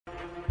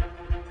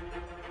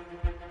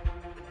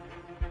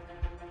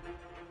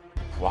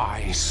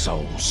Why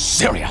so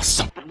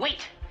serious? But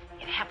wait,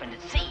 it happened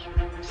at C.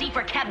 C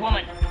for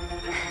Catwoman.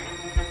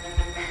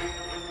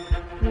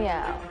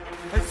 Meow.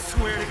 I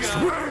swear to God.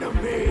 Swear to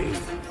me!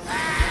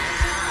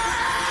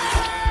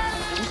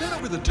 Was that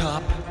over the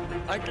top?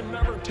 I can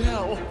never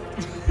tell.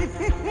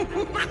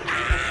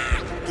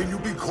 Can you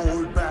be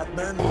cold,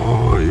 Batman?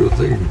 Oh, you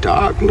think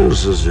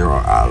darkness is your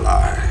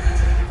ally?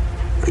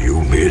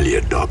 You merely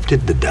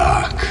adopted the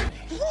dark.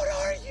 What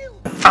are you?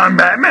 I'm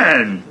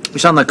Batman! You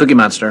sound like Cookie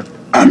Monster.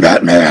 I'm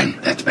Batman.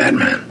 That's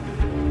Batman.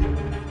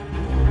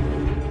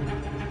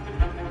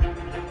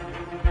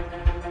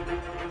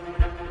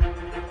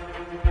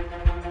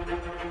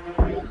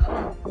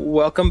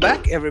 Welcome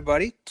back,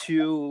 everybody,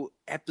 to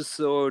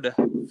episode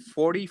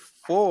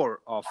 44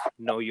 of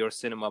Know Your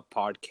Cinema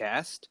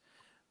podcast.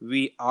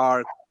 We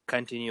are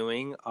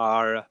continuing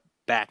our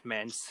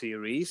Batman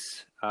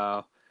series.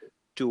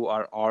 Two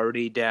are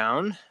already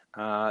down,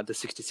 the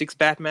 66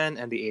 Batman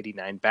and the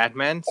 89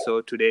 Batman.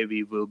 So today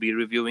we will be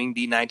reviewing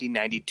the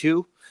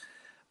 1992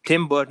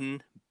 Tim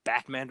Burton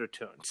Batman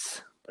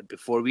Returns. But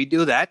before we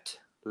do that,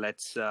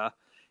 let's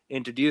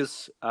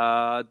introduce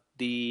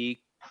the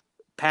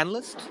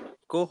panelists,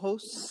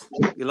 co-hosts,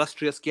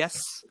 illustrious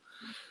guests,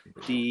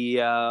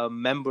 the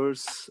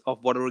members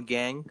of whatever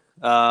gang.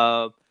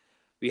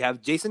 We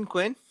have Jason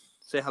Quinn.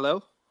 Say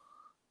hello.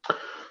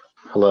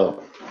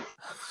 Hello.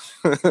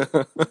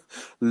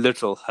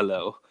 Literal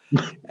hello.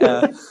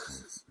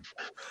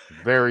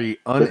 Very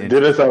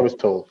Did as I was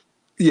told.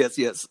 Yes.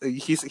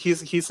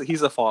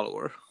 He's a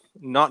follower,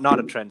 not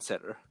a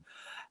trendsetter.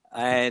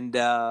 And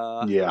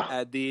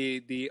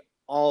the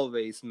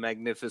always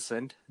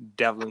magnificent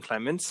Devlin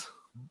Clements.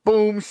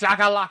 Boom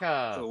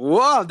shakalaka.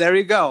 Whoa, there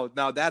you go.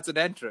 Now that's an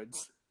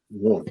entrance.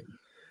 Yeah.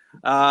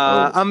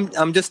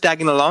 I'm just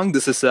tagging along.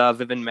 This is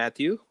Vivin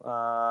Matthew,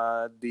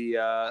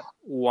 the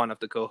one of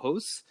the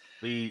co-hosts.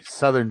 The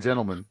Southern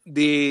gentleman.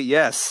 The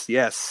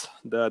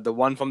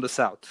one from the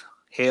South,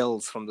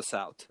 hails from the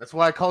South. That's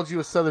why I called you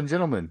a Southern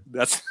gentleman.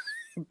 That's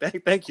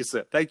thank you,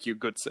 sir. Thank you,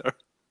 good sir.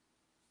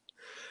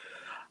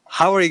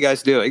 How are you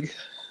guys doing?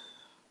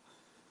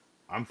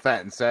 I'm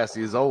fat and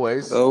sassy as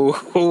always. Oh,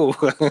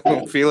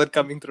 feel it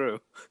coming through.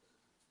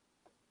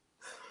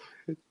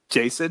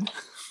 Jason,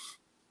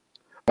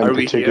 I'm are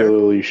we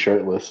particularly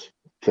shirtless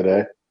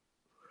today.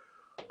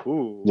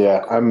 Ooh.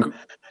 Yeah, I'm.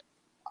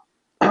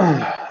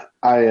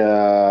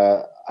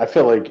 I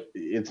feel like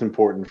it's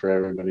important for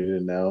everybody to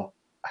know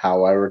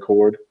how I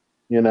record.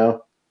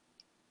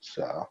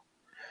 So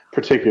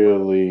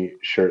particularly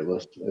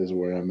shirtless is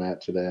where I'm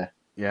at today.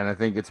 Yeah, and I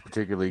think it's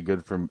particularly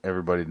good for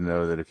everybody to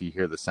know that if you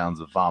hear the sounds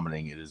of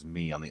vomiting, it is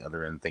me on the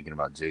other end thinking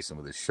about Jason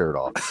with his shirt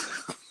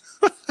off.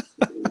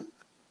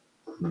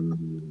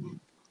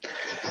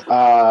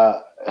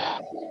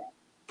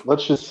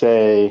 Let's just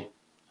say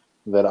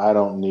that I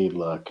don't need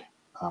luck.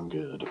 I'm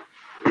good.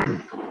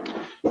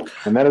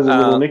 And that is a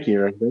little Nicky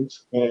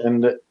reference.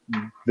 And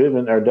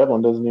Devlin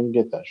doesn't even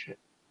get that shit.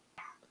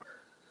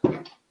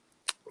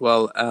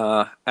 Well,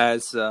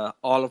 as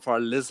all of our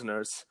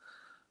listeners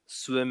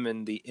swim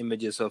in the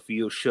images of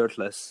you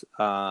shirtless,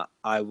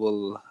 I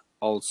will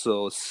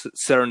also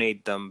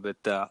serenade them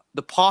with the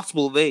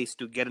possible ways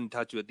to get in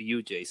touch with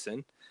you,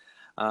 Jason,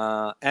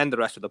 and the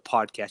rest of the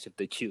podcast if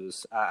they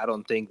choose. I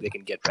don't think they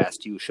can get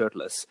past you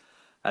shirtless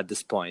at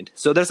this point.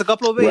 So there's a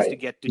couple of ways to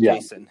get to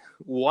Jason.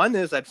 One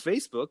is at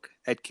Facebook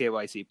at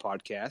KYC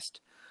Podcast.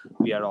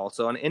 We are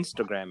also on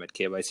Instagram at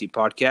KYC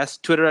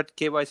Podcast, Twitter at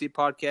KYC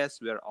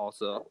Podcast. We are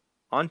also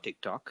on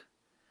TikTok,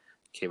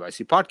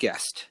 KYC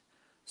Podcast.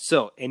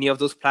 So any of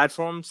those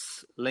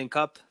platforms, link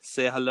up,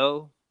 say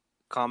hello,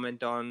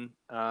 comment on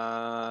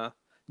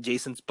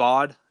Jason's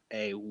pod,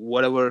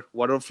 whatever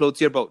floats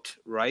your boat,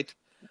 right?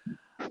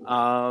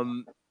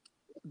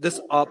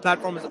 This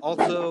platform is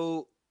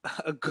also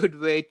a good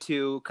way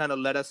to kind of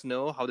let us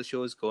know how the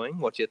show is going,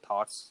 what your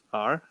thoughts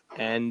are.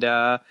 And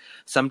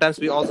sometimes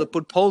we also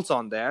put polls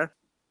on there.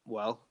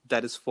 Well,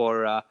 that is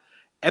for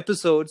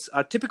episodes.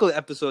 Our typical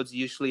episodes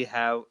usually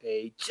have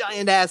a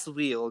giant-ass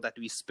wheel that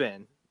we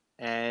spin.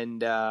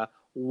 And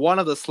one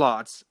of the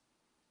slots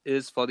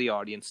is for the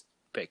audience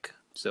pick.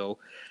 So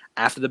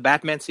after the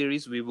Batman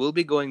series, we will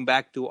be going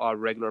back to our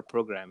regular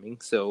programming.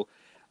 So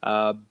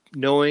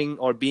knowing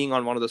or being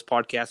on one of those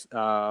podcasts,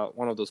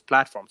 one of those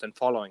platforms and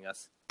following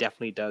us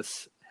definitely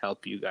does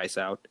help you guys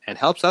out and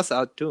helps us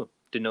out too,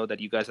 to know that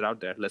you guys are out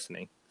there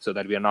listening so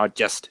that we are not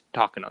just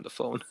talking on the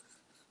phone.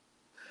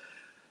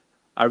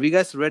 Are we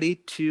guys ready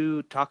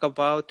to talk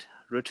about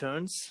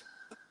returns?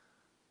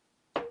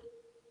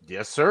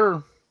 Yes,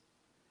 sir.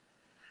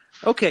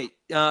 Okay,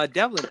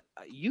 Devlin,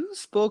 you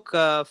spoke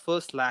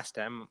first last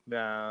time.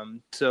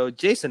 So,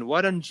 Jason,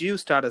 why don't you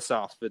start us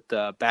off with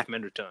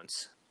Batman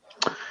Returns?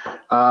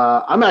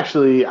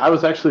 I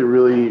was actually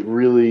really,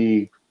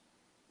 really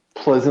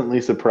pleasantly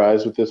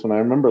surprised with this one. I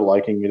remember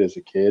liking it as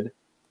a kid,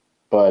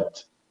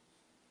 but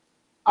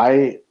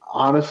I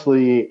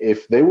honestly,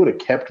 if they would have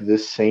kept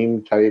this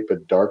same type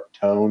of dark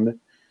tone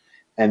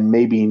and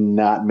maybe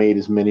not made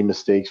as many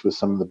mistakes with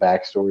some of the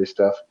backstory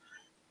stuff,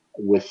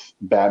 with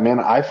Batman.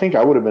 I think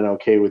I would have been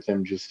okay with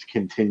them just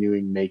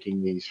continuing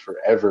making these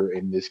forever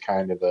in this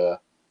kind of a,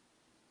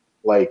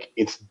 like,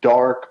 it's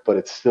dark, but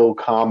it's still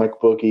comic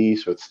booky,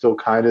 so it's still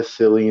kind of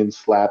silly and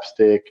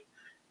slapstick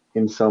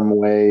in some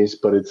ways,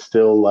 but it's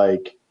still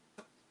like,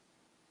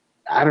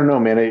 I don't know,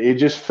 man. It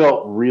just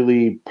felt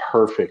really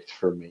perfect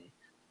for me.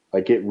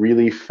 Like, it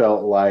really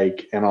felt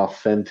like an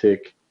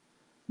authentic,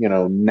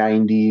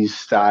 90s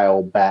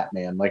style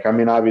Batman. Like, I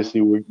mean,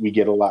 obviously we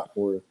get a lot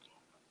more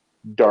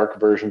dark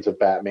versions of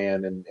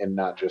Batman and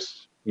not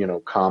just,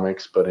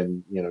 comics, but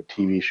in,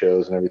 TV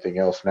shows and everything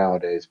else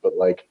nowadays. But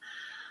like,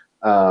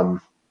 I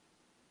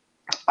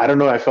don't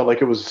know. I felt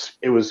like it was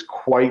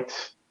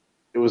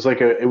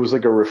like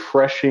a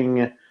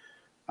refreshing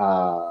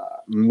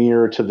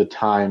mirror to the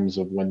times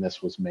of when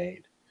this was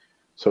made.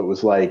 So it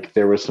was like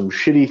there were some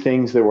shitty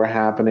things that were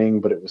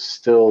happening, but it was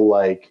still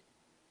like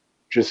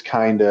just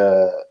kind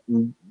of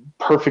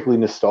perfectly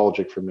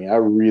nostalgic for me. I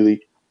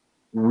really,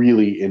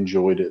 really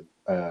enjoyed it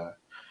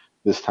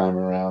this time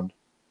around,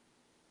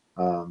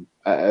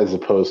 as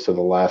opposed to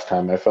the last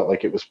time. I felt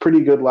like it was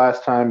pretty good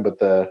last time,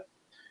 but I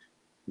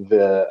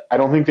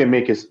don't think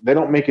they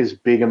don't make as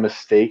big a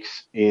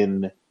mistakes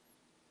in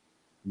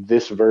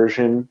this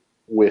version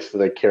with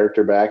the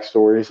character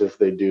backstories as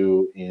they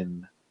do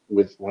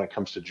when it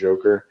comes to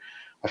Joker.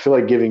 I feel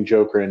like giving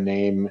Joker a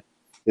name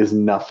is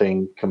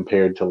nothing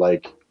compared to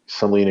like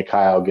Selena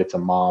Kyle gets a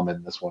mom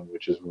in this one,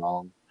 which is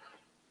wrong.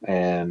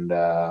 And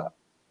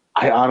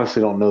I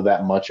honestly don't know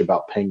that much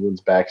about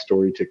Penguin's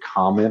backstory to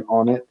comment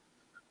on it.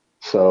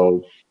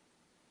 So,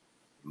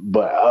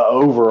 but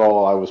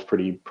overall, I was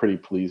pretty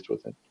pleased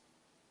with it.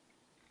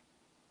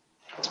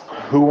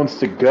 Who wants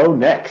to go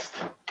next?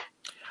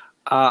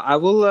 I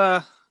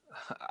will.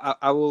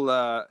 I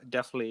will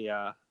definitely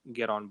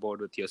get on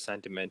board with your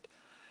sentiment.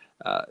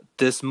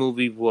 This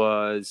movie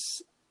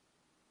was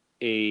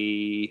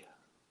I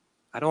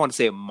don't want to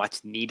say a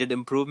much needed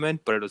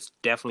improvement, but it was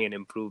definitely an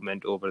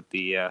improvement over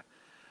the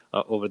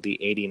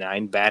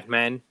 89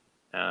 Batman.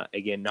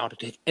 Again, not to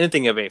take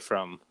anything away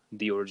from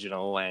the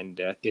original and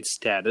its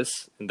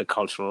status in the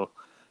cultural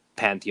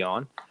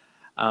pantheon.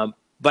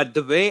 But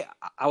the way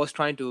I was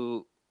trying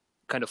to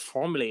kind of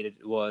formulate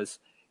it was,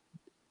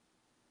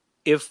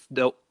 if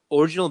the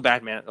original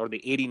Batman or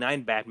the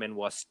 89 Batman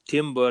was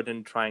Tim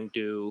Burton trying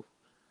to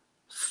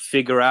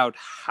figure out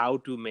how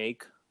to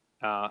make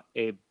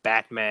a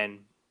Batman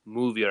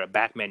movie or a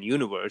Batman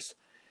universe,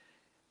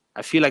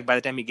 I feel like by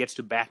the time he gets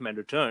to Batman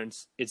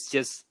Returns, it's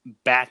just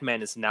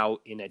Batman is now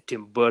in a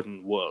Tim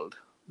Burton world.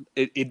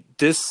 I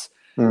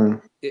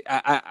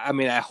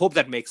mean, I hope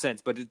that makes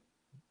sense, but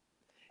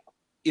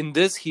in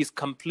this, he's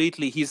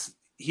completely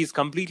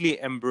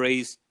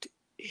embraced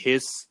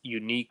his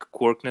unique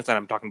quirkness, and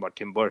I'm talking about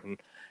Tim Burton,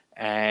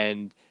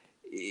 and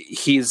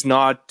he's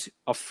not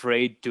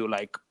afraid to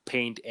like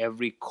paint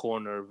every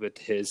corner with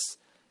his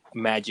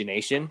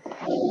imagination,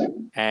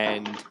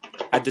 and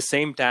at the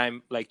same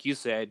time, like you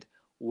said,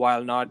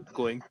 while not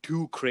going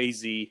too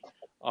crazy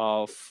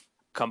of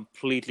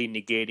completely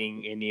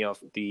negating any of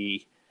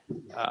the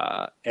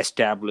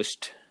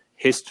established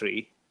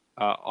history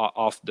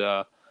of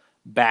the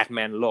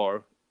Batman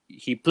lore,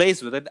 he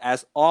plays with it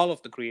as all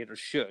of the creators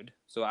should.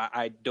 So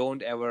I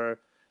don't ever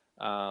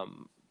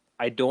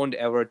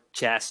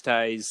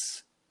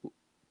chastise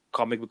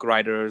comic book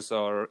writers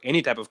or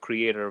any type of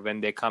creator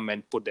when they come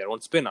and put their own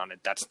spin on it.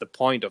 That's the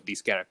point of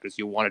these characters.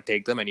 You want to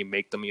take them and you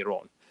make them your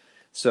own.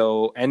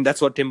 So, and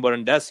that's what Tim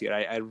Burton does here.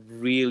 I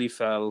really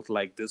felt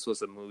like this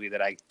was a movie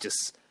that I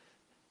just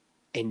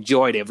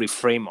enjoyed every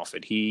frame of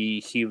it.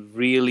 He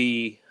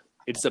really,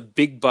 it's a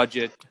big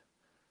budget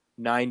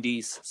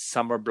 90s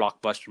summer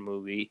blockbuster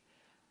movie,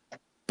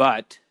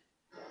 but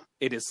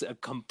it is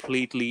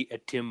completely a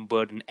Tim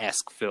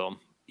Burton-esque film.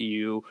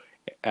 Even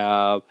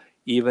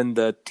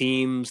the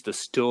themes, the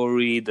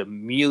story, the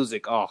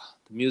music. The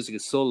music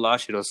is so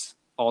lush. It was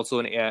also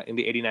in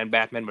the 89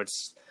 Batman, but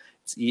it's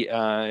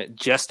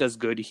just as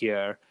good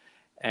here.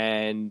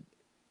 And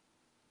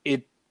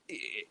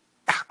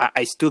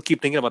I still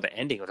keep thinking about the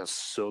ending. It was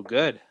so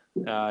good.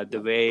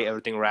 The way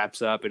everything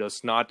wraps up. It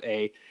was not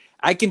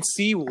I can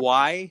see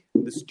why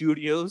the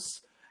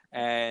studios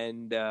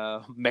and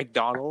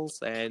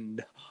McDonald's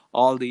and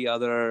all the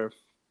other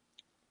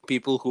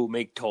people who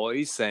make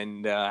toys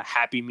and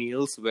Happy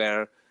Meals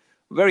were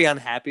very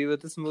unhappy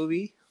with this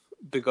movie,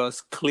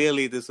 because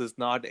clearly this is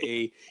not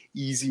a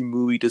easy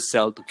movie to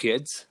sell to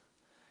kids.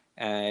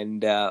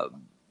 And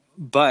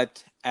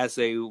but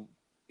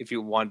if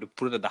you want to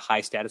put it at the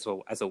high status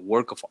or as a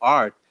work of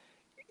art,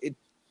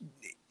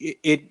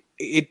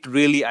 it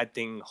really, I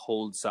think,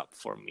 holds up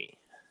for me.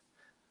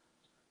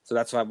 So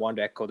that's why I want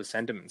to echo the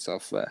sentiments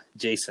of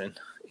Jason.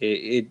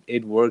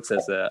 It works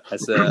as a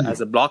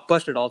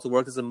blockbuster. It also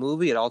works as a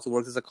movie. It also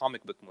works as a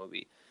comic book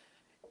movie.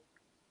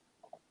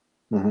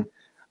 Mm-hmm.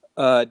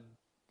 I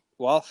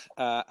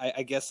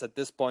guess at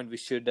this point we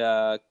should,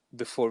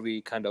 before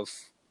we kind of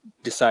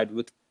decide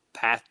which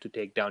path to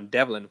take down,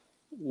 Devlin,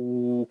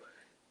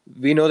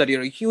 we know that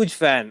you're a huge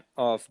fan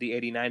of the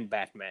 '89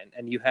 Batman,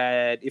 and you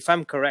had, if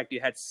I'm correct,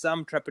 you had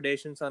some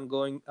trepidations on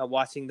going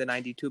watching the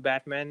 '92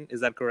 Batman.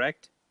 Is that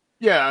correct?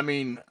 Yeah, I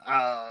mean,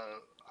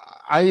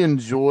 I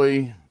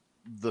enjoy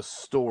the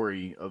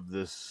story of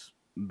this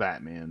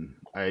Batman.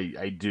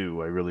 I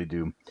do. I really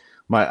do.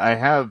 I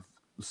have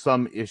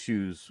some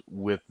issues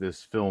with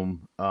this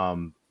film.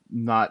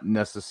 Not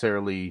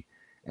necessarily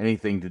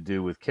anything to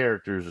do with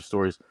characters or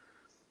stories.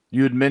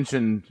 You had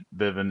mentioned,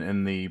 Vivian,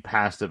 in the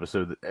past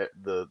episode that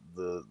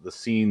the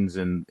scenes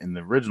in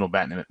the original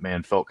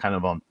Batman felt kind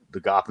of on the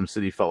Gotham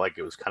City felt like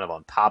it was kind of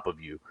on top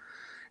of you,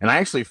 and I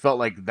actually felt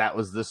like that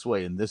was this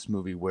way in this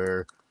movie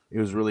where it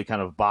was really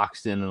kind of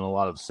boxed in a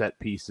lot of set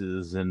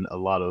pieces and a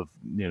lot of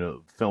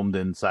filmed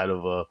inside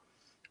of a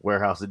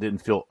warehouse. It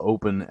didn't feel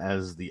open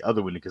as the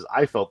other one because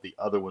I felt the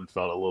other one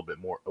felt a little bit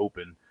more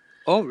open.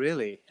 Oh,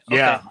 really? Okay.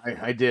 Yeah,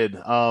 I did.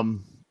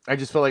 I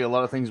just felt like a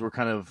lot of things were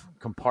kind of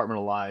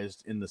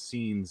compartmentalized in the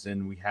scenes,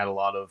 and we had a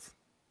lot of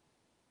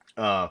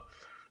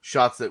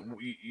shots that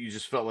you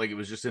just felt like it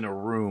was just in a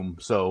room.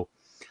 So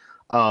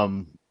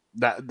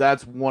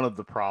that's one of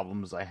the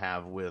problems I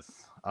have with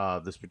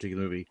this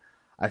particular movie.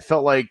 I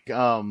felt like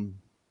some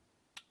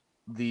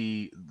of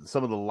the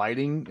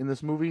lighting in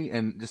this movie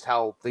and just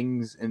how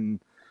things in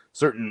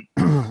certain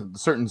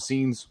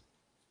scenes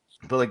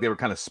felt like they were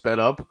kind of sped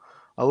up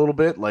a little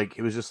bit. Like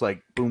it was just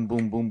like boom,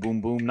 boom, boom,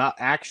 boom, boom, not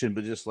action,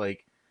 but just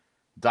like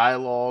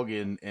dialogue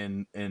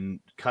and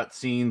cut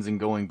scenes and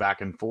going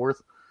back and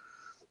forth.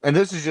 And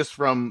this is just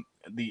from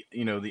the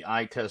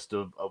eye test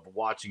of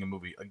watching a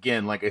movie.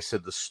 Again, like I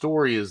said, the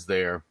story is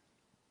there.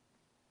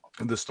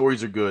 The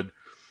stories are good.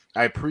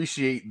 I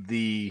appreciate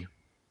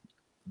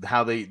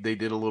how they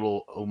did a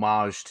little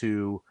homage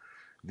to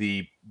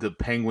the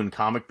Penguin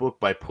comic book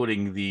by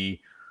putting the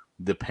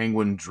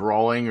Penguin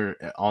drawing or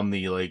on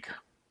the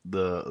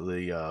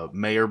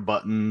mayor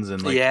buttons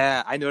and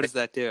yeah, I noticed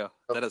that too.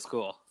 That is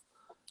cool.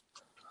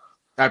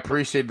 I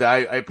appreciate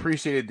that. I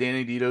appreciated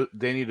Danny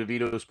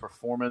DeVito's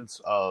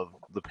performance of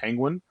the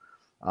Penguin.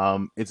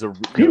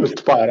 He was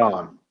spot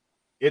on.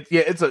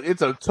 It's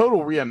a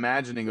total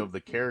reimagining of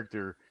the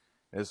character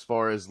as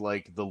far as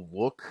like the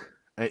look.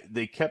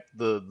 They kept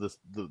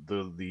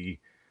the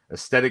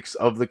aesthetics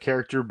of the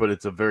character, but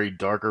it's a very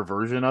darker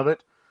version of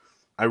it.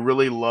 I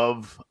really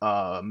love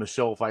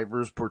Michelle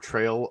Pfeiffer's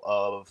portrayal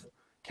of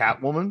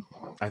Catwoman.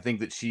 I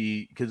think that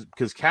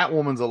because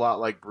Catwoman's a lot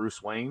like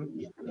Bruce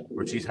Wayne,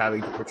 where she's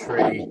having to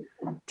portray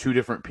two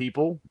different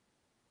people.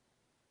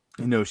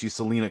 She's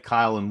Selina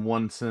Kyle in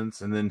one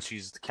sense, and then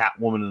she's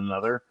Catwoman in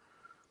another.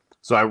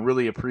 So I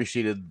really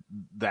appreciated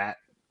that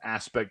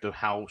aspect of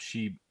how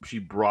she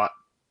brought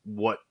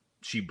what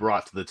she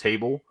brought to the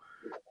table,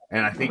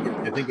 and I think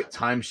at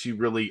times she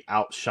really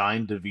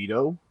outshined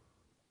DeVito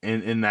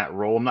in that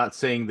role. I'm not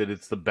saying that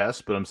it's the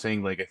best, but I'm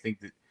saying like I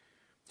think that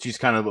she's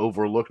kind of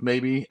overlooked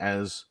maybe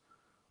as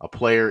a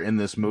player in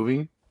this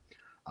movie.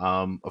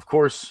 Of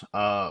course,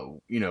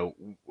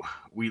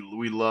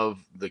 we love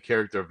the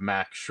character of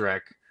Max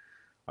Schreck,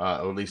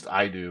 or at least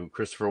I do.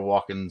 Christopher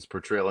Walken's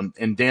portrayal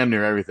and damn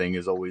near everything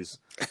is always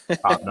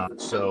top notch.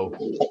 So,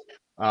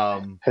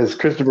 has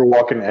Christopher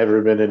Walken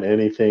ever been in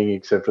anything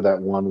except for that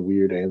one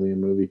weird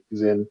alien movie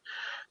he's in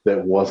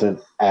that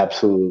wasn't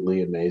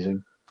absolutely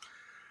amazing?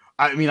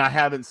 I mean, I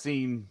haven't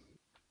seen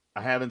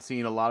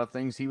a lot of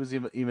things. He was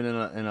even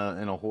in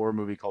a horror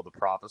movie called The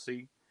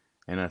Prophecy,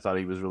 and I thought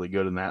he was really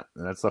good in that.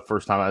 And that's the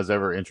first time I was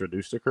ever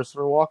introduced to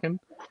Christopher Walken,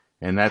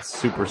 and that's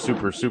super,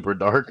 super, super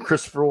dark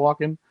Christopher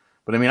Walken.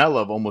 But I mean, I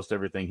love almost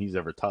everything he's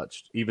ever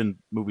touched, even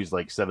movies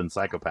like Seven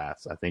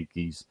Psychopaths. I think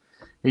he's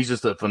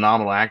just a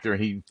phenomenal actor,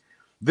 and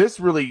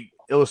this really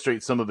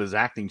illustrates some of his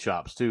acting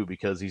chops too,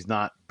 because he's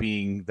not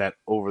being that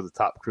over the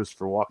top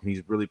Christopher Walken.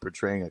 He's really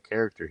portraying a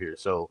character here.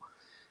 So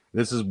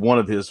this is one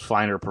of his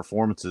finer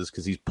performances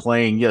because he's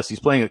playing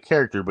a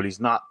character, but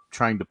he's not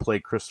trying to play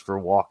Christopher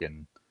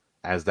Walken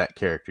as that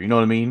character. You know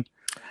what I mean?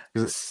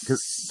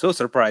 So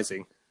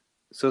surprising.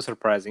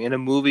 In a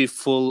movie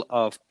full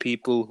of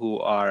people who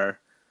are,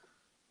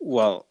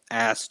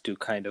 asked to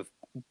kind of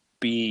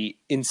be,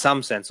 in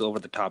some sense, over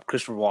the top,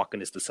 Christopher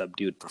Walken is the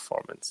subdued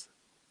performance.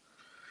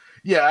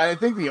 Yeah, I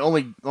think the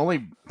only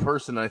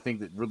person I think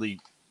that really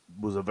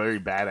was a very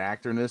bad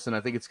actor in this, and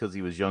I think it's because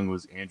he was young,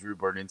 was Andrew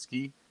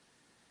Barninsky.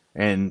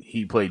 And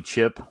he played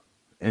Chip,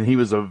 and he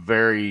was a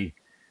very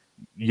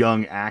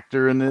young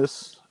actor in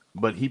this.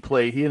 But he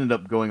ended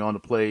up going on to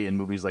play in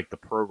movies like The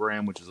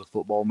Program, which is a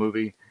football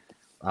movie.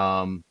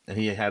 And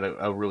he had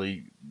a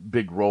really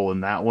big role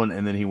in that one.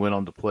 And then he went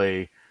on to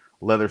play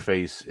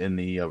Leatherface in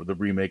the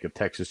remake of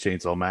Texas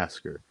Chainsaw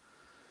Massacre.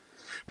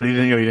 But he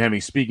didn't have any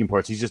speaking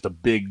parts. He's just a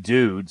big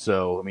dude.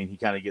 So, I mean, he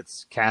kind of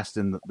gets cast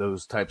in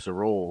those types of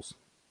roles.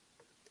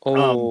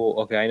 Oh,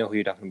 okay. I know who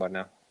you're talking about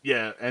now.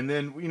 Yeah, and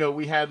then,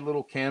 we had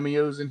little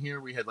cameos in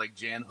here. We had, like,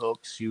 Jan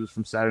Hooks. She was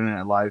from Saturday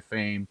Night Live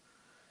fame.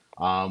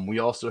 We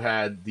also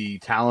had the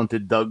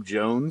talented Doug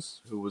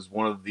Jones, who was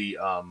one of the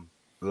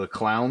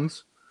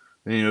clowns.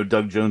 And,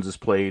 Doug Jones has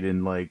played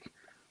in, like,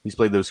 he's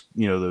played those,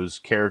 those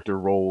character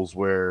roles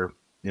where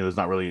there's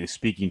not really a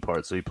speaking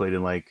part. So he played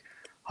in like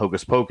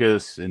Hocus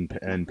Pocus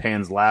and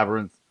Pan's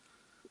Labyrinth.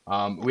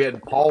 We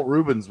had Paul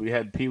Reubens. We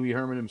had Pee Wee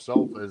Herman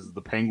himself as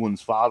the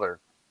Penguin's father.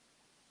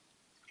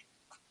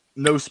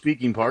 No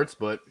speaking parts,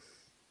 but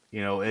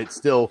it's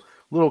still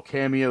little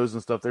cameos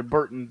and stuff. They're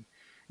Burton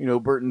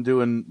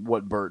doing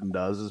what Burton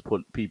does, is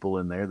put people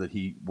in there that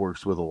he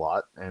works with a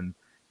lot, and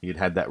he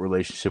had that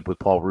relationship with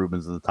Paul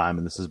Reubens at the time,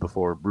 and this is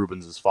before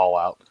Reubens'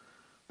 fallout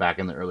back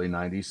in the early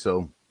 90s.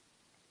 So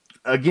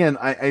again,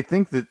 I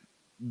think that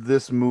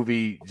this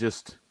movie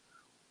just,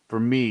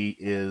 for me,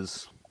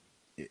 is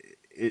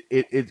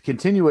it's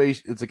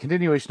a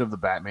continuation of the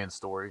Batman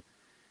story.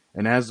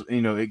 And as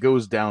it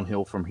goes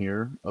downhill from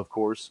here, of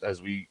course,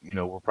 as we're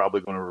probably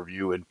going to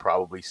review and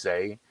probably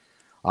say,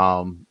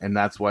 and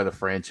that's why the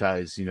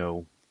franchise,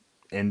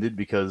 ended,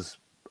 because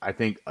I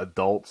think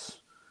adults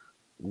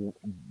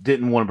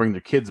didn't want to bring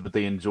their kids, but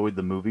they enjoyed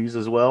the movies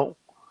as well,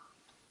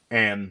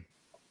 and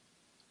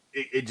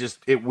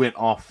it went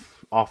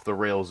off the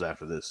rails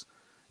after this.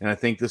 And I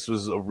think this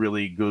was a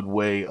really good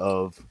way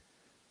of,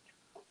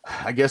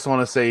 I guess I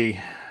want to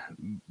say,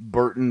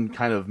 Burton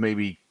kind of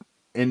maybe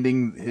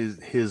ending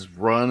his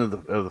run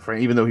of the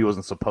frame, even though he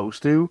wasn't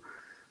supposed to.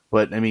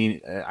 But I mean,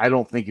 I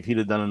don't think if he'd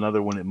have done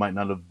another one, it might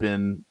not have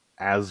been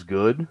as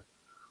good.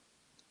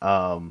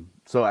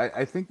 So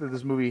I think that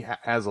this movie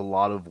has a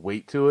lot of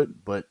weight to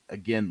it. But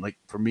again, like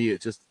for me,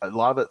 it just, a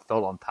lot of it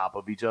felt on top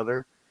of each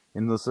other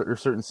in the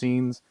certain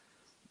scenes,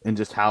 and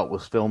just how it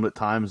was filmed at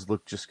times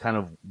looked just kind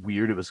of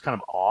weird. It was kind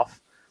of off.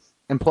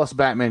 And plus,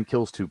 Batman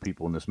kills 2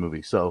 people in this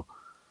movie, so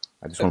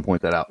I just want to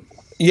point that out.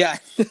 Yeah.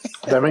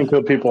 Batman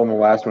killed people in the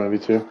last movie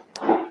too.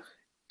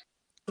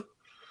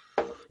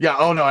 Yeah.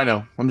 Oh no, I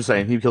know. I'm just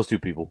saying he kills 2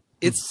 people.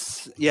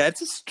 It's a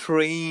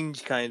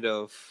strange kind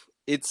of.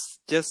 It's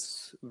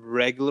just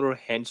regular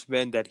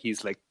henchmen that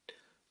he's like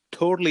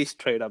totally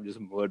straight up just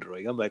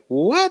murdering. I'm like,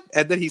 what?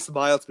 And then he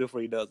smiles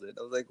before he does it.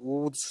 I was like,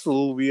 oh, it's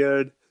so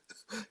weird.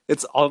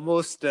 It's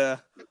almost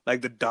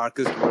like the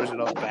darkest version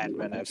of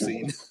Batman I've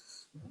seen.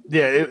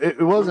 Yeah,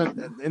 it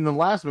wasn't in the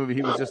last movie.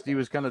 He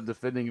was kind of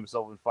defending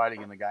himself and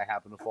fighting, and the guy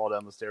happened to fall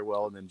down the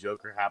stairwell, and then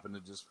Joker happened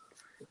to just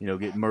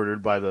get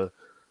murdered by the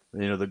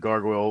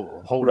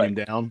gargoyle holding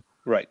him down.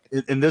 Right.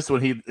 In this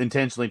one, he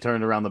intentionally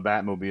turned around the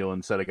Batmobile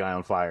and set a guy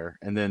on fire,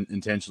 and then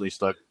intentionally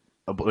stuck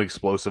an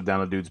explosive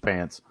down a dude's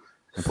pants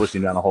and pushed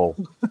him down a hole.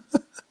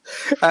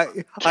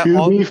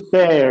 To be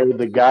fair,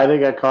 the guy that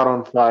got caught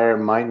on fire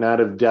might not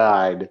have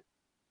died,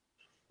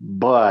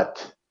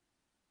 but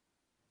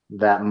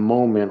that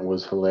moment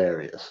was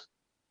hilarious.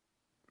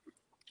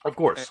 Of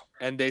course.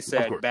 And they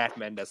said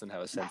Batman doesn't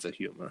have a sense of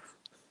humor.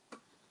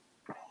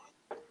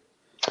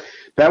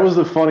 That was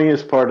the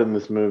funniest part in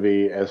this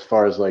movie, as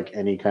far as like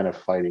any kind of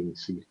fighting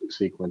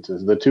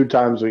sequences. The 2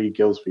 times where he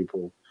kills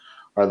people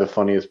are the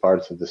funniest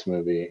parts of this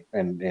movie,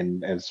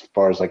 and as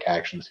far as like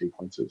action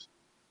sequences,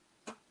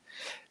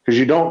 because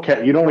you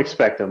don't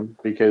expect them,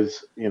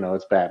 because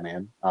it's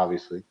Batman,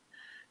 obviously,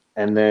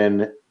 and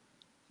then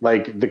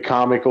like the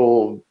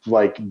comical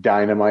like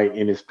dynamite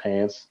in his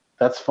pants,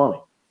 that's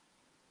funny.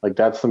 Like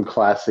that's some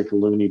classic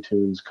Looney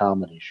Tunes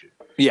comedy shit.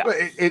 Yeah, but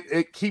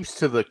it keeps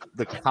to the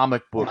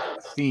comic book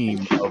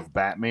theme of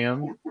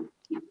Batman,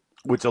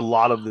 which a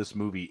lot of this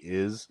movie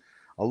is.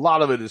 A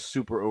lot of it is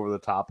super over the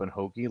top and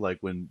hokey, like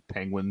when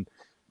Penguin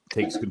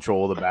takes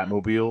control of the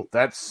Batmobile.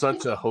 That's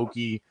such a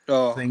hokey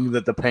thing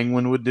that the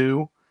Penguin would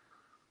do,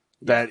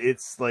 that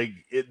it's like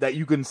that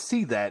you can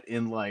see that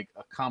in like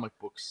a comic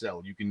book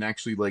cell. You can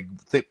actually like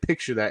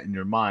picture that in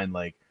your mind,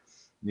 like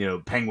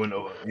Penguin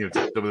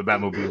takes over the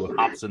Batmobile and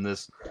hops in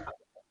this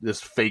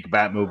fake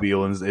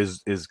Batmobile and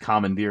is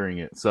commandeering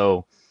it.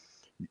 So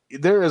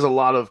there is a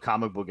lot of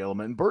comic book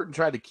element, and Burton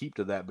tried to keep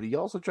to that, but he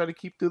also tried to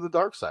keep to the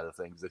dark side of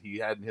things that he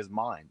had in his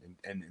mind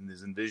and in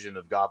his envision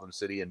of Gotham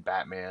City and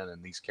Batman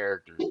and these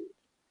characters.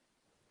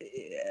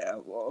 Yeah,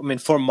 well, I mean,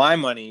 for my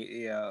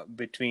money,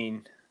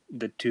 between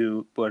the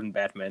 2 Burton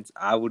Batmans,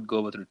 I would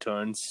go with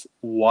Returns,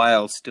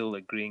 while still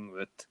agreeing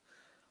with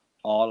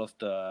all of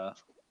the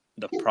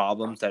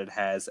problems that it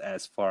has,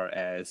 as far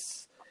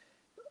as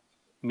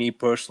me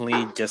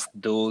personally, just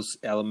those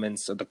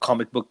elements of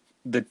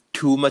the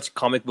too much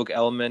comic book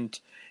element.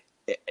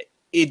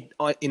 It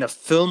in a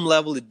film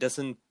level, it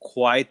doesn't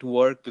quite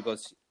work,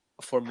 because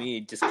for me,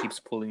 it just keeps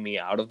pulling me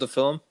out of the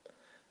film.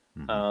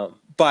 Mm-hmm.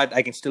 But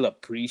I can still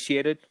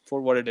appreciate it for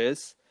what it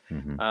is.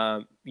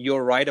 Mm-hmm.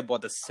 You're right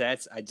about the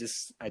sets. I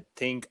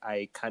think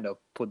I kind of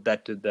put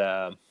that to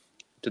the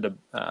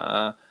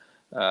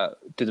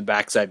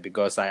backside,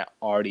 because I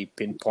already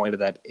pinpointed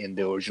that in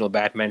the original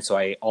Batman. So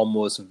I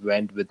almost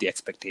went with the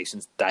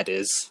expectations that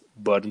is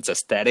Burton's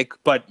aesthetic.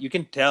 But you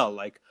can tell,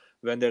 like,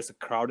 when there's a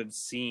crowded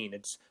scene,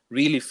 it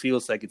really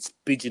feels like it's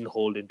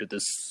pigeonholed into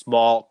this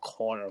small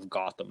corner of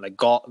Gotham. Like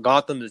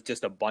Gotham is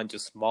just a bunch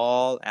of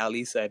small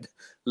alleys and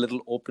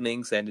little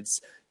openings, and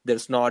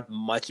there's not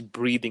much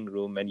breathing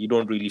room, and you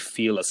don't really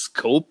feel a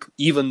scope,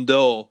 even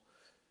though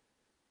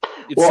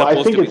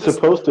I think it's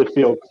supposed to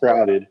feel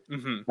crowded.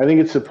 Mm-hmm. I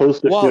think it's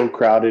supposed to feel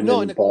crowded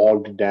and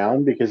bogged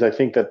down, because I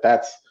think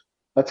that's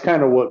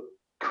kind of what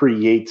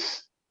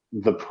creates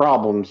the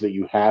problems that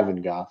you have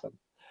in Gotham.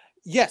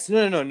 Yes,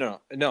 no.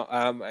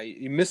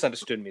 You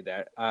misunderstood me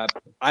there.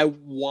 I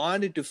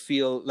wanted to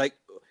feel like,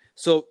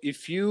 so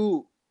if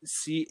you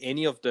see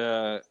any of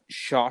the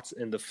shots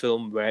in the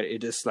film where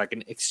it is like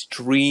an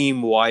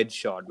extreme wide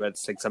shot, where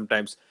it's like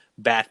sometimes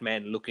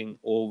Batman looking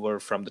over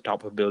from the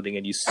top of a building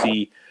and you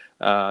see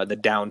the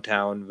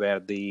downtown where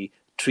the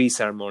tree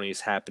ceremony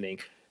is happening.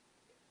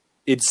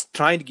 It's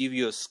trying to give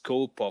you a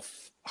scope of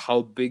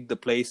how big the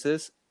place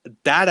is.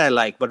 That I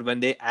like, but when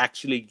they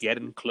actually get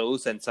in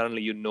close and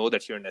suddenly you know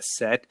that you're in a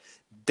set,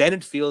 then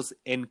it feels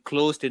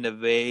enclosed in a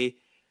way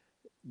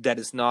that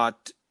is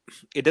not,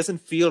 it doesn't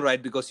feel right,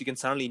 because you can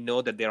suddenly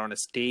know that they're on a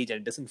stage, and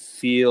it doesn't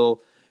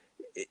feel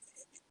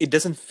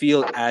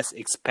as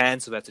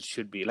expansive as it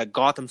should be. Like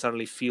Gotham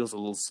suddenly feels a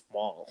little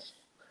small.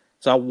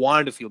 So I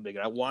wanted to feel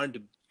bigger. I wanted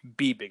to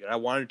be bigger. I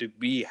wanted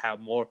to have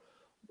more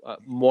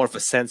of a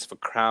sense of a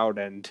crowd,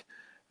 and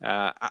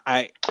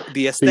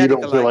the aesthetic. So you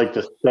don't feel like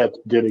the set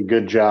did a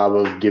good job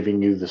of giving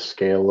you the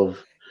scale of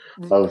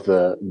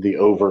the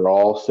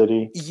overall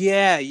city?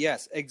 Yeah,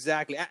 yes,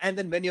 exactly. And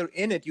then when you're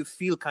in it, you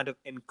feel kind of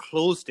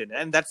enclosed in it,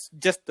 and that's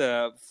just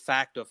the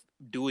fact of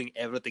doing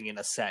everything in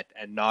a set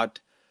and not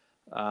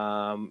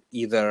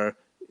either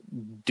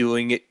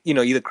doing it,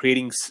 either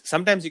creating.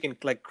 Sometimes you can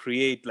like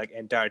create like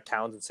entire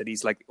towns and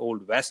cities, like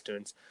old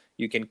westerns.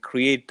 You can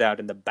create that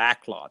in the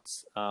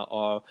backlots,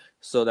 or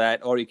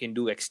you can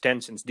do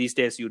extensions. These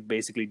days, you'd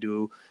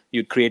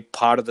create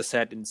part of the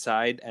set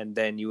inside, and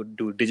then you would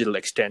do digital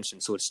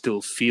extensions, so it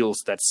still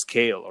feels that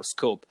scale or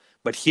scope.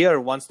 But here,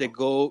 once they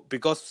go,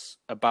 because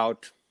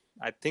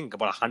I think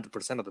about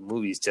 100% of the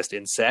movie is just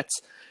in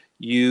sets,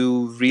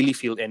 you really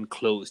feel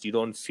enclosed. You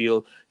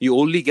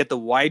only get the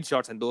wide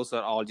shots, and those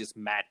are all just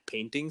matte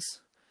paintings.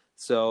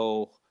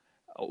 So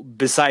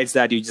besides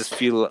that, you just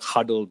feel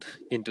huddled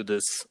into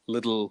this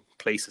little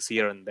places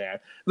here and there,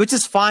 which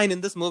is fine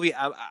in this movie.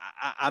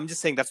 I'm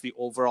just saying that's the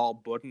overall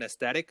Burton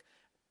aesthetic,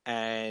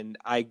 and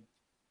I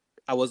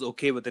was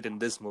okay with it in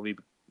this movie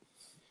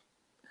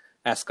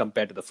as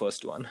compared to the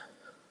first one.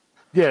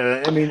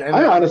 Yeah, I mean,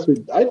 I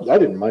honestly, I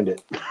didn't mind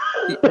it.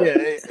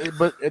 Yeah,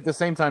 but at the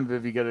same time,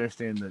 Viv, you got to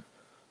understand that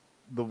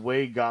the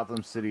way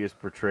Gotham City is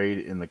portrayed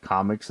in the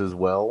comics as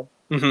well,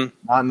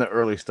 not in the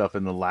early stuff,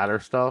 in the latter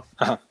stuff,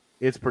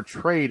 it's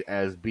portrayed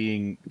as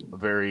being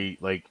very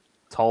like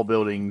tall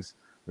buildings,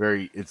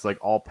 it's like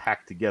all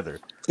packed together.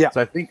 Yeah. So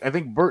I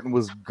think Burton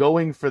was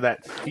going for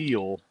that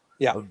feel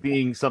of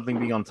being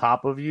on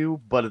top of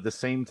you, but at the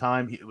same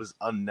time, it was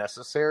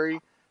unnecessary,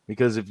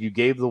 because if you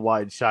gave the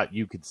wide shot,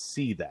 you could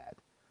see that.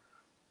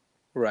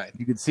 Right.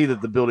 You could see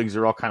that the buildings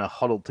are all kind of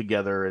huddled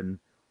together, and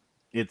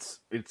it's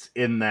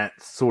in that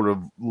sort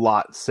of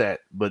lot set,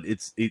 but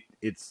it's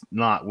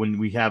not when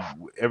we have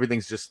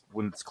everything's just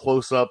when it's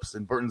close ups,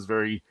 and Burton's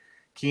very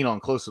keen on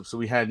close ups. So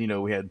we had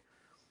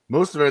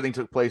most of everything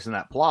took place in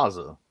that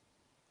plaza,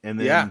 and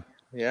then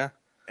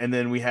and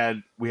then we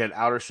had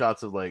outer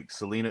shots of like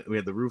Selina. We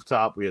had the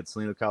rooftop. We had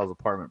Selina Kyle's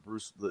apartment,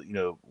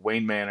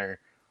 Wayne Manor,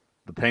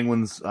 the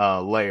Penguin's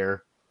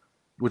lair,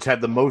 which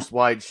had the most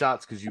wide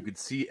shots because you could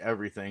see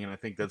everything, and I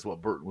think that's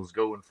what Burton was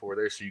going for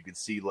there. So you could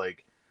see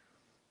like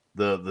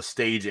the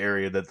stage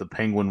area that the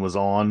Penguin was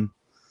on,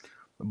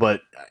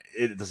 but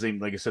at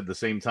the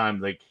same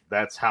time, like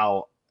that's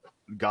how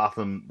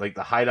Gotham, like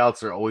the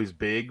hideouts are always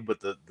big, but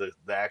the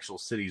actual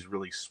city is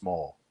really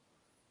small.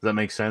 Does that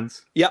make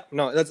sense? Yeah,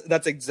 no,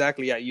 that's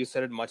exactly, you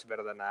said it much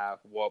better than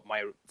what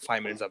my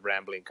 5 minutes of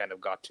rambling kind of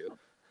got to.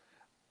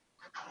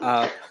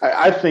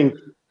 I think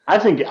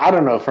I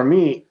don't know. For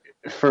me,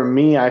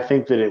 I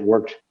think that it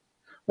worked.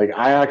 Like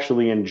I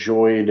actually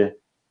enjoyed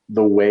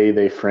the way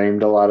they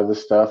framed a lot of the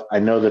stuff. I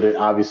know that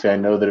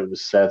it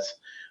was sets.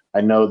 I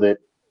know that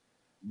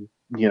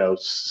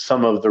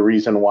some of the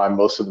reason why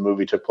most of the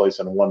movie took place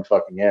in one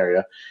fucking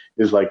area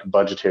is like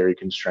budgetary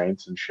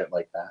constraints and shit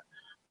like that.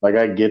 Like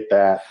I get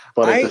that,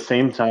 but at the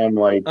same time,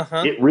 like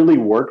it really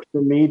worked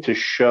for me to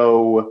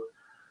show.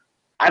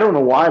 I don't know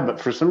why, but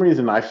for some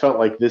reason, I felt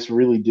like this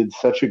really did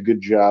such a good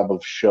job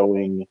of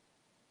showing,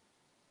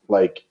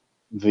 like,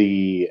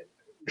 the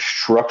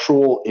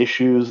structural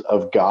issues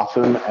of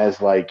Gotham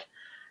as like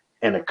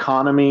an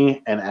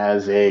economy and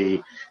as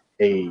a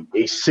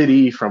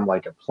city from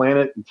like a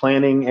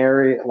planning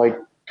area, like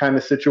kind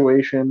of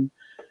situation.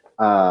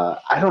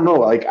 I don't know.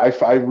 Like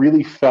I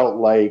really felt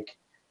like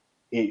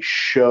it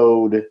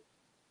showed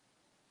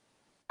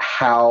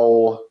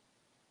how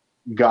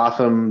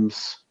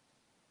Gotham's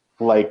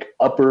like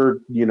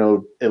upper,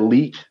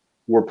 elite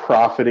were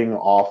profiting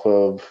off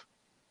of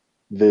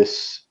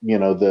this,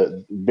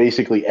 the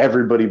basically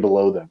everybody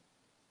below them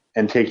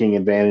and taking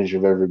advantage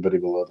of everybody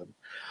below them,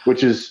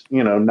 which is,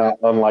 not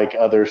unlike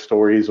other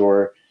stories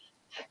or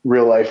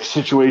real life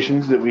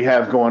situations that we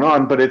have going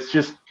on, but it's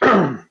just,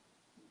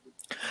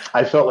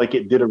 I felt like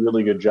it did a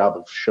really good job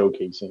of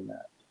showcasing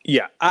that.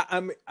 Yeah,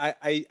 I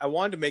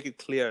wanted to make it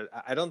clear.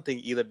 I don't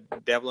think either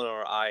Devlin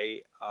or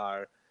I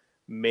are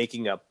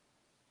making a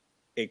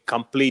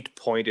complete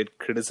pointed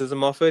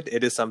criticism of it.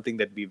 It is something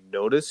that we've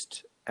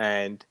noticed,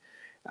 and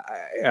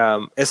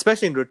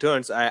Especially in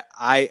Returns,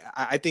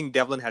 I think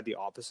Devlin had the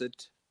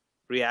opposite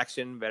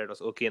reaction, where it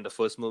was okay in the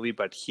first movie,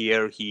 but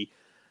here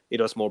it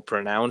was more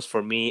pronounced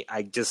for me.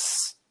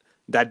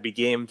 That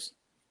became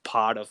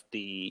part of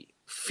the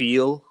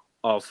feel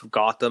of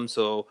Gotham.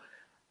 So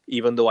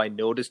even though I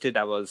noticed it,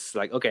 I was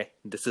like, okay,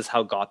 this is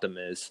how Gotham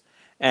is.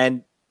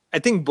 And I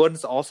think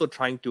Burton's also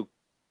trying to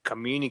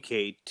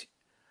communicate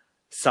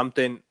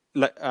something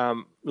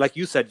like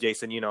you said,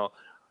 Jason,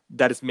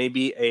 that is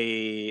maybe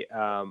a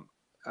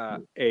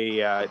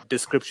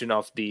description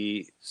of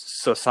the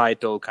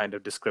societal kind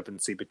of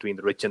discrepancy between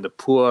the rich and the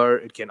poor.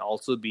 It can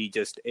also be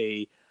just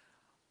a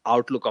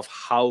outlook of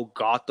how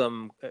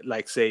Gotham,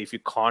 like say if you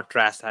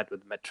contrast that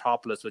with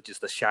Metropolis, which is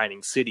the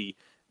shining city,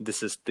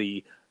 this is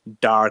the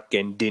dark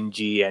and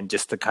dingy and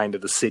just the kind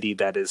of the city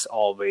that is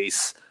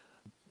always,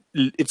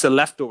 it's a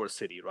leftover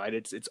city, right?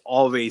 It's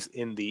always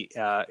in the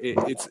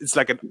it's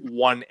like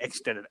one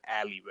extended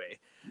alleyway.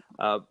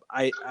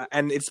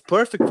 And it's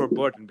perfect for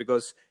Burton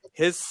because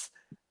his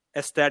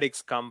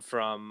aesthetics come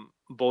from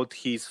both,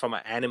 he's from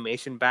an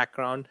animation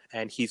background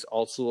and he's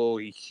also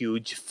a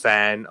huge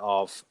fan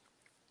of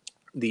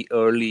the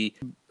early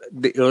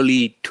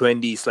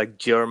 20s, like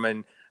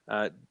German.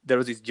 There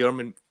was these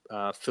German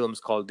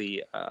films called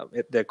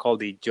they're called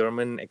the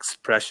German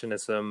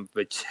Expressionism,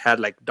 which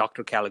had like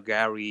Dr.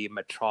 Caligari,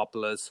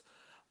 Metropolis,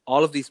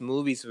 all of these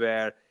movies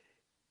where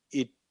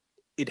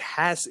it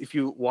has, if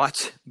you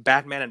watch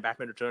Batman and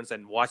Batman Returns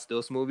and watch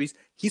those movies,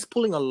 he's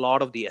pulling a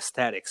lot of the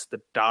aesthetics,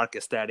 the dark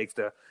aesthetics,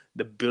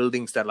 the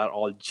buildings that are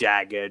all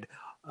jagged,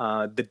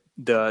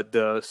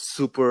 the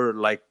super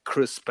like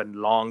crisp and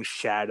long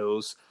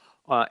shadows.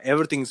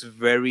 Everything's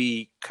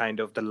very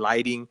kind of, the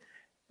lighting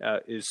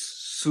is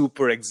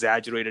super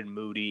exaggerated,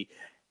 moody.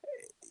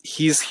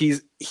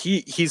 He's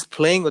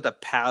playing with a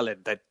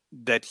palette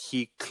that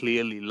he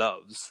clearly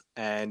loves,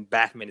 and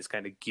Batman is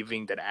kind of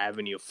giving that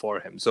avenue for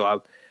him.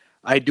 So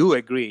I do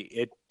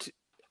agree.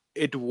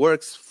 It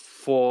works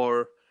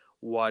for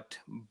what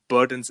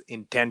Burton's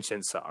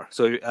intentions are.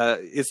 So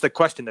it's the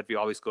question that we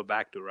always go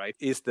back to, right?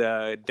 Is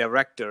the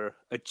director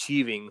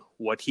achieving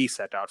what he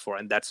set out for?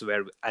 And that's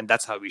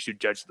how we should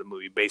judge the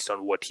movie, based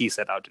on what he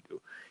set out to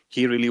do.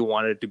 He really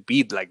wanted it to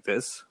be like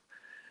this.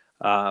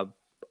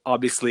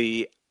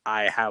 Obviously,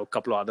 I have a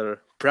couple of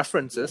other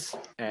preferences,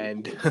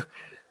 and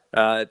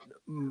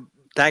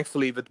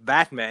thankfully with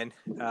Batman,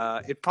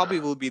 it probably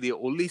will be the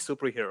only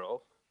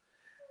superhero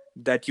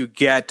that you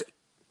get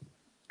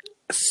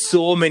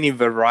so many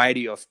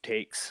variety of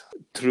takes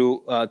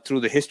through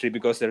the history,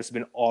 because there's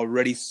been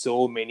already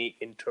so many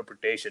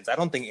interpretations. I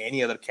don't think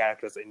any other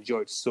characters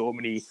enjoyed so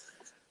many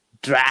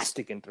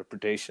drastic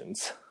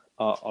interpretations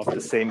of the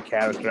same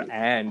character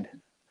and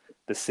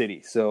the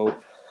city.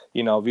 So,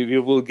 we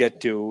will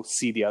get to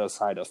see the other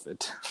side of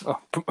it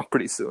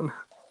pretty soon.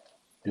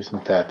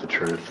 Isn't that the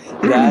truth?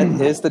 That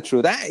is the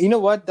truth. You know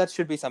what? That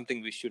should be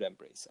something we should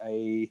embrace.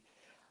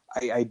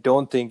 I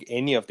don't think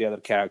any of the other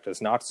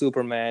characters, not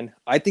Superman.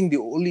 I think the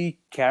only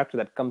character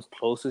that comes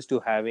closest to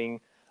having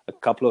a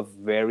couple of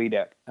varied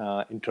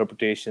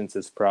interpretations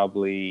is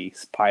probably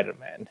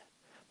Spider-Man.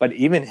 But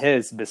even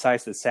his,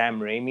 besides the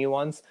Sam Raimi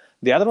ones,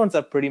 the other ones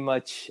are pretty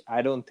much,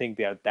 I don't think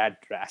they are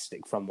that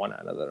drastic from one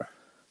another.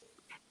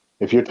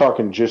 If you're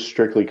talking just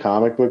strictly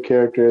comic book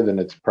character, then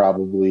it's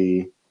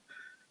probably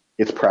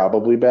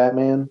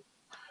Batman.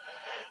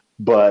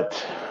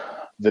 But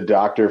the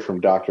Doctor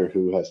from Doctor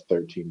Who has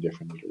 13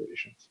 different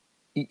iterations.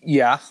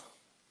 Yeah.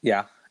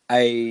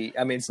 I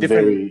mean, it's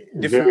different.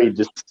 Very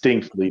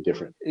distinctly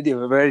different.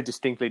 Very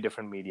distinctly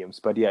different mediums.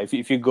 But yeah,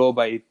 if you go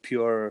by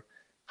pure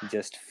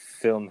just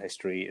film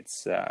history,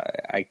 it's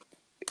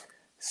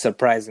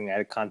surprising.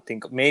 I can't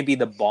think. Maybe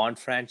the Bond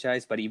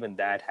franchise, but even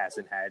that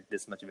hasn't had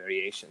this much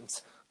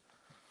variations.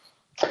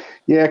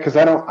 Yeah, because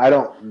I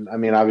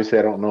mean, obviously,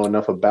 I don't know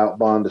enough about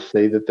Bond to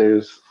say that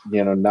there's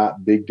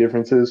not big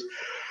differences.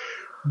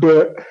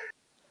 But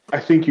I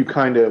think you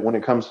kind of, when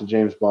it comes to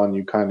James Bond,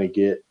 you kind of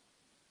get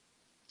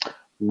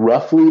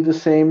roughly the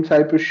same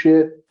type of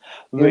shit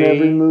in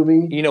every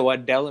movie. You know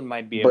what? Dylan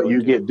might be able to. But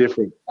you get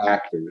different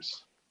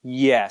actors.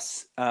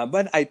 Yes.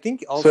 But I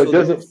think also...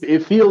 So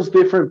it feels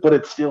different, but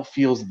it still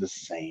feels the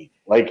same.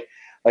 Like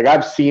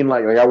I've seen,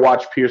 like I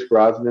watched Pierce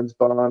Brosnan's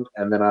Bond,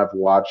 and then I've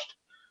watched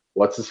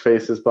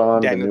What's-His-Face's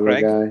Bond, Daniel the newer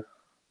Craig. guy.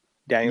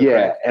 Daniel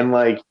Craig. And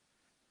like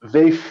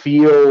they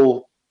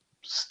feel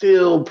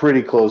still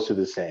pretty close to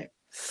the same.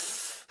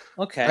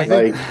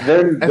 Okay.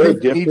 They're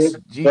different,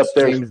 but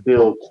they're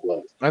still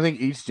close. I think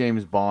each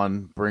James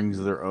Bond brings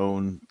their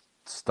own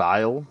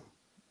style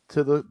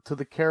to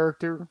the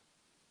character.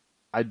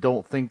 I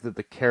don't think that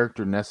the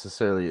character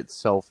necessarily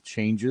itself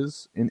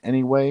changes in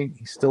any way.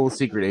 He's still a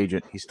secret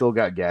agent. He's still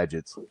got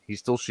gadgets. He's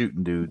still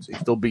shooting dudes. He's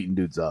still beating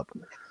dudes up.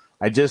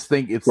 I just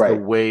think it's the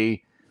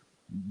way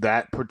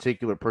that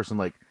particular person,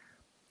 like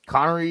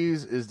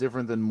Connery's is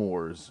different than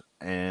Moore's,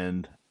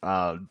 and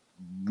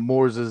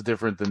Moore's is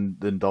different than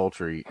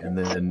Daltrey, and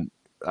then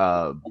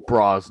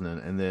Brosnan,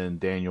 and then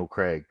Daniel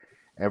Craig.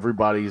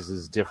 Everybody's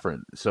is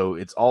different. So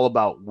it's all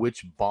about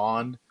which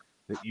Bond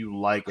that you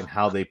like and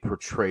how they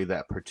portray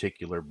that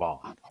particular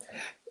Bond.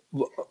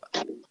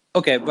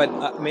 Okay,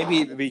 but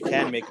maybe we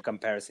can make a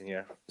comparison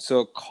here.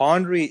 So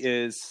Connery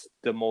is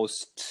the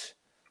most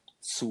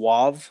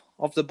suave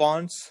of the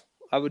Bonds,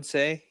 I would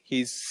say.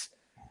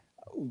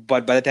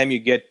 But by the time you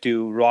get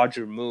to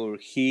Roger Moore,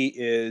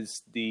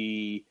 it's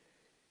the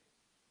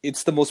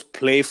most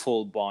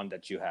playful Bond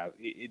that you have.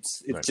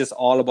 It's Right. just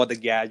all about the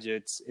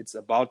gadgets. It's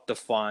about the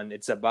fun.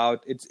 It's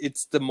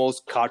the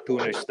most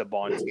cartoonish the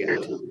Bonds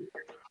get.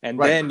 And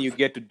Right. then you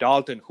get to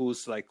Dalton,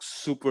 who's like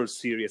super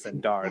serious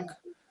and dark.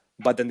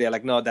 But then they're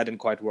like, no, that didn't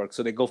quite work.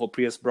 So they go for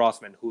Pierce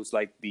Brosnan, who's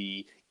like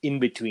the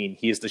in-between.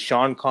 He is the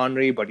Sean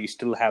Connery, but you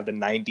still have the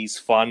 90s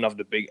fun of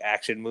the big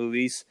action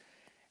movies.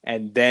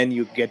 And then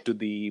you get to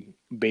the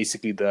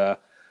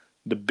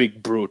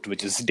big brute,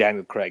 which is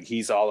Daniel Craig.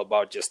 He's all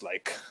about just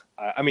like,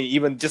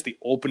 even just the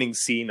opening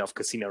scene of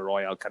Casino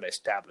Royale kind of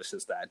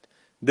establishes that.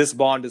 This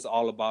Bond is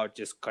all about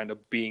just kind of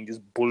just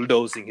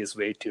bulldozing his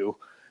way to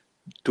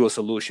a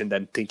solution,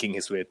 then thinking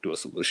his way to a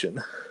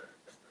solution.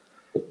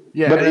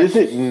 Yeah, But is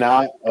it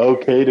not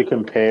okay to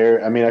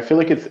compare? I mean, I feel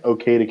like it's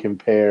okay to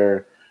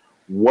compare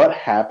what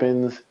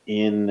happens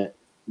in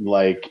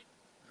like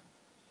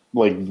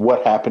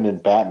what happened in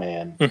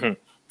Batman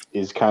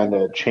is kind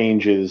of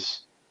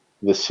changes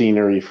the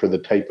scenery for the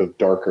type of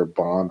darker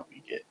Bond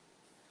we get.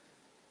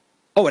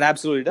 Oh, it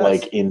absolutely does.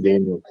 Like in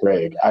Daniel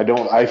Craig.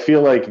 I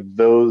feel like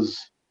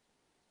there's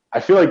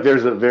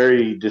a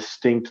very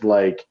distinct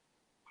like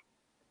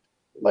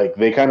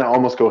they kind of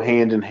almost go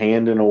hand in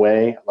hand in a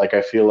way. Like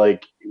I feel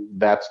like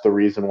that's the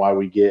reason why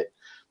we get,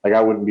 like,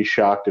 I wouldn't be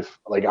shocked if,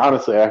 like,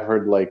 honestly, I've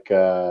heard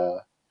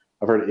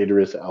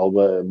Idris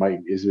Elba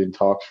is in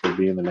talks for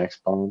being the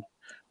next Bond,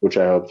 which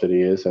I hope that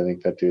he is. I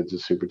think that dude's a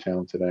super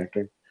talented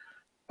actor.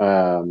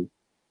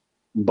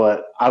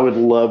 But I would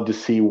love to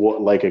see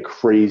what, like, a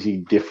crazy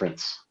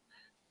difference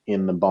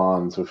in the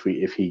Bonds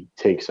if he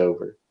takes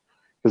over.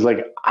 Because,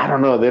 like, I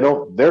don't know,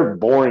 they're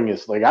boring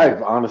as, like,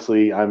 there's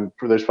probably going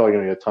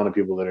to be a ton of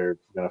people that are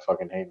going to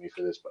fucking hate me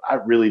for this, but I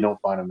really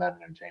don't find them that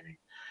entertaining.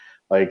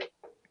 Like,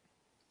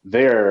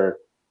 they're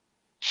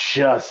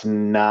just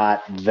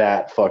not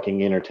that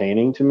fucking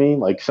entertaining to me.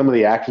 Like, some of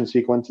the action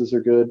sequences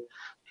are good,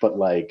 but,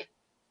 like,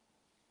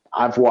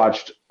 I've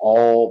watched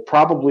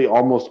probably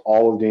almost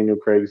all of Daniel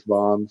Craig's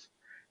Bonds,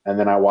 and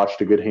then I watched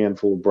a good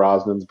handful of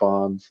Brosnan's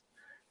Bonds,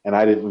 and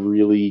I didn't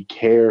really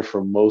care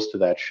for most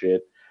of that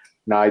shit.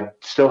 Now, I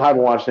still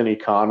haven't watched any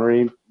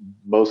Connery,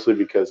 mostly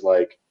because,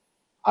 like,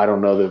 I don't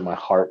know that my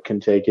heart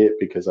can take it,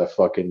 because there's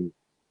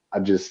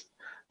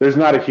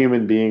not a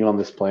human being on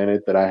this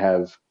planet that I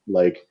have,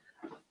 like,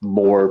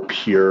 more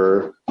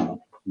pure,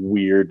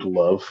 weird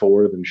love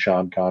for than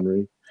Sean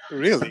Connery.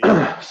 Really?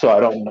 So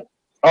I don't,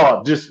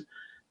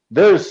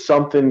 there's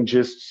something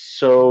just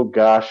so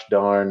gosh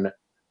darn,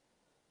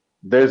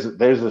 there's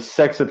a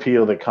sex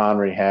appeal that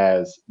Connery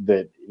has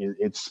that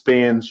it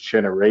spans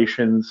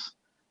generations,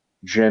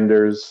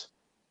 genders,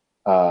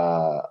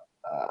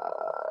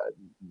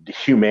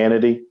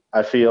 humanity,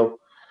 I feel.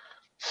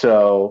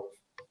 So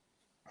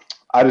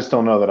I just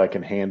don't know that I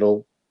can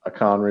handle a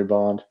Connery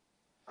Bond.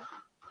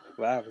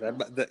 Wow,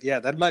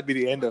 that might be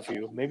the end of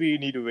you. Maybe you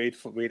need to wait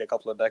a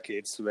couple of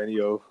decades when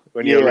you're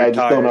Yeah, retired. I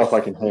just don't know if I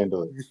can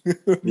handle it.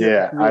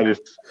 Yeah,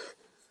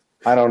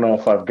 I don't know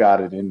if I've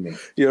got it in me.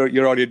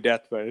 You're on your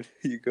deathbed.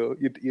 You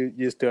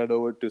just turn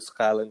over to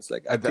Skylands.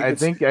 Like I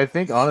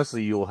think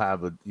honestly you'll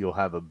have a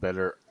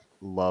better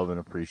love and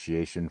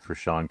appreciation for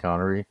Sean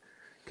Connery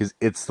because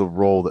it's the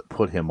role that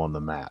put him on the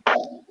map.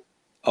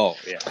 Oh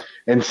yeah.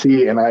 And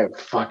see, I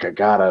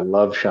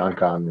love Sean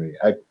Connery.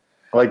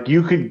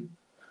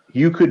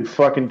 You could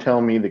fucking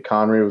tell me that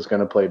Connery was going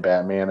to play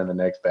Batman in the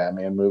next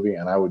Batman movie,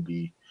 and I would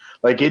be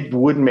like, it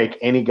wouldn't make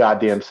any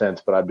goddamn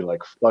sense, but I'd be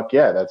like, fuck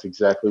yeah, that's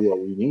exactly what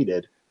we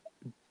needed.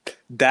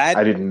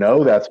 I didn't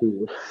know that's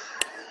who.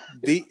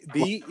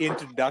 The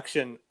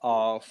introduction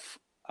of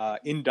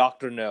in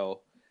Dr.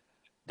 No,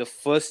 the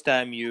first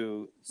time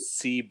you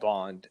see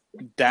Bond,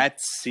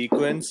 that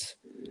sequence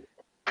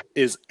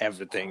is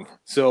everything.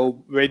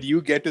 So when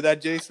you get to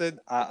that, Jason,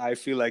 I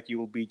feel like you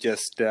will be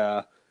just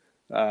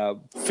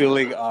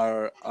filling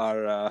our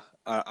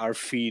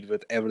feed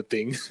with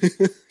everything.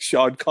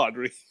 Sean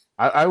Connery.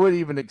 I would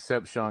even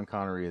accept Sean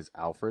Connery as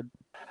Alfred.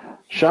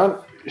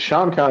 Sean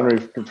Connery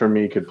for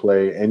me could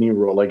play any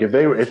role. Like if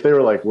they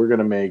were like, we're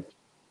gonna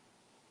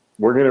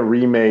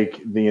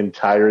remake the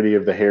entirety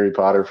of the Harry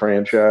Potter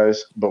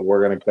franchise, but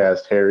we're gonna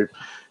cast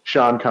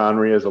Sean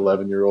Connery as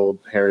 11-year-old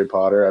Harry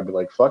Potter, I'd be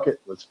like, fuck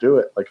it, let's do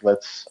it. Like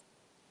let's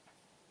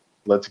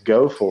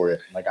go for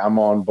it. Like I'm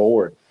on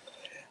board.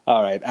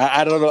 All right,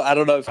 I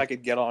don't know if I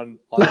could get on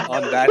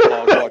that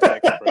Hogwarts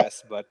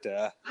Express, but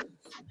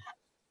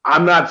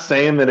I'm not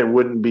saying that it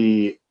wouldn't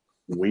be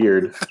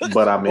weird,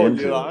 but I'm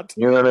into it.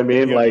 You know what I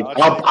mean? You're like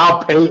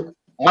I'll pay.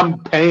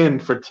 I'm paying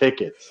for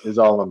tickets. Is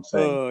all I'm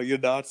saying. Oh, you're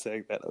not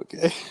saying that,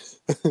 okay?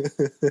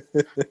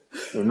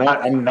 I'm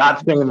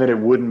not saying that it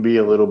wouldn't be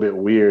a little bit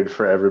weird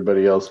for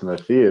everybody else in the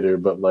theater,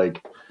 but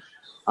like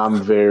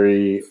I'm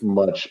very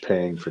much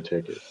paying for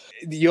tickets.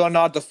 You're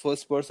not the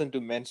first person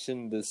to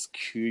mention this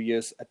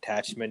curious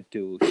attachment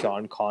to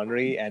Sean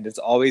Connery, and it's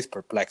always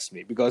perplexed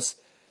me because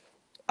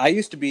I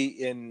used to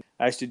do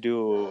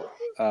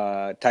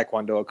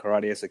taekwondo or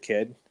karate as a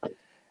kid,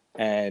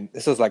 and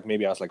this was like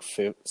maybe I was like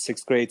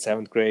sixth grade,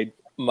 seventh grade.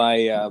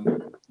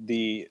 When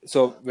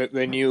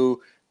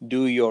you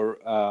do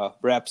your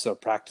reps or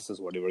practices,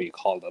 whatever you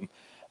call them,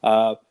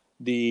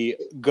 the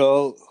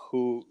girl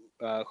who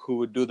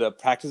would do the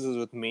practices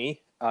with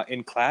me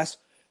in class,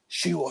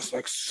 she was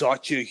like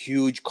such a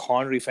huge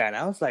Connery fan.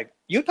 I was like,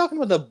 "You're talking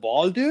about the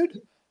bald dude?"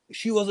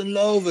 She was in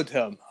love with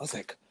him. I was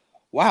like,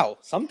 wow,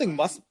 something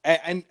must,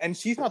 and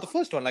she's not the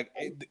first one. Like,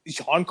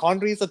 Sean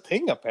Connery is a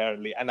thing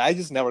apparently, and I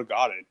just never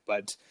got it.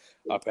 But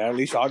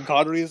apparently, Sean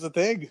Connery is a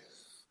thing.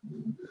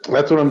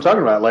 That's what I'm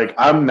talking about. Like,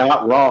 I'm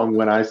not wrong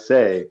when I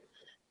say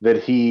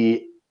that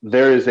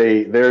there is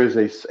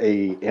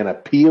an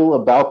appeal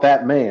about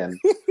that man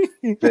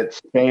that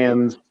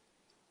spans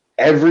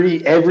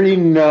every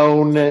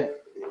known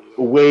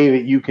way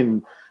that you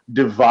can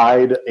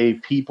divide a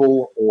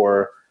people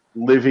or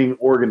living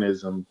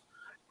organism.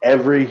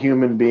 Every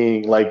human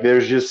being, like,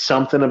 there's just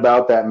something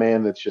about that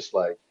man that's just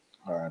like,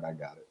 all right, I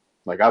got it.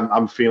 Like,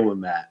 I'm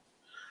feeling that.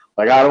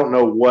 Like, I don't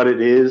know what it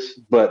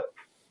is, but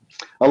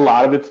a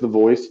lot of it's the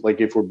voice.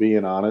 Like, if we're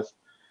being honest,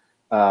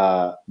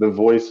 the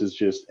voice is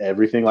just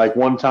everything. Like,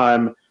 one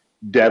time,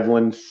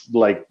 Devlin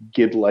like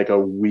did like a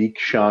weak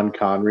Sean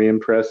Connery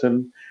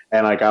impression,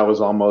 and like I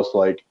was almost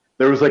like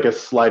there was like a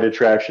slight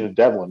attraction to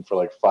Devlin for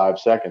like 5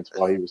 seconds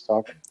while he was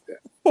talking.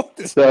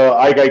 So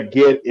I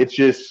get it's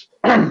just.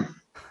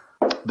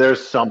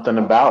 There's something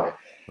about it.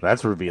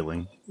 That's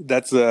revealing.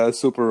 That's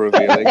super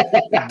revealing.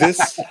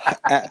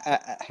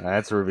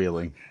 That's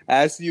revealing.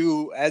 As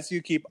you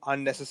keep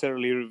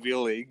unnecessarily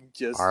revealing,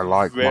 just I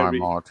like my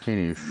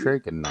martini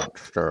shaken, not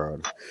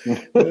stirred.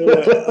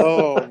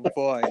 Oh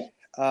boy.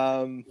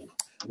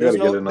 There's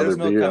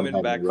no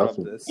coming back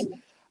from this.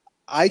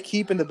 I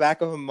keep in the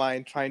back of my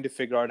mind trying to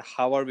figure out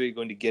how are we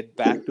going to get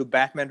back to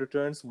Batman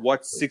Returns?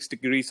 What 6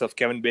 degrees of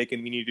Kevin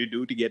Bacon we need to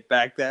do to get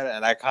back there,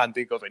 and I can't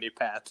think of any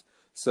path.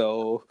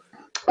 So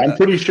I'm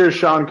pretty sure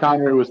Sean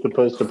Connery was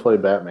supposed to play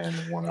Batman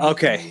in one of them.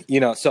 Okay,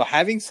 so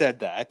having said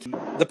that,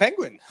 the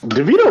Penguin.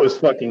 DeVito is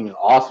fucking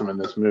awesome in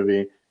this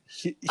movie.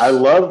 I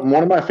love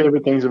one of my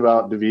favorite things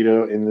about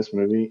DeVito in this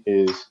movie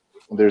is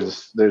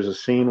there's a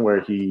scene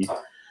where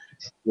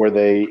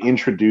they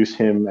introduce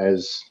him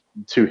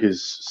to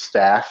his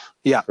staff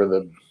for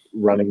the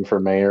running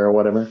for mayor or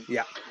whatever.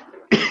 Yeah.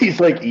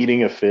 He's like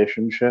eating a fish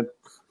and shit.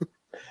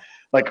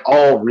 Like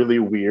all really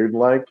weird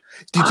like.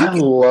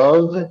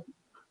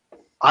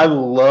 I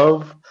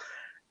love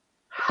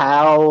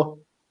how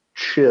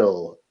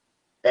chill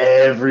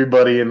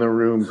everybody in the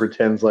room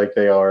pretends like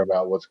they are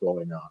about what's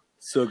going on.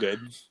 So good.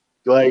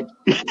 Like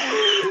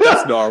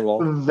that's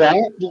normal.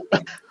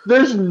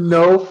 There's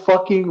no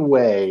fucking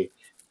way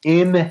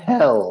in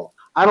hell.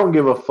 I don't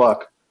give a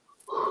fuck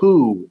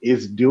who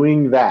is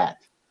doing that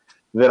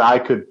I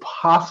could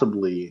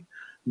possibly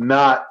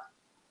not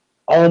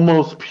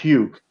almost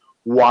puke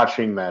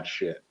watching that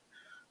shit.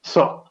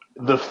 So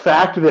the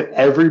fact that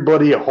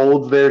everybody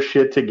holds their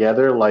shit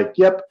together, like,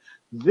 yep,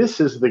 this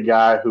is the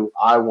guy who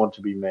I want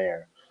to be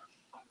mayor.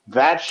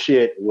 That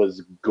shit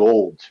was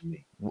gold to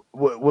me.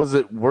 Was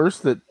it worse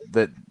that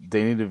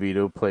Danny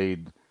DeVito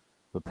played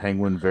the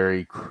Penguin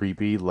very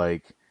creepy,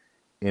 like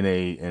in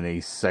a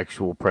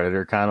sexual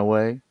predator kind of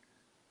way?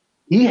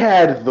 He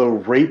had the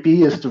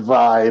rapiest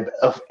vibe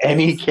of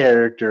any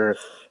character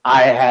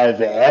I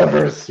have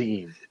ever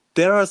seen.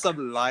 There are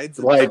some lines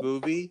in this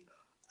movie,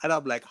 and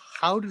I'm like,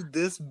 how did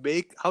this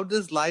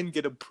line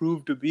get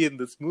approved to be in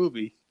this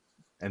movie?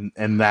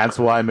 And that's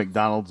why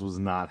McDonald's was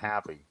not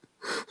happy.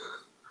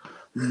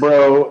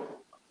 Bro,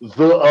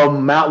 the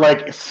amount,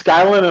 like,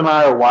 Skylin and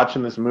I are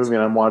watching this movie,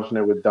 and I'm watching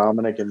it with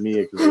Dominic and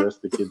Mia because the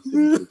rest of the kids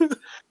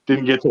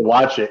didn't get to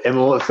watch it.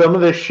 And some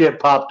of this shit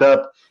popped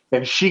up,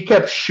 and she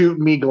kept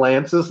shooting me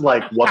glances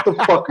like, what the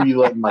fuck are you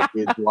letting my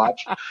kids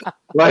watch?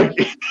 Like,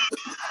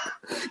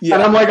 and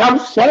I'm like, I'm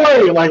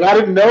sorry. Like, I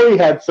didn't know he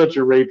had such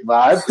a rape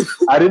vibe.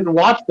 I didn't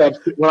watch that.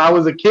 When I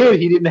was a kid,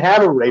 he didn't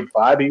have a rape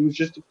vibe. He was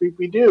just a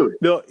creepy dude.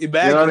 No,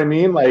 imagine, you know what I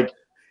mean? Like,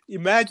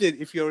 imagine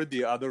if you're in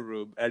the other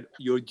room and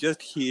you're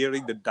just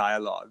hearing the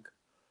dialogue.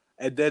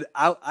 And then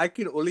I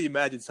can only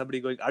imagine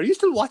somebody going, are you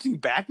still watching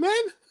Batman?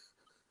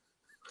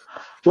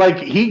 Like,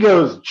 he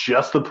goes,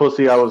 just the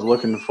pussy I was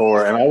looking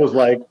for. And I was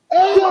like,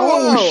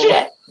 oh,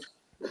 shit.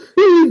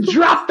 He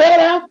dropped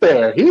that out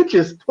there. He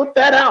just put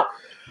that out.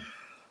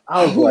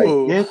 I was like,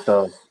 get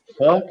the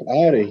fuck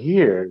out of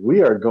here.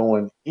 We are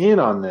going in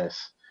on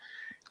this.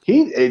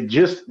 It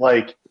just,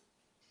 like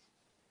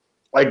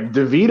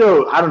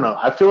DeVito, I don't know.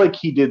 I feel like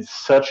he did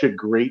such a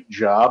great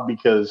job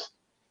because,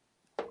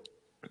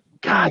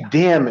 god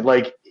damn it,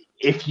 like,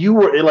 if you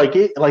were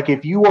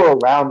if you were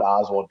around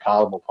Oswald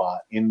Cobblepot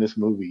in this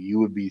movie, you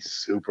would be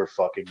super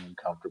fucking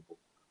uncomfortable.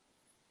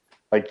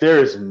 Like, there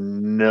is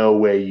no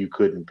way you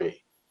couldn't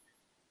be.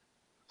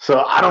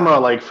 So I don't know,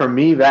 like for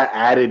me, that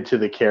added to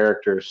the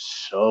character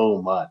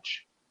so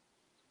much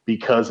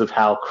because of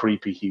how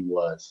creepy he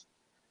was.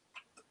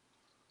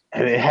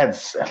 And it had,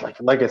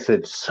 like I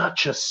said,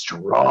 such a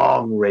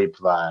strong rape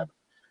vibe.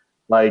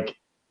 Like,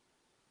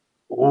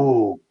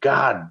 oh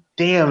god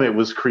damn, it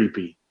was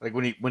creepy. Like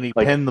when he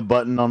Like- pinned the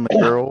button on the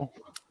girl.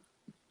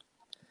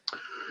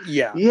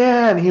 Yeah.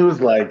 Yeah, and he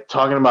was like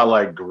talking about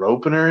like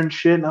groping her and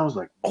shit, and I was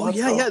like, Oh what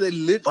yeah, the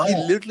yeah. He fuck?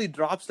 literally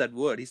drops that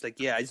word. He's like,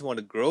 "Yeah, I just want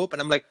to grope,"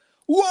 and I'm like,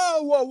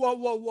 "Whoa, whoa, whoa,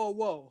 whoa, whoa,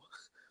 whoa!"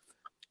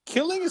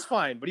 Killing is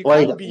fine, but you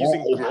Like, can't be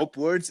using grope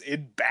words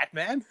in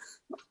Batman.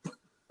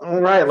 All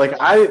right, like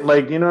I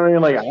like you know what I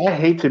mean. Like I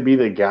hate to be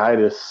the guy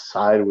to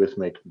side with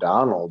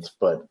McDonald's,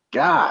 but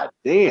god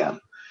damn,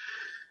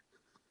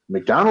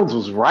 McDonald's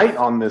was right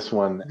on this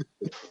one.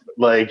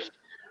 Like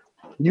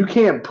you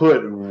can't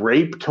put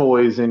rape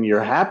toys in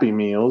your Happy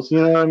Meals.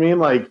 You know what I mean?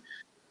 Like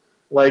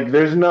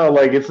there's no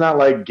like it's not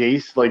like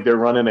Gacy like they're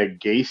running a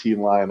Gacy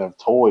line of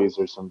toys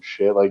or some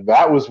shit. Like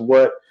that was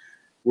what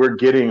we're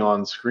getting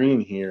on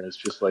screen here. It's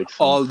just like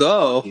some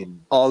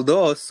fucking-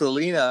 Although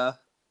Selena,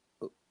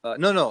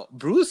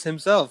 Bruce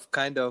himself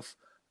kind of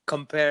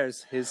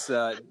compares his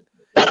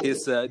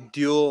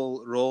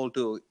dual role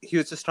to. He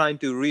was just trying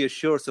to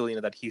reassure Selena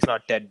that he's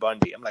not Ted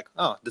Bundy. I'm like,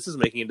 oh, this is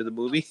making it into the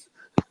movie.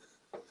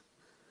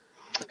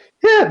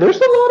 Yeah, there's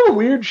a lot of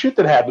weird shit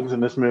that happens in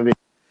this movie.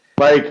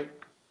 Like,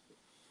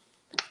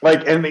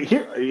 and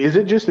here is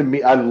it just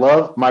me? I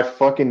love my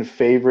fucking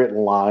favorite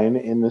line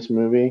in this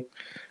movie.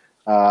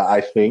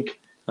 I think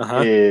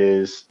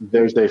is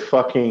there's a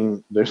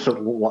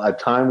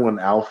time when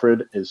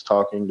Alfred is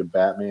talking to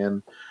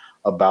Batman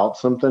about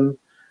something,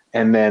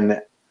 and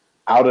then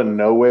out of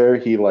nowhere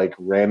he like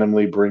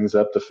randomly brings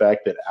up the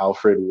fact that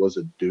Alfred was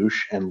a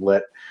douche and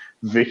let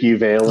Vicky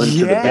Vale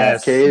into the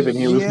Batcave, and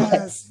he was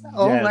like,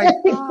 "Oh Yes. my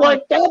he's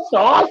like, that's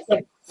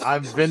awesome.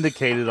 I'm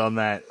vindicated on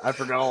that. I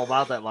forgot all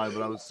about that line,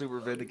 but I was super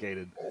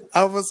vindicated.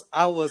 I was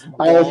bawling.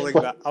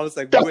 I was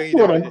like, That's wait a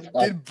what I'm minute.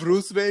 saying. Did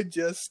Bruce Wayne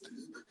just?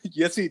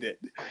 Yes, he did.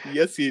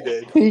 Yes, he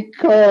did. He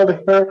called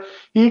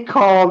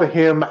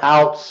him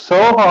out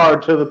so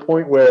hard to the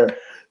point where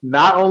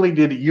not only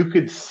did you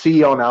could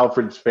see on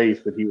Alfred's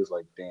face that he was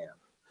like, damn,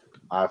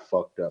 I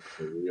fucked up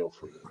for real.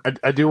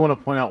 I do want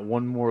to point out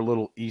one more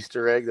little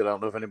Easter egg that I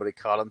don't know if anybody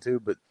caught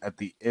onto, but at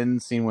the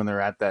end scene when they're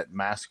at that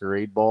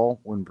masquerade ball,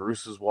 when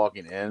Bruce is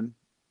walking in,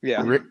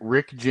 Yeah.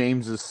 Rick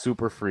James's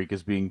Super Freak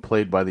is being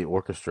played by the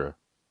orchestra.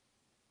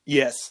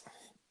 Yes.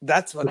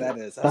 That's what that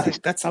is. I was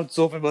like, that sounds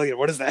so familiar.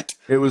 What is that?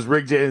 It was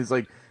Rick James.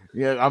 Like,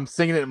 yeah, I'm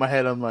singing it in my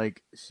head. I'm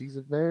like, she's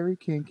a very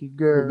kinky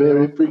girl.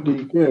 Very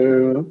freaky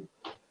girl.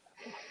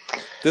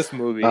 This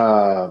movie.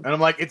 And I'm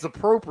like, it's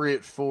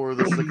appropriate for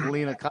the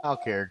Selena Kyle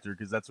character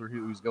because that's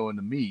who's going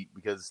to meet,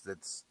 because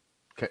that's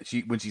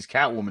when she's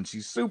Catwoman,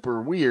 she's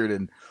super weird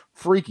and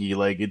freaky.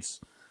 Like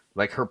it's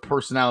like her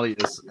personality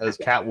as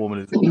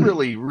Catwoman is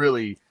really,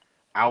 really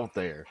out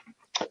there.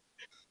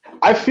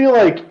 I feel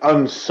like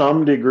on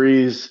some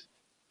degrees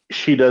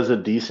she does a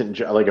decent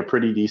job, like a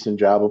pretty decent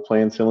job of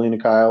playing Selena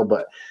Kyle,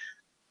 but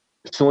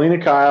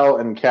Selena Kyle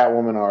and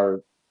Catwoman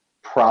are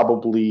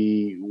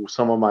probably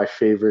some of my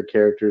favorite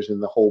characters in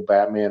the whole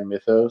Batman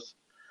mythos.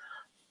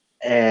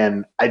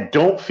 And I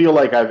don't feel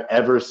like I've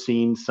ever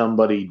seen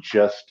somebody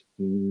just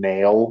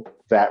nail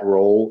that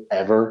role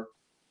ever.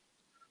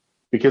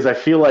 Because I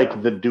feel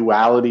like the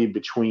duality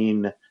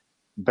between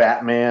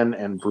Batman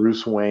and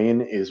Bruce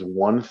Wayne is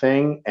one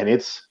thing, and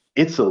it's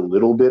a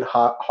little bit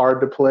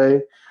hard to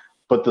play.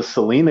 But the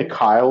Selena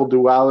Kyle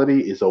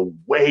duality is a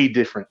way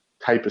different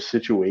type of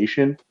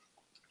situation.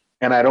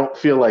 And I don't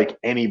feel like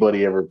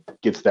anybody ever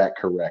gets that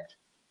correct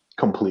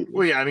completely.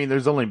 Well, yeah, I mean,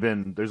 there's only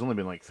been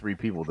like 3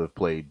 people that have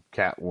played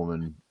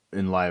Catwoman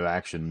in live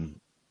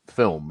action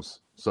films,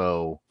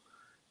 so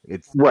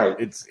it's right.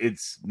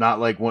 It's not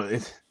like one.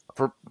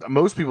 For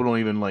most people, don't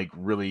even like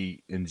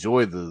really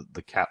enjoy the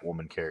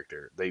Catwoman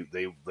character. They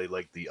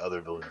like the other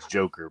villains: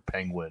 Joker,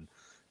 Penguin,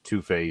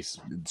 Two-Face.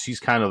 She's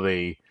kind of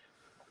a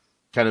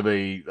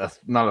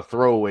not a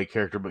throwaway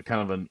character, but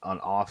kind of an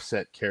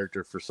offset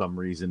character for some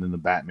reason in the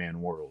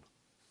Batman world.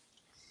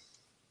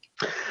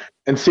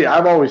 And see,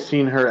 I've always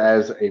seen her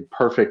as a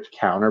perfect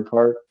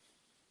counterpart.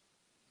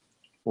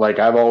 Like,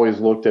 I've always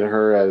looked at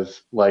her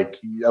as, like,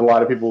 a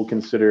lot of people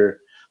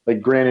consider,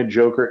 like, granted,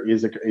 Joker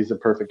is a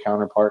perfect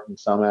counterpart in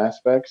some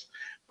aspects,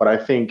 but I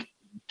think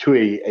to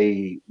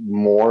a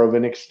more of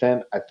an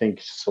extent, I think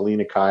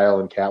Selena Kyle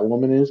and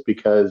Catwoman is,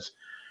 because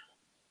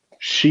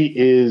she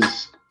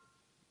is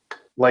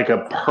like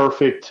a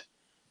perfect,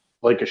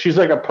 she's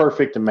like a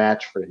perfect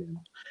match for him.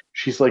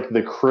 She's like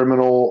the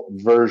criminal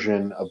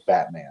version of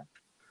Batman.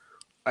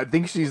 I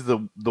think she's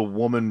the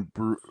woman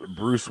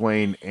Bruce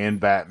Wayne and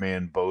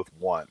Batman both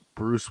want.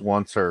 Bruce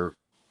wants her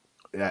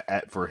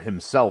for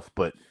himself,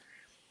 but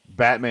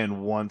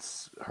Batman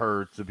wants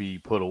her to be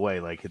put away.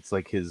 Like, it's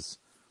like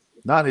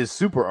not his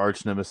super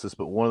arch nemesis,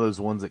 but one of those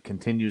ones that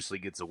continuously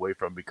gets away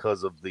from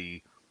because of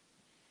the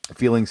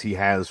feelings he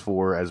has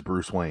for as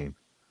Bruce Wayne.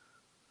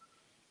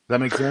 Does that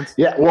make sense?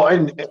 Yeah, well,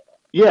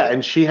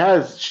 and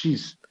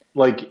she's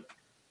like,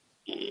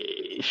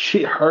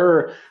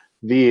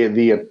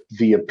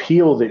 the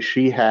appeal that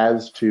she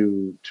has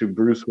to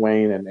Bruce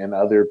Wayne and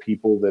other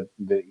people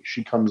that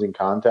she comes in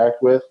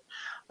contact with,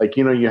 like,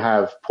 you know, you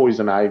have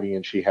Poison Ivy,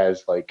 and she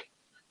has like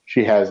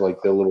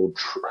the little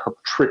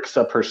tricks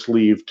up her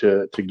sleeve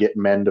to get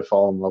men to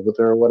fall in love with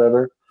her or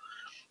whatever.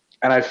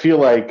 And I feel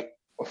like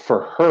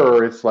for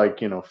her, it's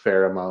like, you know,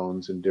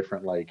 pheromones and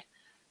different like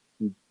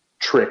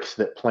tricks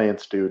that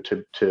plants do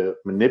to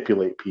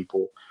manipulate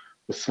people.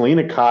 With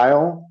Selena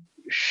Kyle,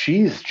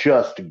 she's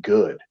just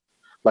good.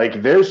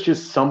 Like, there's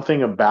just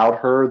something about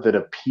her that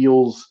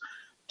appeals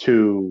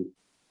to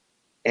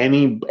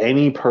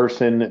any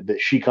person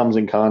that she comes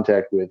in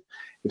contact with.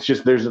 It's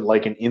just there's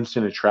like an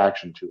instant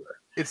attraction to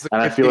her.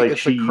 And I feel like it's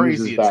she a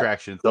crazy uses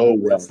attraction. that so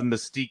well. It's the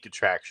mystique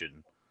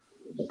attraction.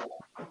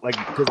 Like,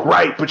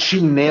 right, but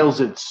she nails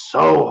it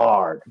so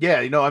hard.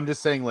 Yeah, you know, I'm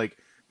just saying, like,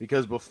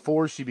 because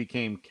before she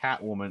became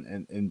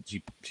Catwoman and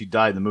she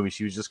died in the movie,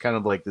 she was just kind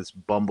of like this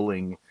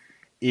bumbling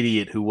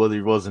idiot who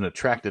wasn't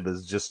attractive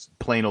as just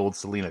plain old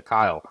Selena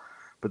Kyle.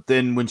 But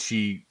then when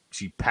she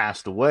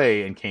passed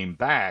away and came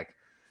back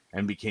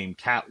and became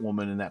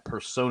Catwoman and that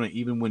persona,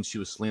 even when she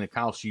was Selena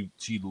Kyle, she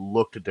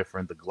looked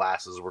different. The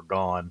glasses were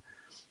gone.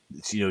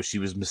 You know, she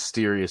was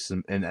mysterious,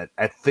 and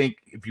I think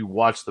if you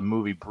watch the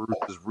movie, Bruce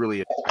is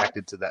really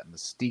attracted to that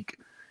mystique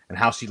and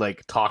how she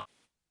like talked.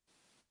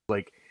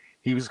 Like,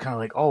 he was kind of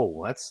like,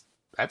 oh,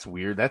 that's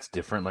weird, that's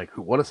different. Like,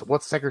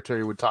 what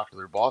secretary would talk to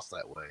their boss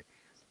that way?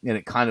 And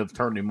it kind of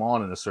turned him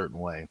on in a certain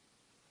way.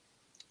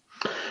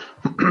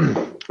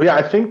 Yeah,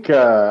 I think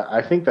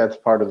that's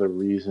part of the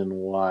reason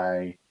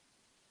why.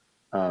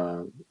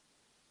 I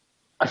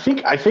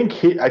think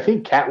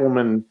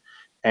Catwoman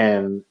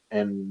and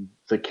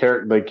the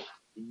character, like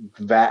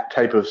that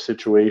type of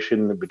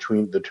situation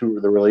between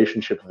the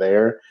relationship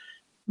there,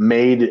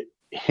 made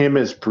him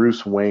as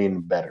Bruce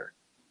Wayne better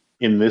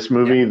in this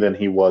movie than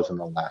he was in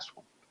the last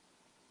one.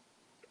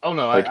 Oh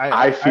no, like,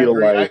 I feel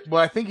like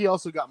I think he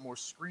also got more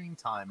screen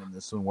time in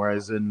this one,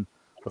 whereas in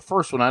the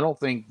first one, I don't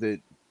think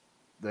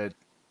that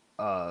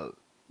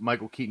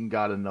Michael Keaton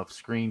got enough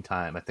screen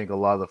time. I think a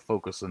lot of the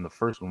focus in the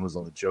first one was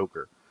on the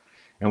Joker,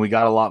 and we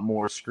got a lot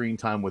more screen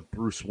time with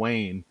Bruce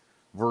Wayne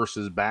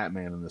versus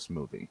Batman in this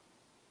movie.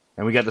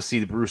 And we got to see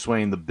the Bruce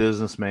Wayne, the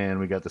businessman.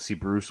 We got to see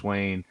Bruce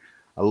Wayne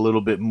a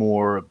little bit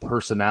more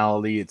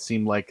personality. It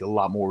seemed like a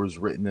lot more was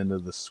written into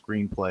the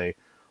screenplay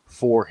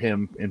for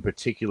him, in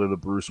particular, the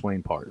Bruce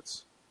Wayne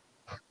parts.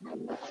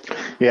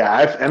 Yeah,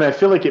 I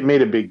feel like it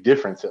made a big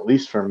difference, at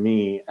least for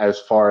me, as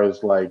far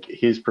as like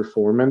his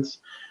performance.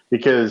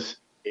 Because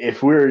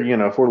if we're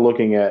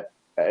looking at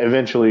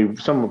eventually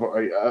some of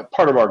our,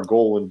 part of our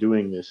goal in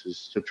doing this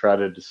is to try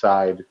to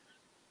decide,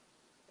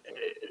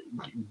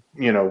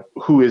 you know,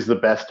 who is the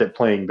best at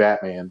playing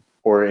Batman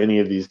or any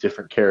of these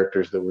different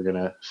characters that we're going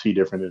to see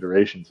different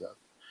iterations of.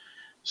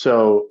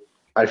 So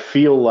I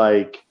feel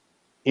like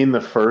in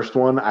the first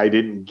one, I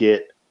didn't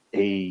get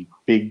a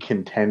big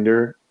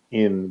contender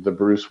in the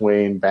Bruce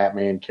Wayne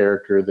Batman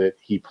character that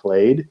he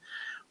played.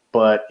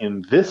 But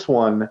in this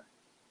one,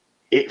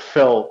 it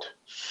felt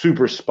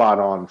super spot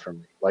on for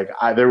me. Like,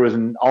 there was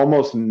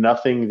almost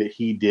nothing that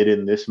he did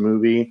in this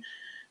movie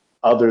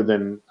other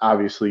than,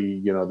 obviously,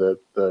 you know,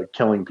 the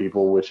killing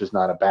people, which is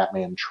not a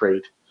Batman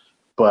trait.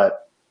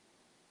 But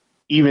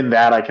even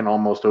that I can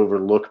almost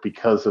overlook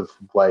because of,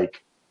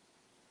 like,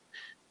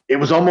 it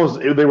was almost,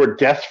 they were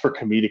deaths for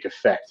comedic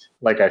effect,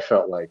 like, I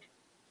felt like.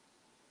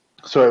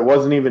 So it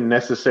wasn't even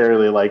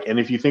necessarily like, and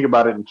if you think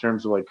about it in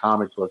terms of like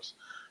comic books,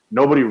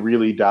 nobody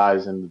really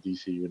dies in the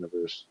DC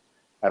universe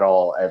at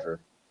all,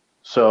 ever.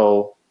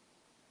 So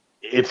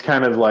it's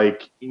kind of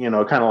like, you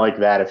know, kind of like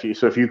that. If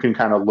you can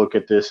kind of look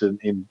at this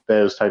in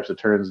those types of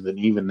terms, then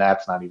even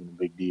that's not even a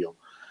big deal.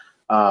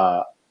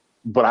 But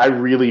I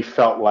really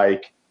felt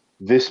like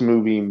this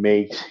movie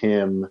makes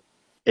him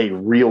a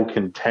real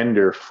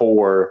contender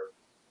for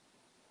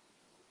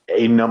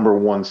a number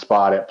one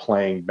spot at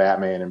playing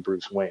Batman and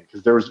Bruce Wayne,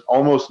 because there was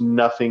almost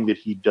nothing that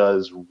he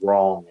does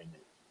wrong in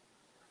it.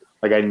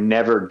 Like, I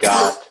never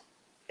got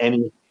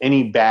any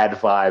bad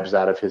vibes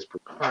out of his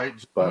performance.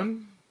 All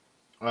right,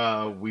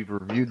 gentlemen, we've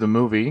reviewed the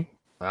movie.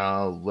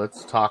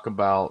 Let's talk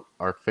about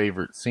our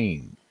favorite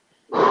scene.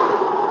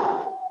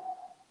 Who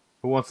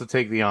wants to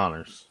take the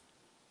honors?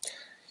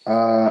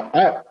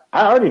 I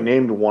already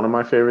named one of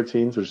my favorite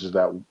scenes, which is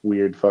that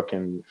weird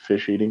fucking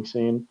fish eating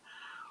scene.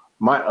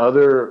 My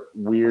other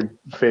weird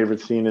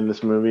favorite scene in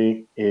this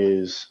movie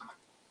is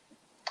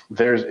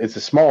it's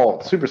a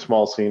super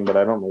small scene, but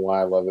I don't know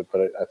why I love it,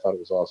 but I thought it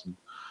was awesome.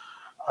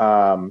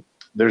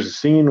 There's a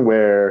scene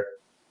where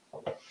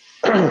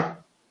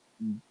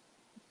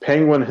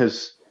Penguin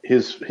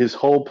his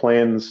whole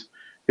plans,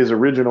 his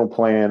original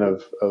plan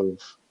of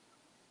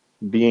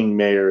being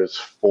mayor is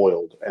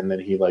foiled, and then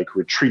he like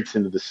retreats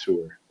into the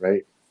sewer,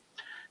 right?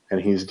 And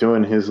he's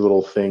doing his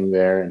little thing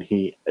there, and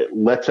he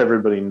lets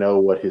everybody know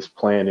what his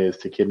plan is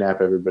to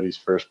kidnap everybody's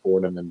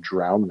firstborn and then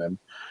drown them.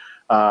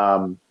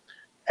 And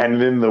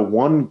then the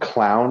one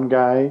clown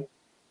guy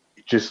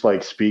just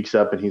like speaks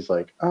up, and he's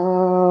like,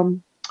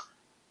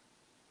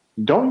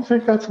 don't you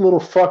think that's a little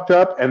fucked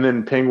up? And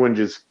then Penguin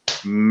just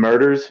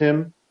murders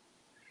him.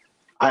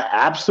 I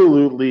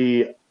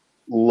absolutely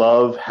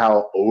love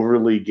how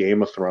overly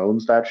Game of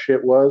Thrones that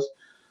shit was.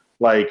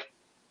 Like,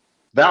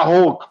 that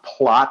whole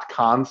plot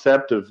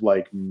concept of,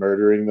 like,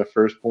 murdering the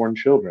firstborn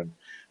children.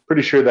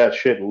 Pretty sure that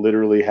shit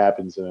literally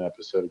happens in an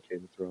episode of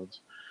Game of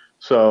Thrones.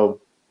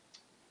 So,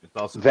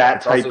 It's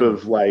type also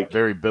of, like...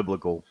 very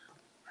biblical.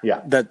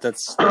 Yeah.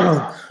 That's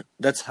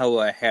how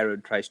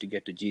Herod tries to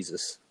get to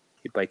Jesus,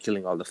 by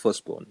killing all the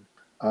firstborn.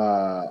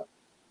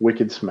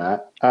 Wicked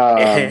smart.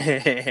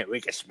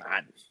 Wicked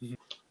smart.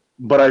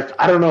 But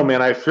I don't know,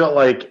 man. I felt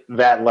like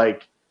that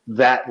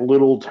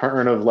little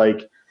turn of,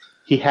 like,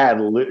 he had,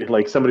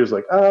 like, somebody was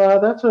like,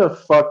 that's a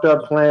fucked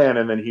up plan,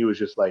 and then he was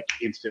just, like,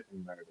 instantly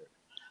murdered.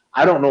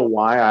 I don't know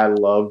why I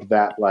loved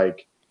that,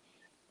 like,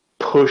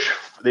 push.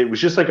 It was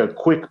just like a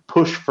quick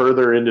push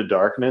further into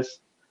darkness,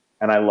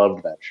 and I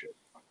loved that shit.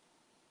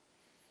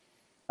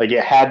 Like,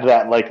 it had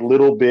that, like,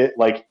 little bit,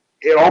 like,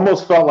 it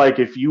almost felt like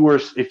if you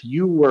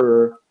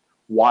were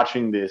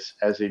watching this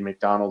as a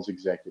McDonald's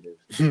executive,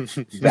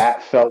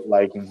 that felt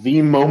like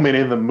the moment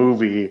in the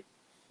movie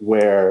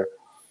where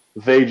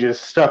they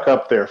just stuck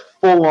up their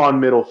full-on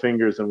middle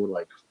fingers and were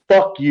like,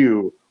 fuck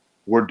you,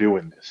 we're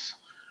doing this.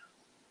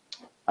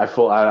 I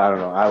don't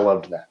know, I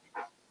loved that.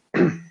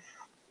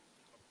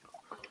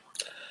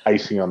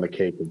 Icing on the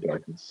cake of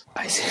darkness.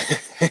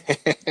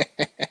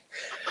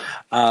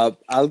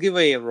 I'll give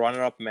a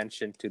runner-up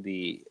mention to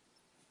the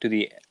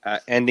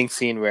ending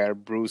scene where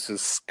Bruce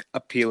is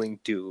appealing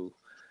to,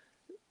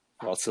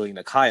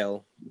 Selina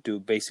Kyle to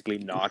basically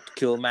not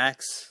kill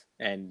Max,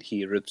 and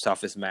he rips off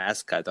his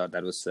mask. I thought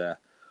that was a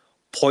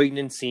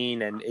poignant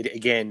scene, and it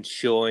again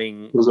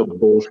showing... It was a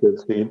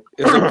bullshit scene.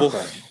 It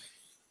was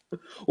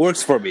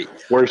works for me.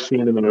 Worst scene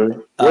in the movie.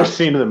 Worst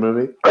scene in the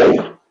movie.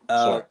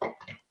 Sorry.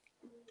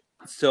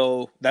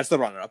 So that's the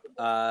runner-up.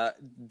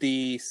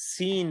 The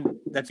scene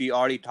that we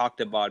already talked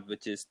about,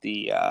 which is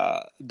the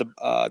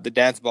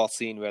dance ball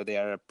scene where they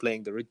are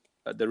playing the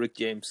Rick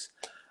James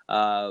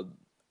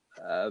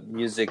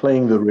music.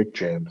 Playing Rick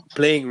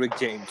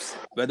James,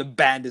 where the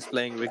band is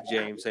playing Rick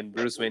James and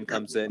Bruce Wayne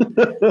comes in,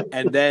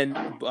 and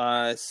then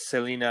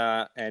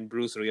Selina and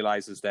Bruce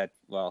realizes that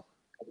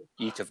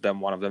each of them,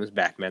 one of them is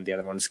Batman, the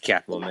other one is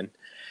Catwoman,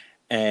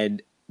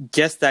 and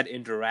just that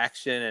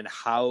interaction and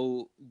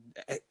how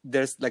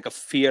there's like a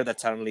fear that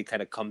suddenly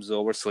kind of comes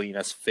over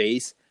Selina's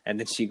face, and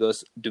then she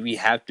goes, do we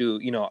have to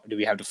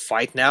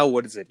fight now?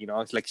 What is it?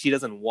 It's like she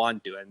doesn't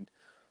want to, and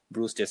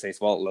Bruce just says,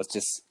 well, let's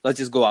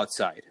just go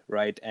outside,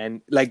 right?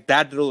 And like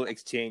that little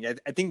exchange,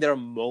 I think there are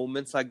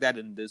moments like that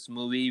in this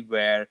movie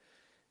where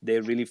they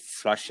really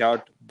flush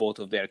out both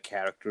of their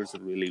characters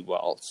really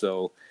well.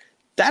 So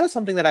that is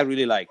something that I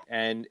really like,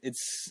 and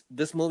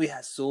this movie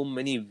has so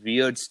many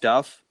weird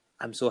stuff.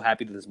 I'm so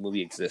happy that this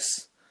movie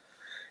exists.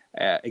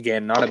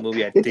 Again, not a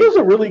movie It does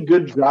a really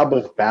good job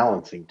of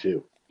balancing,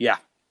 too. Yeah.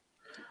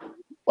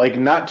 Like,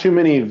 not too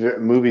many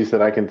movies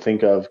that I can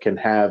think of can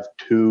have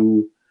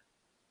two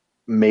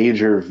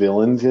major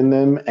villains in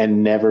them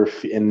and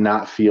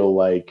not feel,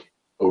 like,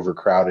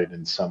 overcrowded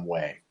in some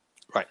way.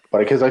 Right. But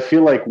because I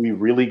feel like we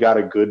really got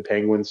a good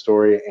Penguin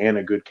story and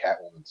a good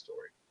Catwoman story.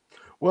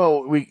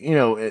 Well,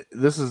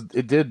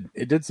 it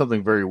did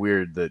something very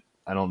weird that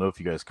I don't know if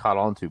you guys caught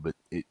on to, but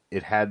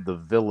it had the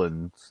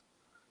villains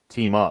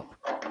team up,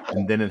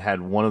 and then it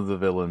had one of the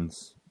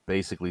villains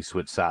basically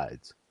switch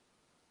sides.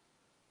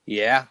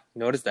 Yeah,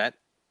 noticed that.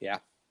 Yeah.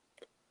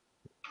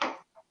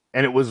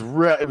 And it was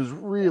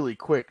really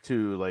quick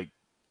too. Like,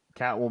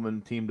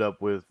 Catwoman teamed up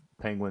with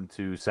Penguin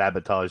to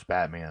sabotage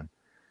Batman,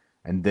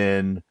 and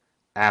then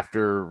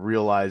after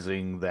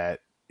realizing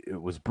that it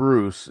was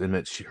Bruce and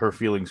that her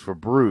feelings for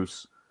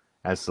Bruce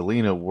as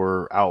Selina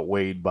were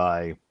outweighed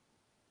by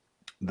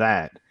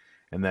that,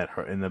 and that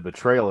her and the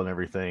betrayal and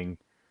everything,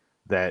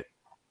 that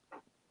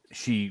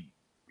she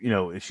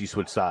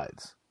switched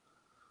sides,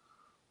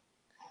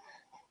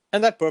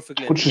 and that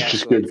perfectly, which is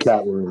just good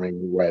Catwoman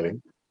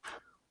writing,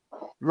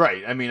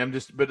 right? I mean,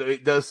 but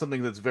it does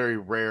something that's very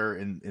rare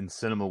in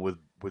cinema with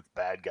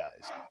bad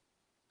guys.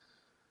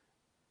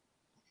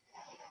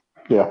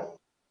 Yeah.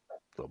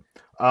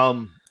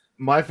 So,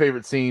 my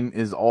favorite scene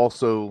is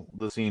also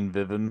the scene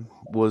Vivian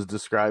was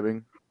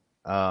describing.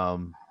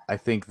 I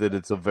think that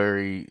it's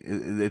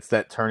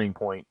that turning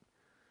point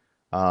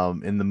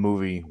in the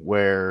movie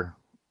where,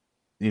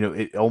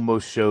 it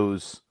almost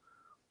shows,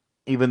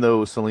 even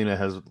though Selina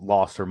has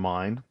lost her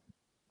mind,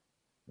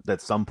 that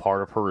some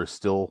part of her is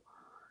still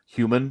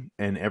human,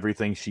 and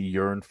everything she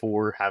yearned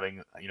for,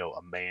 having,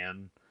 a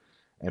man,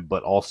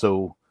 but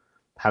also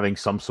having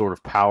some sort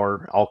of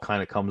power, all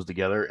kind of comes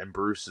together. And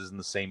Bruce is in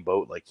the same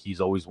boat. Like, he's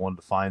always wanted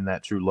to find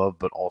that true love,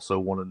 but also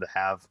wanted to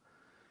have,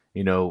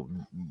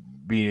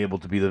 being able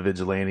to be the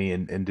vigilante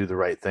and do the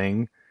right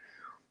thing.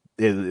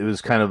 It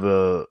was kind of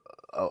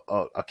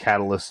a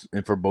catalyst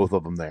for both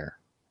of them there.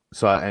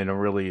 So I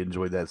really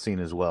enjoyed that scene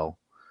as well.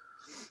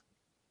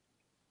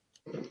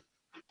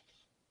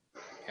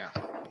 Yeah,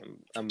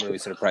 I'm really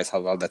surprised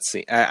how well that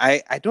scene.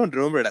 I don't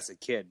remember it as a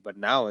kid, but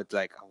now it's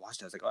like I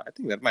watched it. I was like, oh, I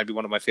think that might be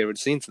one of my favorite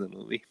scenes in the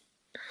movie.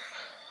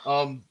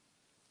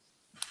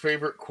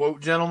 Favorite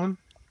quote, gentlemen?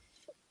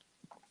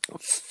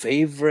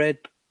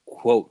 Favorite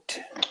quote.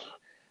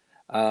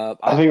 I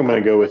think I'm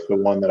going to go with the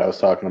one that I was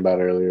talking about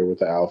earlier with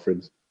the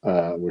Alfreds,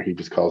 where he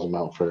just calls him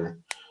out for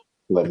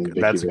letting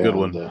Vicky That's a good Vale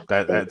one. into-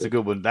 That's a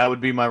good one. That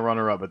would be my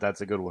runner-up, but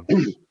that's a good one.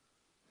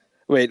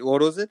 Wait,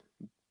 what was it?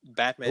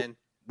 Batman.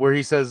 Where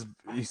he says,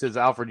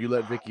 Alfred, you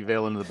let Vicky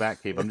Vale into the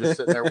Batcave. I'm just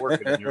sitting there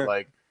working, and you're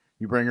like,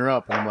 you bring her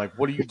up, and I'm like,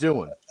 what are you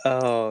doing?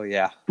 Oh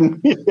yeah.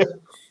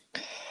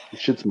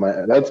 Shit's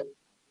that's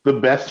the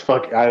best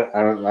fuck.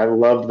 I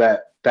love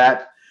that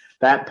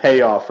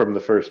payoff from the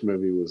first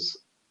movie was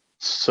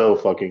so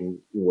fucking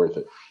worth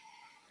it.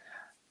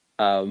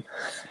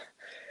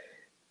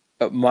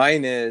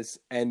 Mine is,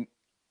 and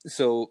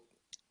so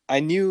I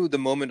knew the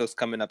moment was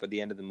coming up at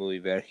the end of the movie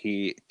where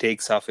he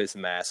takes off his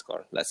mask,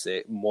 or let's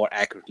say more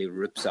accurately,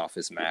 rips off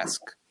his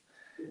mask.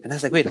 And I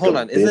was like, wait, hold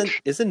on,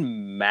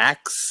 isn't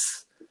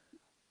Max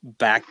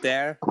back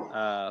there?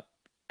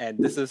 And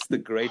this is the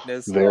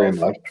greatness. Very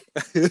much.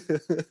 This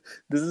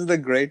is the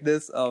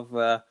greatness of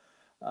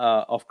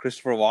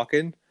Christopher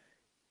Walken.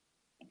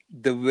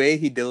 The way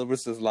he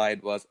delivers his line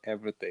was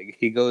everything.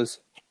 He goes,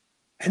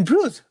 "And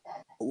Bruce,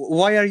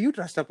 why are you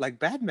dressed up like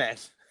Batman?"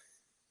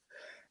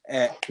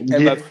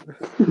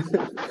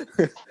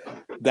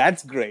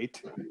 That's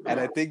great. And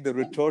I think the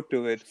retort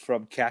to it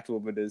from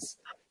Catwoman is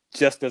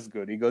just as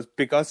good. He goes,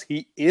 "Because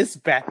he is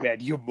Batman,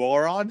 you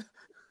moron."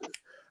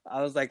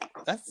 I was like,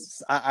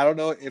 I don't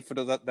know if it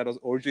was that was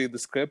originally in the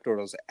script or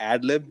it was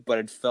ad-lib, but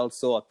it felt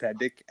so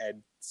authentic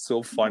and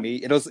so funny.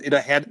 It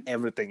had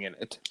everything in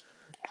it.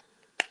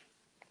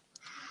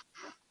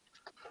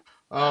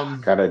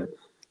 I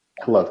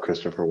love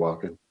Christopher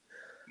Walken.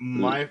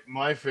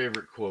 My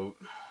favorite quote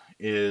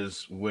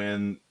is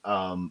when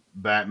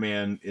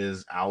Batman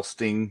is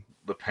ousting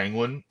the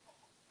Penguin,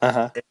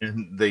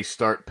 and they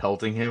start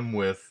pelting him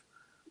with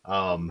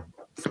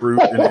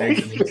fruit and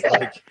eggs,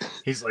 and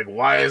he's like,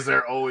 why is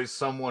there always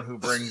someone who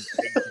brings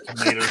eggs and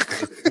tomatoes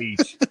to the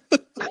speech?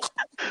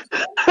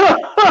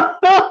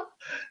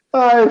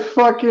 I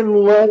fucking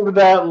love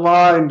that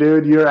line,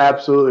 dude. You're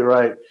absolutely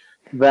right.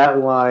 That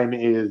line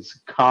is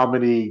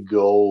comedy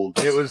gold.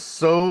 It was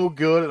so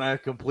good, and I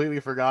completely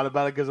forgot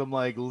about it because I'm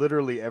like,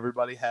 literally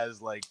everybody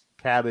has like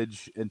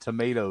cabbage and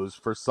tomatoes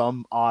for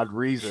some odd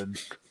reason,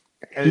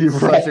 and it's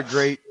such a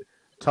great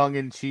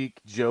tongue-in-cheek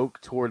joke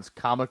towards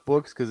comic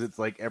books because it's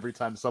like every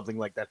time something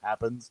like that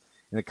happens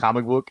in a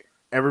comic book,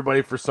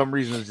 everybody for some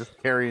reason is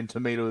just carrying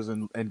tomatoes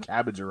and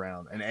cabbage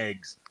around and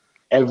eggs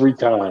every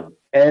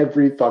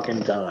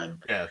fucking time.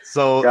 Yeah,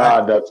 so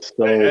God, that's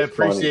so I funny.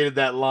 appreciated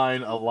that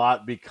line a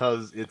lot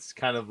because it's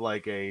kind of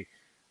like a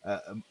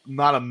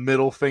not a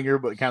middle finger,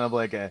 but kind of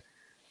like a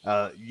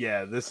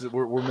this is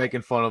we're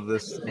making fun of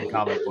this in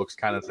comic books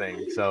kind of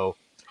thing. So,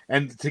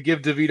 and to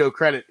give DeVito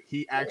credit,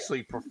 he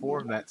actually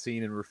performed that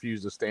scene and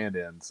refused to stand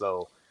in.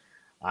 So,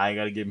 I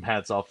got to give him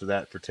hats off to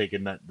that for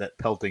taking that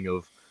pelting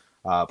of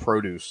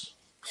produce.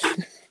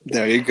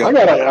 There you go.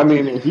 I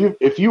mean,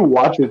 if you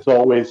watch It's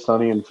Always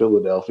Sunny in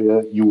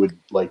Philadelphia, you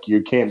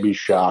can't be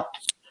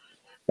shocked.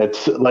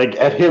 It's like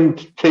at him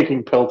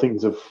taking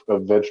peltings of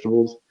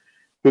vegetables,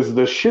 because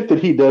the shit that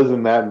he does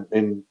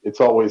in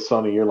It's Always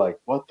Sunny, you're like,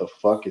 what the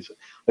fuck is it?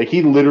 Like,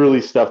 he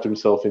literally stuffed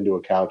himself into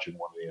a couch in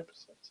one of the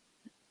episodes,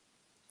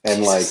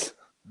 and like,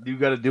 you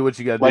got to do what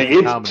you got to do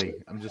for comedy.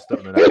 I'm just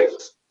throwing it out.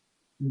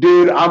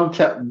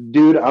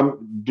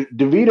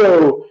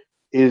 DeVito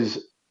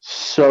is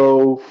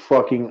so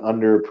fucking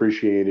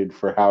underappreciated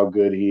for how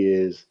good he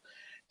is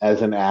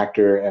as an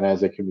actor and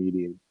as a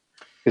comedian,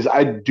 because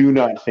I do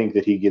not think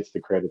that he gets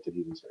the credit that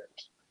he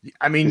deserves.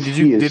 I mean,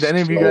 did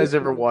any of you guys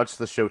ever watch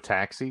the show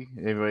Taxi?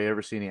 Anybody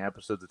ever seen any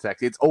episodes of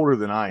Taxi? It's older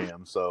than I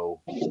am, so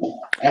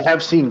I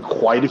have seen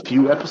quite a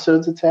few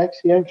episodes of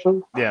Taxi,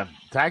 actually. Yeah,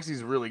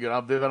 Taxi's really good.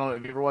 Have you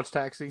ever watched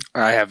Taxi?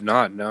 I have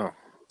not. No.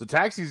 The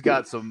Taxi's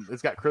got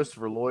it's got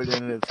Christopher Lloyd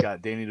in it. It's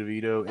got Danny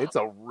DeVito. It's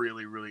a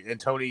really, really, and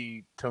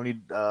Tony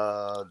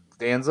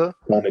Danza.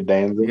 Tony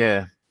Danza.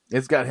 Yeah,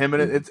 it's got him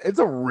in it. It's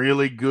a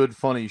really good,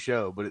 funny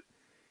show, but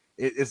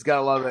it's got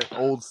a lot of that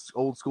old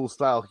school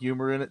style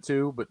humor in it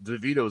too. But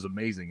DeVito's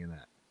amazing in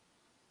that.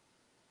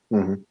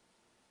 Mm-hmm.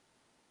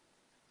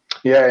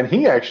 Yeah, and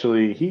he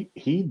actually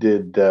he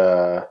did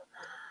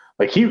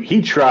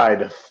he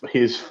tried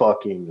his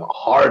fucking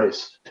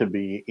hardest to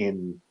be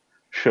in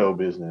show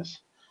business.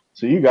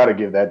 So you got to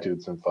give that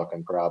dude some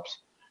fucking props.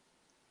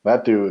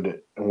 That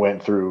dude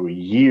went through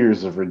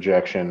years of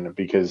rejection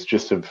because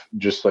just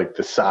like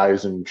the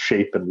size and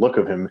shape and look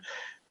of him,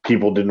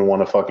 people didn't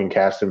want to fucking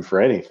cast him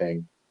for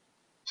anything.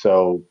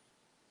 So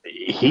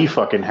he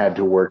fucking had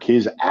to work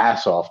his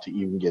ass off to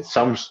even get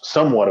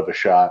somewhat of a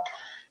shot.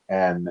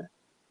 And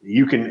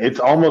it's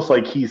almost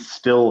like he's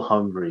still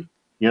hungry.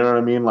 You know what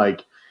I mean?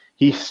 Like,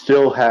 he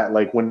still had,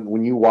 like,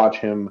 when you watch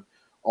him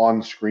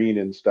on screen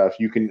and stuff,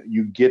 you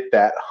get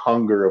that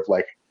hunger of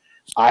like,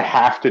 I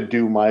have to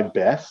do my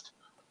best,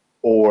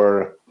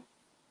 or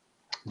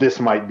this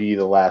might be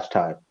the last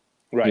time.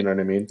 Right. You know what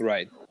I mean?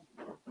 Right.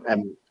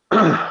 And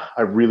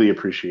I really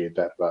appreciate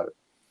that about it.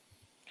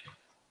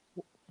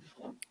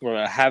 Well,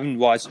 I haven't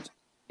watched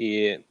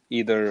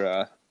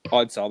either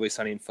It's Always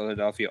Sunny in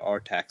Philadelphia or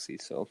Taxi,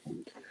 so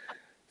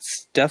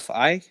stuff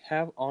I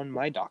have on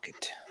my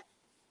docket.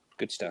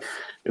 Good stuff.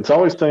 It's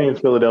Always Sunny in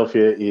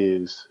Philadelphia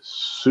is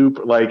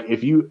super. Like,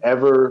 if you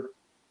ever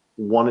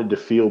wanted to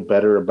feel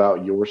better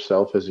about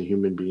yourself as a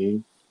human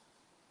being,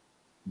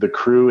 the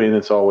crew in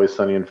It's Always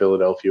Sunny in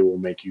Philadelphia will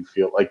make you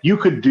feel like you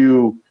could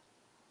do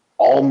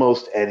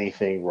almost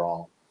anything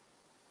wrong.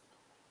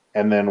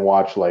 And then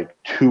watch like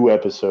 2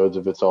 episodes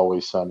of It's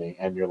Always Sunny,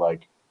 and you're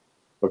like,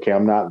 okay,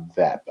 I'm not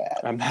that bad.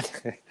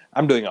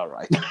 I'm doing all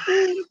right.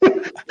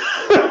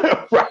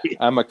 Right.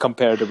 I'm a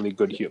comparatively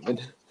good human.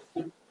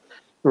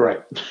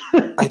 Right.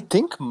 I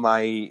think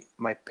my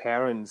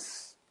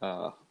parents,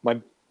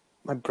 my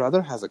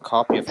brother has a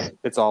copy of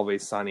It's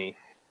Always Sunny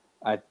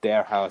at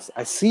their house.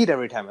 I see it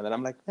every time, and then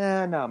I'm like,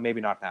 no,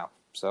 maybe not now.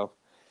 So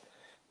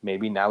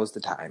maybe now is the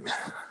time.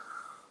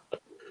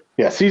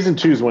 Yeah, season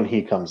 2 is when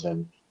he comes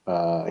in.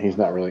 He's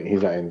not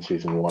in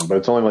season 1, but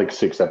it's only like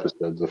 6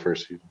 episodes the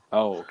first season.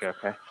 Oh,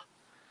 okay.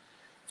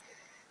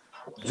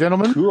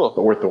 Gentlemen, Cool.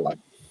 But worth the watch.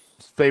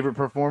 favorite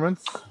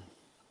performance?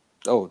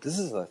 Oh, this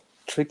is a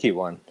tricky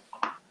one.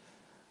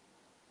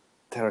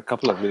 There are a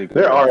couple of really good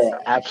There ones.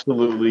 are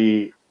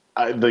absolutely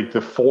like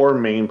the 4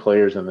 main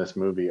players in this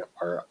movie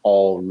are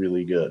all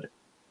really good.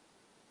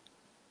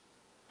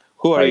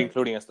 Who are you Like-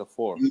 including as the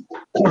 4?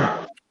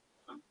 Max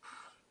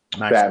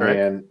Gray?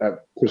 Batman,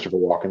 Christopher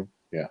Walken.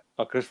 Yeah.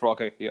 Oh, Christopher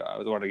Walken. Yeah, I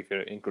was wondering if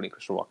you're including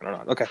Christopher Walken or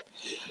not. Okay.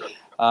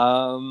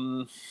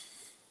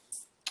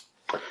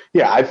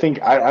 Yeah, I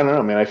think I don't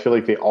know, man. I feel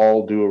like they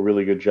all do a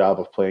really good job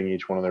of playing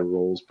each one of their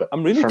roles. But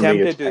I'm really for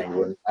tempted me, it's to-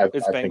 Penguin.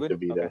 it's I Penguin?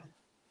 think DeVito. Okay.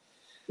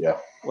 Yeah.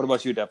 What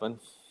about you, Devin?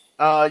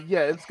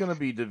 Yeah, it's gonna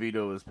be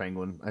DeVito as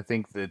Penguin. I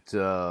think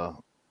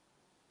that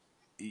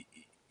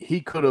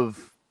he could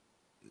have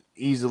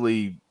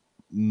easily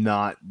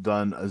not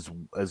done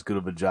as good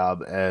of a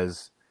job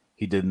as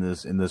he did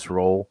in this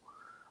role,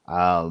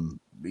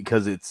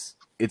 because it's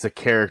a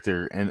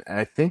character, and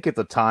I think at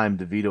the time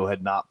DeVito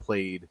had not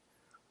played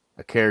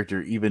a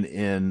character even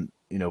in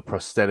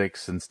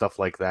prosthetics and stuff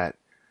like that,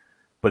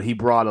 but he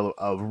brought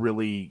a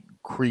really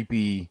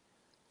creepy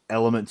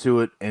element to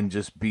it, and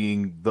just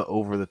being the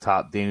over the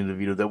top Danny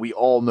DeVito that we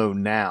all know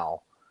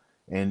now,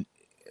 and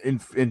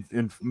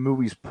in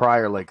movies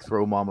prior, like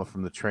Throw Mama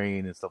from the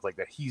Train and stuff like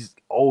that, he's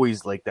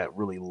always like that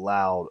really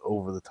loud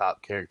over the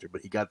top character,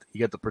 but he got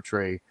to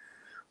portray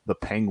the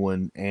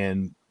Penguin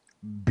and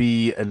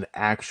be an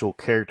actual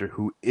character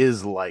who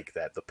is like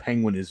that. The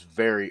Penguin is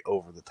very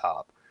over the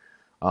top.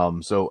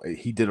 So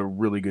he did a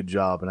really good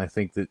job, and I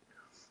think that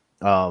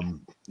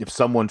if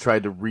someone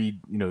tried to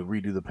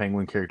redo the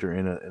Penguin character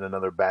in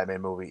another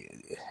Batman movie,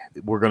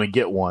 we're gonna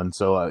get one.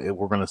 So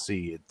we're gonna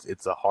see.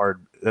 It's a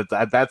hard.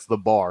 That's the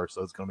bar.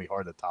 So it's gonna be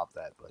hard to top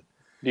that. But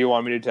Do you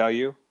want me to tell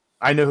you?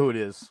 I know who it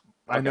is.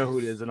 I Okay. know who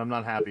it is, and I'm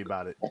not happy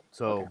about it.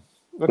 So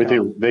Wait,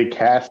 they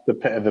cast the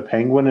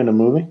Penguin in a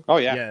movie? Oh,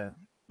 yeah. yeah,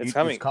 It's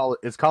coming.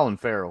 It's Colin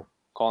Farrell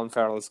Colin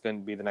Farrell is going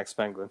to be the next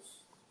Penguin.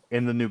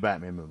 in the new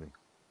Batman movie.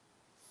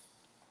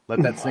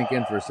 Let that sink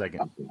in for a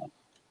second.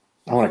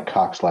 I want to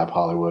cock slap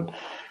Hollywood.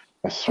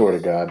 I swear to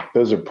God,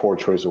 those are poor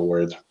choice of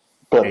words.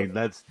 But Hey,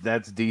 that's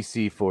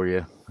DC for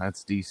you.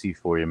 That's DC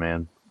for you,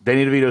 man.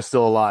 Danny DeVito's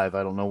still alive.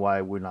 I don't know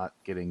why we're not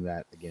getting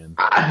that again.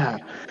 I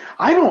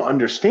don't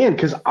understand,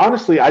 because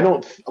honestly, I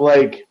don't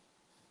like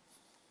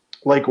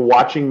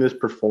watching this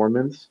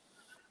performance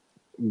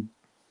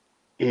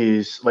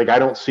is like, I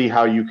don't see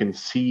how you can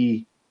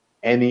see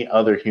any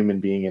other human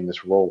being in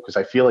this role, because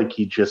I feel like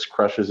he just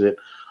crushes it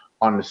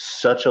on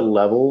such a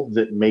level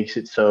that makes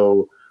it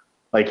so,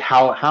 like,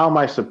 how am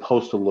I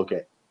supposed to look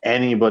at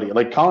anybody?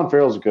 Like, Colin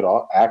Farrell's a good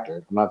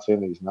actor. I'm not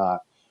saying that he's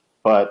not,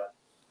 but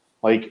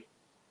like,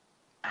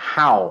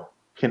 how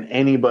can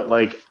anybody,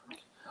 like,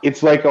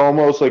 it's like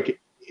almost like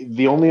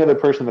the only other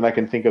person that I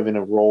can think of in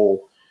a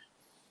role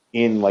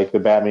in like the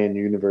Batman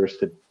universe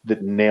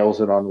that nails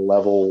it on a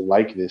level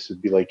like this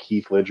would be like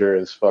Heath Ledger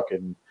as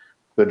fucking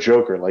the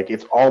Joker. Like,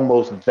 it's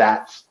almost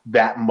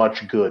that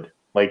much good.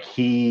 Like,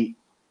 he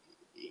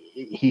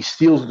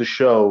steals the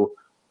show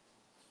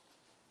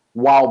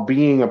while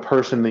being a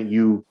person that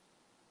you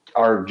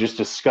are just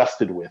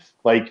disgusted with.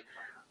 Like,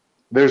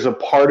 there's a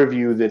part of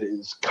you that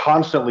is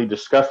constantly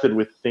disgusted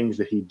with things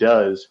that he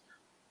does,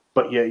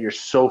 but yet you're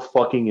so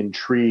fucking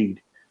intrigued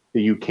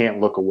that you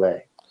can't look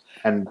away.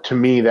 And to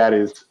me, that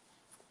is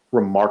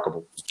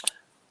remarkable.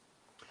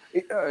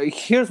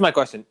 Here's my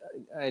question.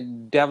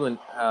 Devlin,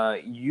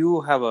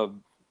 you have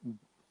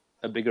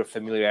a bigger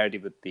familiarity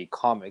with the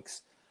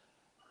comics.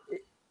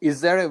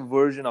 Is there a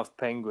version of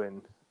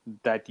Penguin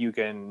that you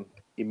can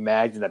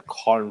imagine that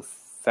Colin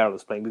Farrell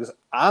is playing? Because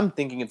I'm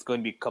thinking it's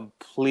going to be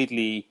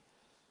completely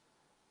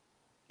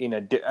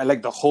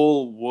like the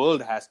whole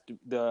world has to,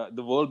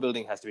 the world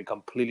building has to be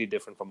completely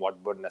different from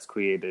what Burton has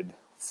created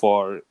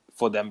for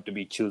them to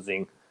be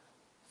choosing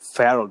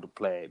Farrell to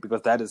play?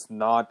 Because that is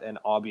not an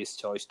obvious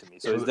choice to me.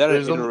 So is there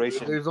an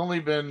iteration? There's only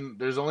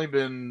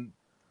been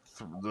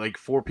like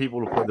 4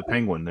 people to play the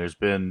Penguin. There's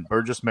been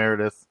Burgess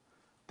Meredith,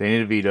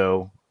 Danny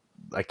DeVito.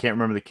 I can't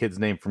remember the kid's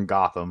name from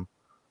Gotham,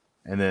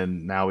 and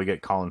then now we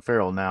get Colin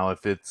Farrell. Now,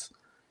 if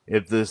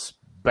this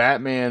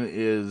Batman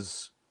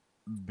is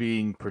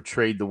being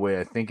portrayed the way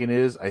I think it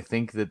is, I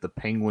think that the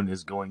Penguin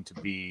is going to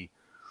be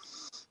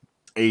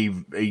a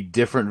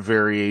different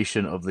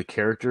variation of the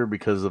character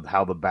because of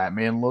how the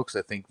Batman looks.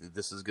 I think that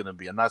this is going to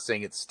be, I'm not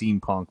saying it's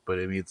steampunk, but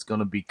I mean, it's going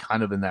to be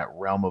kind of in that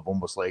realm of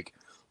almost like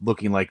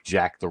looking like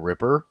Jack the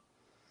Ripper.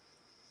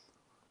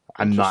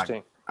 I'm not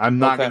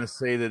going to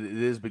say that it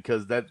is,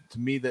 because that, to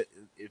me, that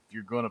if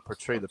you're going to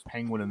portray the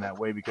Penguin in that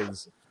way,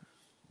 because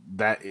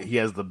that he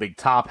has the big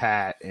top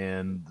hat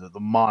and the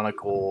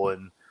monocle,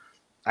 and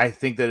I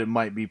think that it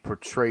might be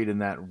portrayed in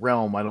that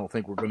realm. I don't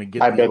think we're going to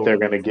get. I bet they're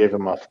going to give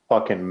him a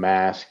fucking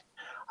mask.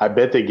 I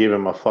bet they give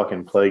him a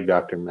fucking Plague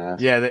Doctor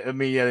mask. Yeah,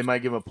 they might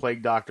give him a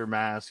Plague Doctor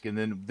mask, and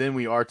then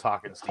we are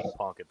talking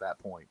steampunk at that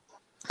point.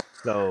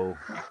 So,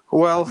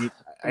 well,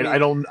 I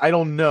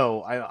don't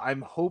know.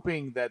 I'm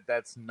hoping that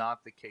that's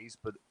not the case,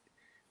 but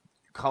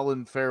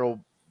Colin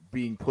Farrell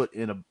being put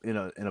in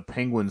a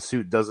penguin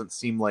suit doesn't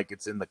seem like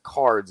it's in the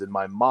cards in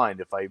my mind.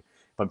 If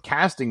I'm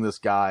casting this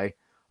guy,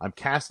 I'm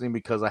casting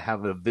because I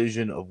have a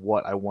vision of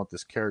what I want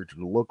this character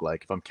to look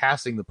like. If I'm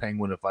casting the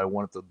Penguin, if I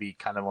want it to be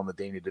kind of on the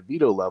Danny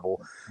DeVito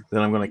level,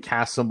 then I'm going to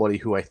cast somebody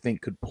who I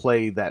think could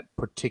play that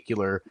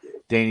particular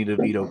Danny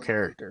DeVito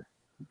character.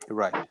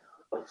 Right.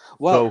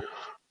 Well, so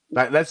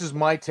that's just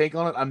my take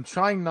on it. I'm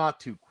trying not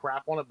to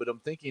crap on it, but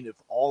I'm thinking if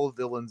all the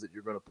villains that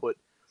you're going to put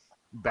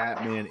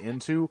Batman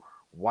into,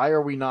 why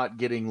are we not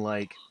getting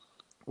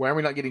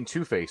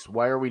Two-Face?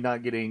 Why are we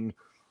not getting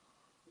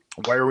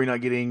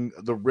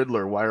the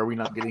Riddler? Why are we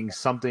not getting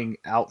something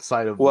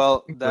outside of?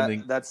 Well,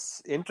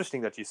 that's interesting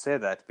that you say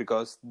that,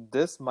 because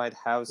this might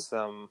have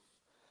some.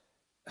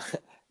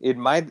 It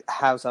might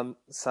have some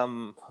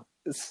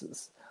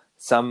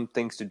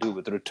things to do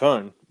with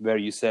Return, where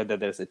you said that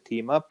there's a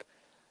team up.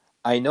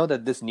 I know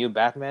that this new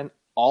Batman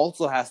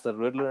also has the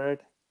Riddler in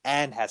it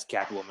and has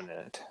Catwoman in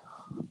it.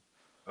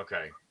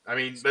 Okay,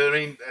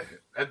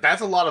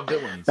 that's a lot of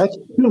villains. That's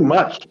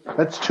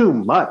too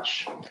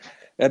much.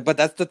 But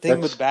that's the thing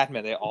with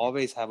Batman. They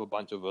always have a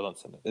bunch of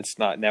villains in it. It's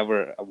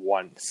never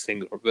one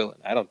single villain.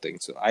 I don't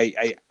think so.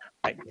 I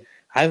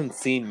haven't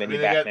seen many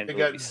Batman movies.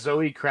 They got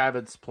Zoe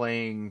Kravitz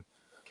playing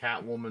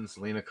Catwoman,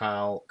 Selena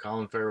Kyle,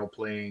 Colin Farrell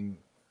playing...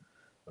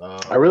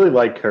 I really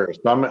like her,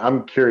 so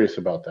I'm curious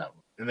about that one.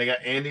 And they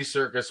got Andy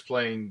Serkis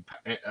playing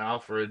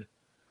Alfred.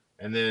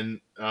 And then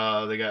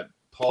they got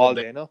Paul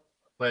Dano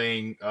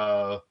playing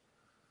the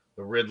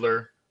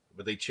Riddler,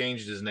 but they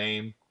changed his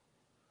name.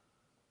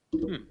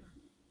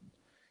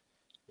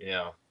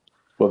 Yeah.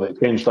 Well, they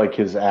changed like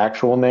his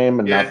actual name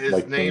and not his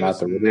like name not is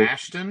the Riddler.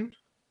 Nashton.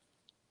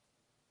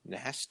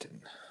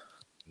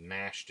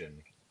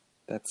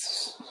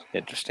 That's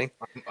interesting.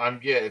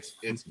 It's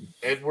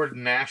Edward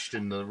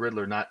Nashton, the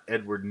Riddler, not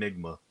Edward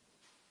Nigma.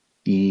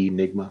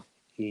 Enigma.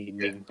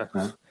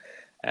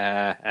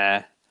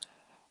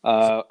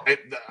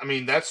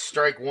 That's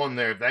strike one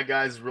there. If that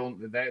guy's real,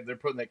 they're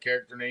putting that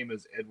character name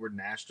as Edward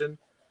Nashton,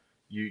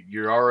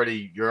 you're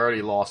already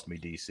lost me,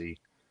 DC.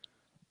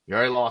 You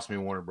already lost me,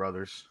 Warner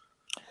Brothers.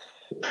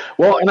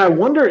 Well, and I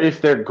wonder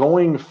if they're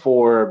going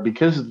for,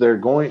 because they're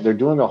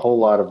doing a whole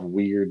lot of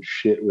weird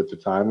shit with the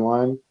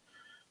timeline.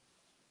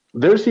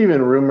 There's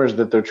even rumors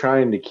that they're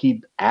trying to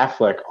keep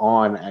Affleck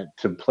on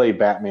to play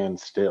Batman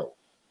still.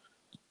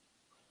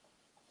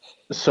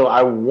 So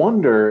I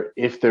wonder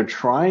if they're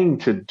trying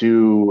to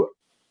do.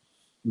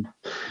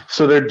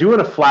 So they're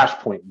doing a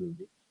Flashpoint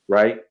movie,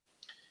 right?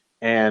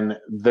 And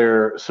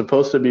they're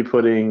supposed to be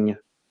putting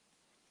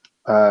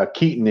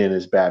Keaton in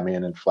as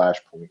Batman in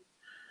Flashpoint.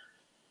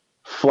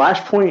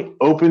 Flashpoint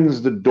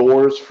opens the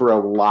doors for a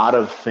lot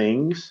of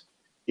things.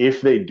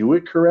 If they do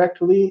it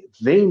correctly,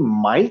 they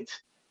might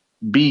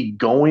be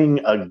going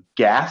a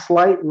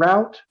Gaslight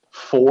route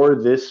for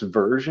this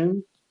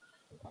version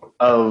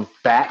of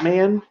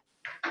Batman,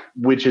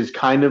 which is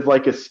kind of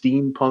like a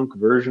steampunk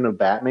version of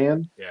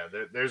Batman. Yeah,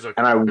 there's a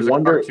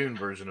wonder, cartoon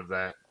version of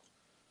that.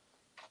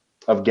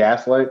 Of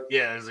Gaslight?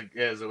 Yeah,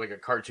 there's like a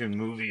cartoon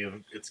movie of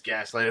it's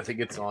Gaslight. I think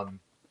it's on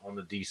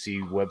the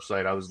DC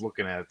website. I was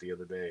looking at it the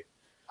other day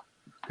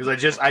because I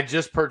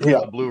just purchased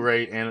the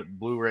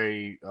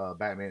Blu-ray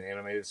Batman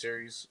animated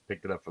series.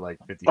 Picked it up for like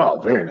 $50. Oh,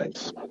 very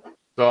nice.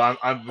 So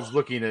I was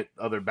looking at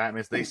other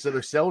Batmans. They're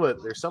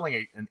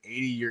selling an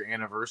 80-year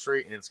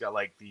anniversary, and it's got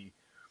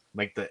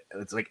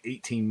it's like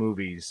 18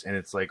 movies, and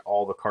it's like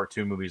all the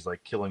cartoon movies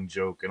like Killing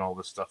Joke and all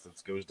the stuff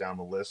that goes down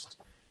the list.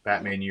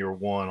 Batman Year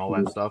One, all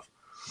that stuff.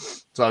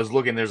 So I was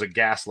looking. There's a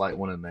Gaslight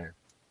one in there.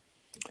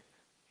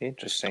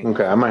 Interesting.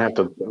 Okay, I might have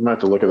to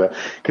look at that,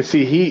 because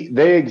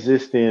they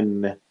exist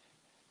in.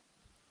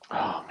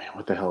 Oh man,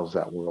 what the hell is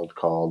that world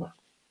called?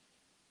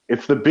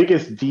 It's the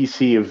biggest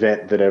DC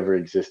event that ever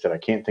existed. I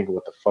can't think of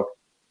what the fuck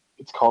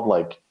it's called.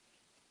 Like,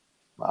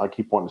 I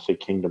keep wanting to say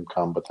Kingdom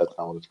Come, but that's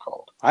not what it's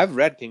called. I've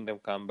read Kingdom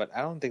Come, but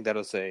I don't think that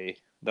was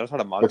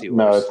not a multiverse.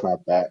 No, it's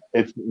not that.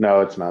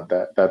 It's not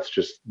that. That's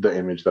just the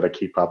image that I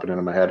keep popping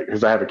into my head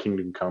because I have a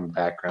Kingdom Come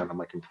background on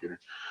my computer.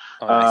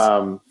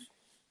 Oh,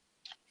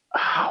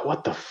 nice.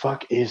 What the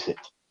fuck is it?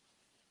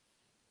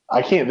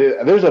 I can't.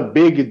 There's a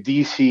big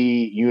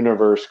DC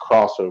Universe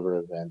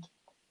crossover event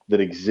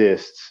that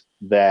exists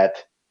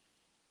that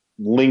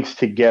links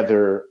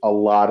together a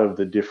lot of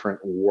the different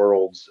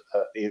worlds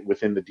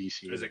within the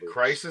DC universe. Is it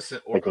Crisis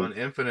on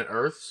Infinite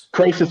Earths?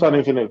 Crisis on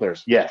Infinite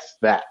Earths. Yes,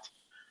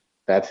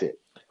 that's it.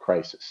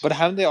 Crisis. But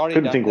haven't they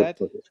already done that?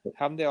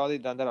 Haven't they already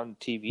done that on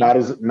TV?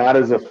 Not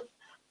as if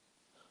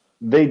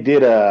they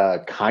did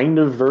a kind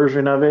of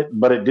version of it,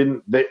 but it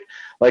didn't.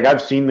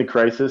 I've seen the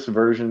Crisis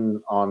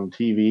version on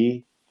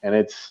TV, and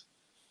it's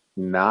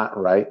not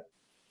right.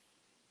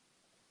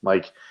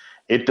 Like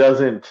it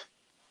doesn't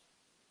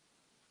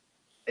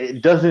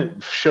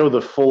show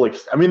the full.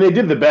 I mean, they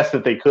did the best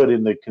that they could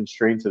in the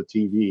constraints of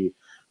TV,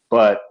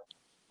 but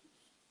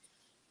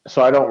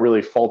so I don't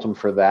really fault them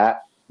for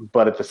that.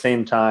 But at the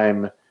same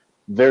time,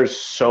 there's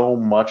so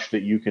much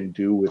that you can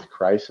do with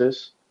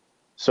Crisis.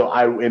 So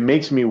it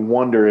makes me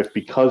wonder if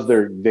because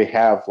they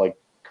have like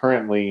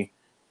currently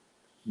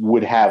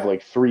would have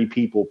like 3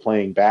 people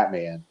playing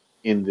Batman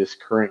in this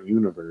current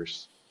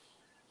universe,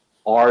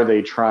 are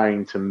they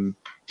trying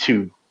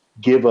to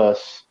give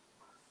us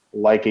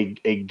like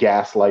a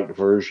gaslight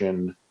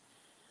version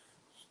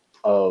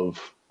of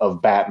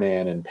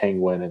Batman and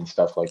Penguin and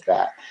stuff like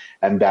that?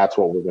 And that's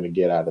what we're going to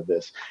get out of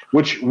this,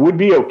 which would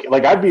be okay.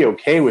 Like I'd be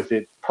okay with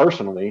it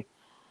personally,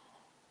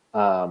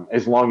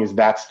 as long as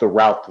that's the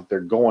route that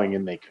they're going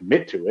and they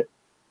commit to it.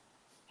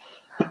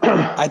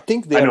 I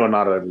know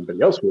not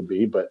everybody else would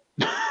be, but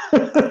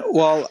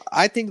well,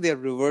 I think they're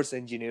reverse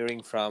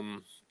engineering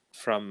from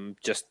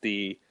just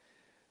the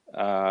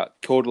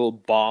total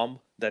bomb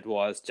that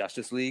was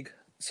Justice League.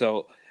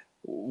 So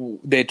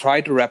they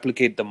tried to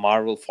replicate the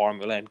Marvel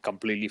formula and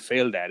completely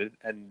failed at it.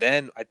 And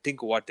then I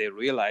think what they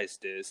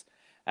realized is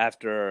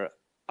after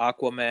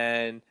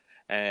Aquaman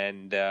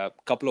and a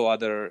couple of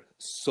other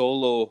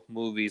solo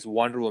movies,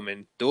 Wonder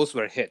Woman, those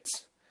were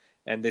hits.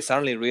 And they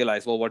suddenly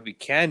realized, well, what we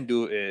can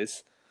do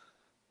is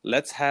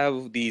let's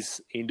have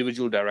these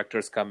individual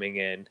directors coming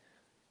in,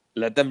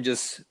 let them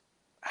just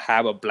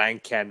have a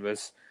blank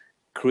canvas,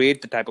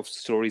 create the type of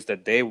stories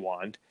that they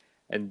want,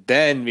 and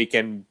then we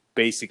can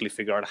basically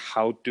figure out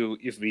how to,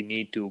 if we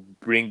need to,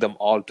 bring them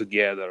all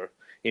together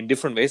in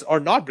different ways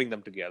or not bring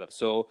them together.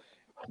 So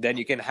then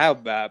you can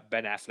have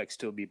Ben Affleck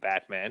still be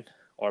Batman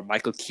or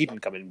Michael Keaton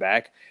coming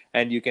back,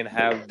 and you can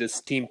have this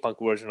steampunk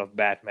version of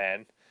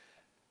Batman,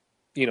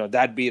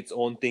 that be its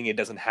own thing. It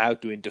doesn't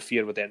have to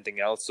interfere with anything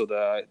else. So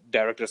the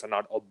directors are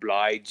not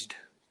obliged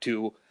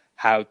to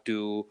have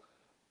to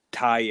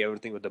tie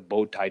everything with a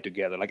bow tie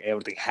together. Like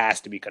everything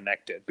has to be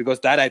connected, because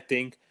that I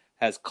think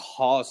has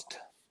caused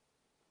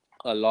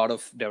a lot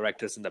of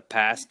directors in the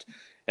past,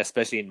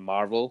 especially in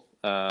Marvel,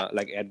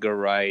 like Edgar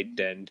Wright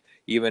and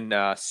even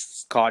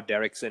Scott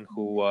Derrickson,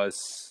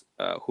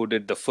 who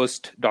did the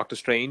first Doctor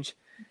Strange.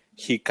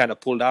 He kind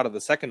of pulled out of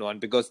the second one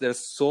because there's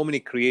so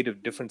many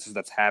creative differences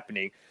that's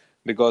happening,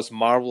 because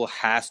Marvel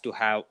has to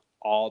have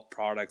all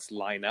products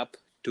line up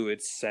to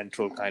its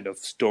central kind of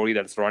story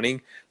that's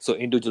running. So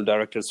individual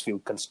directors feel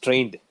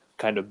constrained,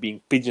 kind of being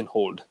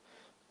pigeonholed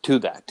to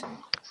that.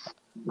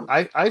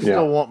 I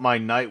still want my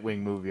Nightwing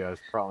movie I was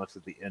promised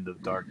at the end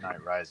of Dark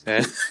Knight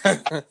Rises.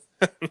 Okay.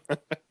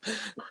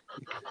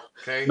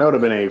 That would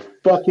have been a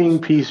fucking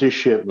piece of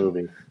shit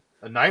movie.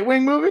 A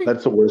Nightwing movie?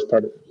 That's the worst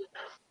part.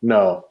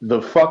 No, the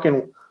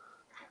fucking...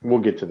 We'll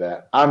get to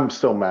that. I'm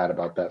still mad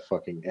about that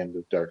fucking end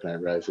of Dark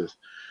Knight Rises.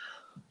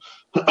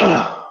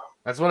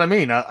 That's what I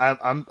mean.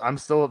 I'm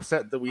still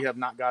upset that we have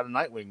not got a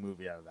Nightwing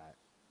movie out of that.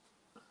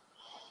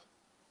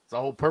 The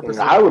whole purpose.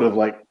 I would have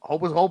liked.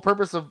 Whole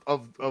purpose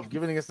of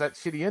giving us that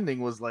shitty ending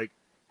was like,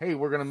 hey,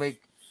 we're gonna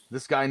make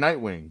this guy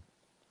Nightwing.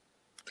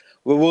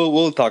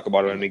 We'll talk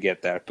about it when we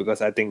get there,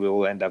 because I think we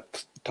will end up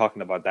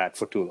talking about that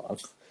for too long.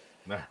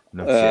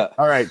 No shit.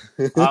 All right,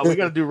 we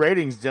gotta do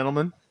ratings,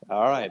 gentlemen.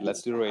 All right,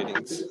 let's do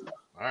ratings.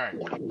 All right,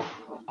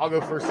 I'll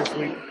go first this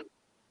week.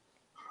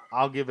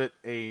 I'll give it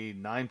a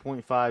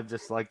 9.5,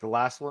 just like the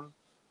last one.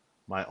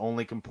 My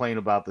only complaint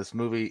about this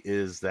movie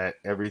is that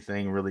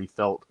everything really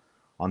felt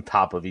on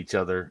top of each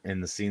other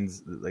in the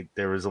scenes. Like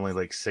there was only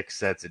like 6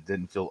 sets. It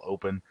didn't feel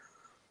open.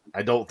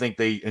 I don't think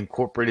they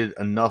incorporated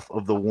enough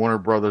of the Warner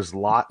Brothers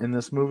lot in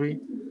this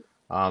movie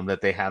that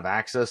they have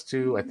access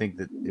to. I think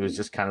that it was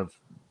just kind of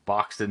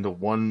boxed into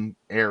one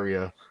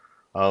area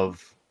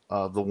of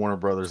the Warner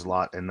Brothers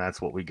lot, and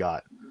that's what we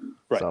got.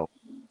 Right. So,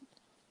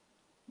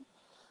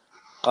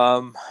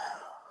 I'll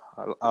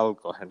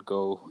go ahead and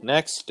go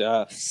next.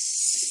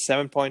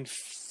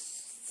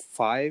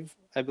 7.5,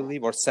 I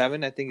believe, or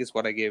 7, I think is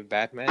what I gave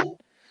Batman.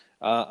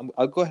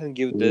 I'll go ahead and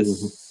give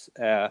this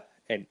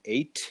an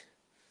 8.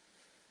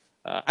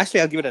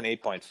 Actually, I'll give it an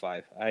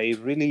 8.5. I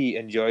really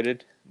enjoyed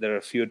it. There are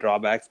a few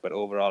drawbacks, but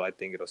overall, I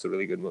think it was a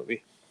really good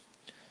movie.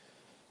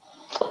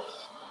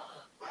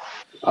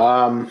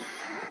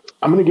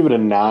 I'm going to give it a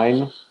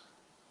 9.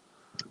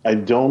 I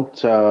don't.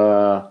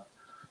 There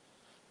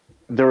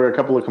were a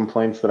couple of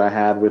complaints that I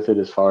had with it,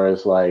 as far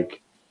as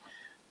like,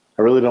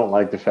 I really don't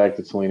like the fact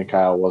that Selena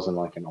Kyle wasn't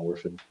like an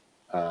orphan.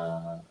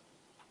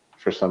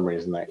 For some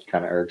reason, that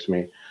kind of irks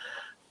me.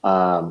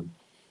 And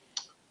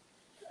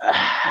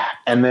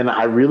then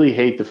I really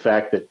hate the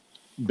fact that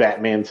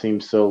Batman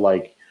seems so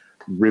like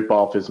rip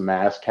off his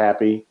mask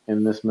happy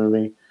in this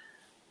movie.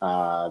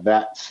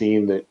 That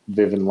scene that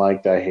Vivian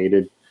liked, I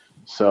hated.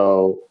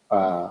 So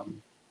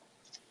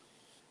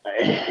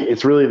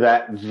it's really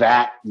that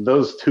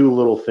those two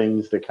little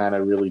things that kind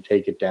of really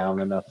take it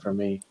down enough for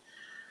me.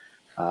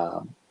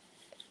 But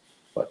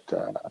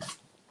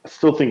I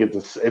still think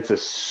it's a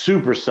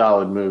super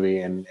solid movie,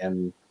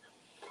 and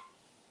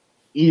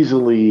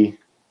easily,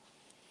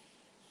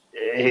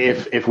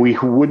 if we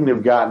wouldn't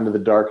have gotten to the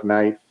Dark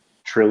Knight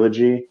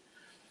trilogy,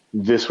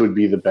 this would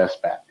be the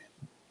best Batman.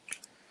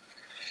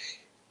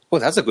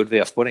 Well, that's a good way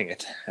of putting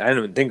it. I didn't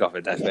even think of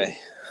it that way.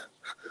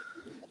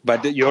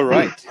 But you're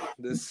right.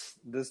 This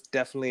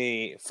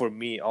definitely, for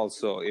me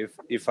also,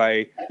 if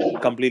I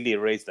completely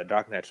erase the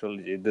Dark Knight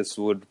trilogy, this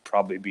would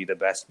probably be the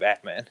best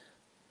Batman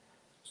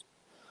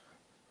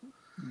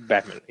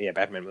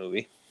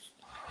movie.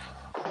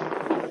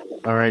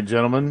 All right,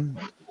 gentlemen.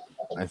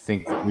 I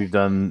think we've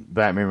done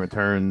Batman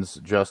Returns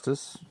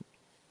justice.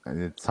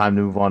 It's time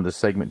to move on to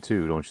segment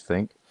 2, don't you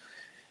think?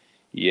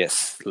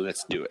 Yes,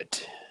 let's do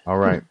it. All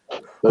right.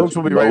 Folks,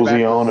 we'll be right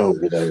back. On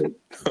over there.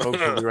 Folks,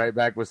 we'll be right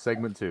back with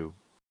segment 2.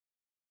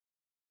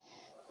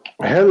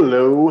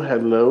 Hello,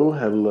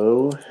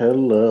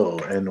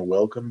 and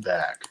welcome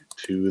back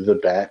to the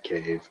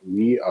Batcave.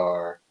 We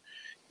are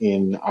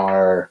in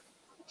our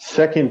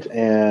second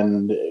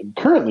and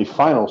currently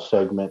final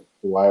segment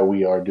while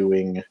we are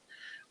doing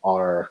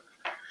our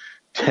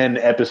 10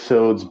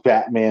 episodes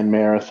Batman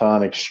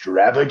Marathon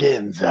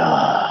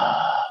Extravaganza.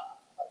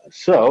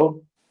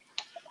 So,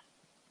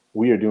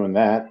 we are doing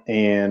that,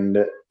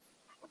 and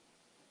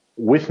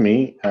with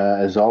me,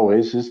 as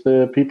always, is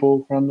the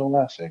people from the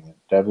last segment,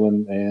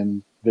 Devlin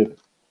and Vivian.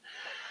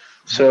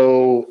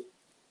 So,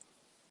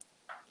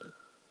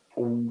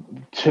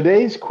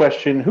 today's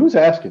question, who's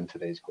asking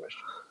today's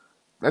question?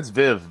 That's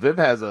Viv. Viv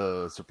has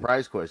a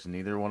surprise question.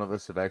 Neither one of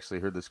us have actually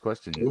heard this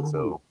question yet.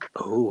 So,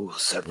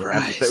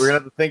 surprise! We're gonna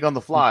have to think on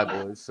the fly,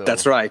 boys. So.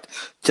 That's right.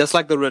 Just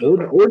like the riddle.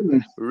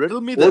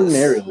 Riddle me this.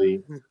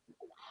 Ordinarily,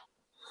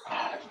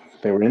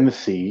 they were in the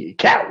sea.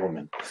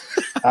 Catwoman.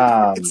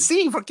 It's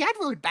C for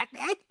Catwoman,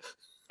 Batman.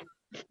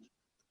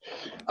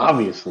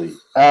 Obviously.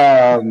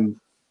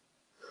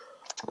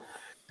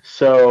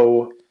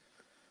 So,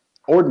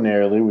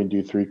 ordinarily, we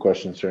do 3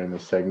 questions during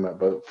this segment,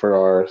 but for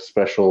our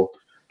special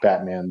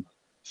Batman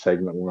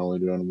segment, we're only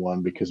doing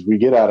 1 because we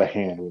get out of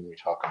hand when we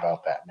talk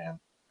about Batman.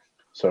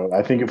 So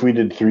I think if we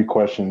did 3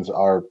 questions,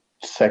 our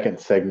second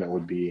segment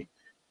would be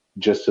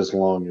just as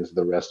long as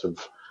the rest of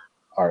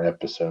our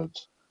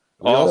episodes.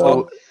 We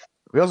also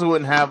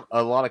wouldn't have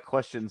a lot of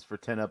questions for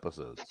 10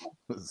 episodes,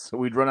 so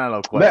we'd run out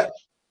of questions.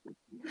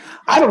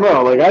 I don't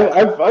know.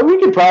 Like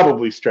we could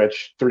probably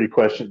stretch 3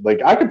 questions.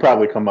 Like I could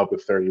probably come up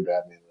with 30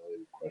 Batman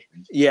related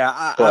questions. Yeah,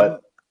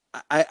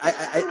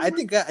 I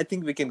think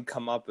we can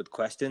come up with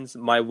questions.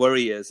 My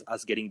worry is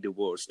us getting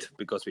divorced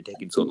because we're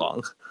taking so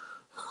long.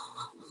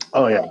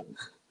 Oh yeah,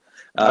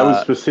 I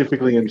was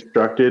specifically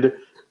instructed.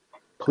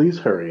 Please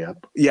hurry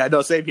up. Yeah,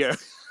 no, same here.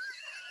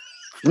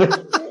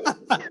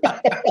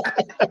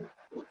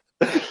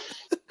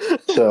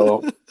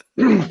 So,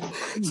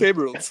 same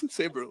rules.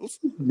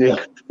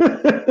 Yeah.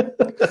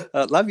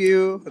 Love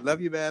you,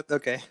 Matt.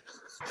 Okay.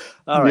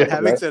 All right. Yeah,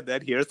 having said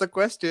that, here's the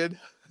question.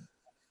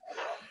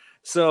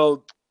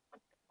 So,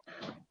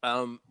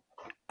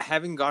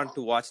 having gone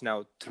to watch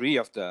now 3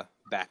 of the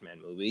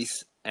Batman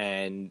movies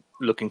and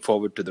looking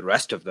forward to the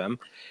rest of them,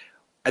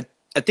 I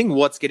think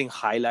what's getting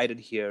highlighted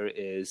here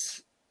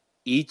is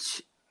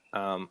each,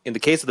 in the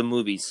case of the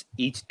movies,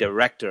 each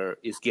director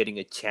is getting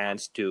a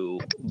chance to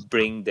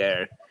bring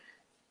their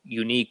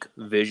unique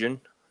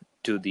vision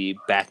to the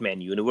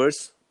Batman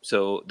universe.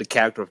 So the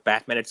character of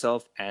Batman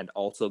itself and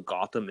also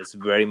Gotham is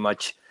very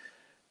much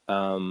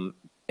an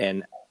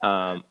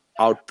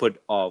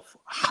output of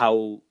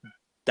how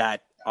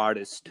that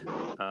artist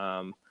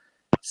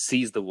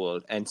sees the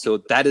world. And so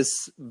that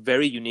is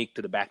very unique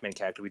to the Batman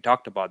character. We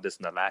talked about this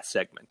in the last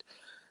segment.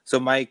 So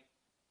my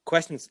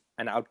question is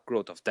an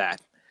outgrowth of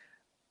that.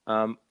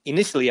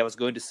 Initially, I was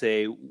going to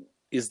say,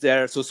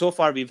 so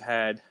far we've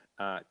had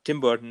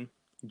Tim Burton,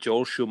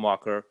 Joel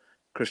Schumacher,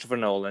 Christopher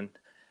Nolan,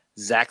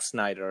 Zack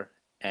Snyder,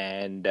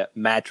 and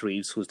Matt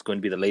Reeves, who's going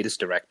to be the latest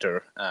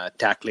director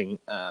tackling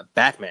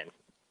Batman.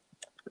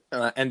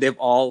 And they've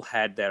all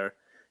had their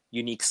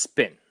unique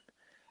spin.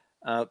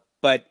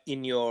 But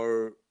in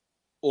your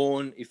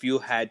own, if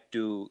you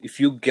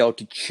go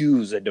to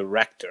choose a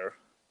director,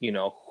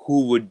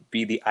 who would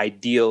be the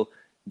ideal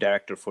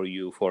director for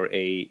you for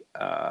a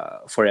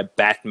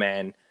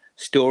Batman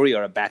story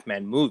or a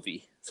Batman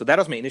movie? So that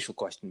was my initial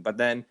question. But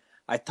then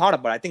I thought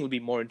about it. I think it would be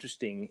more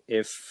interesting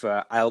if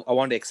I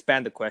want to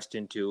expand the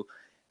question to,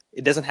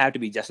 it doesn't have to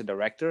be just a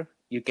director.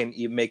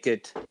 you make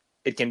it.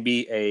 It can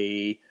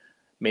be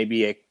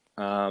maybe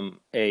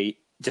a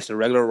just a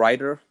regular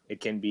writer. It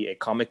can be a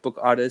comic book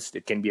artist.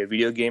 It can be a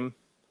video game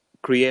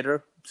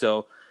creator.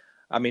 So,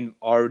 I mean,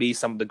 already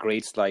some of the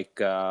greats like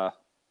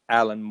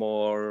Alan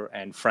Moore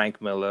and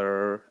Frank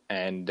Miller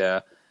and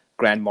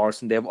Grant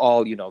Morrison, they've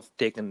all,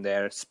 taken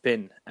their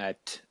spin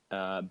at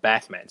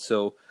Batman.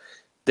 So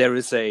there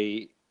is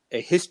a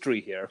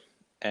history here,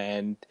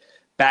 and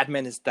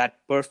Batman is that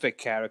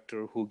perfect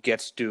character who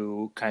gets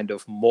to kind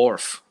of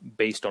morph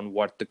based on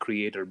what the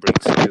creator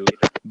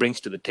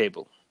brings to the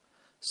table.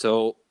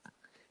 So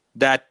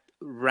that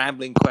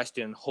rambling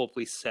question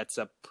hopefully sets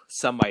up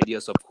some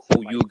ideas of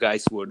who you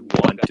guys would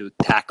want to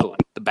tackle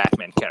the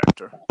Batman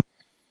character.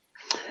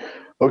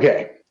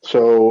 Okay,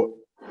 so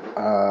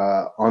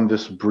on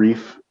this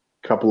brief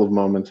couple of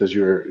moments as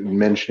you're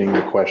mentioning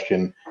the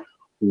question,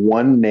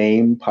 one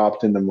name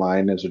popped into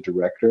mind as a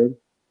director,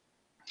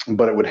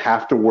 but it would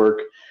have to work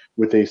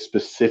with a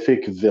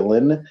specific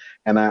villain,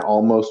 and I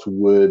almost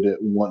would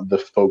want the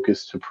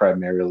focus to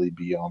primarily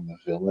be on the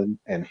villain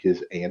and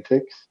his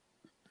antics.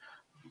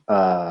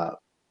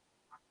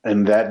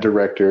 And that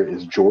director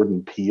is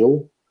Jordan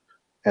Peele,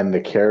 and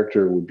the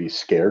character would be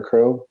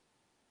Scarecrow.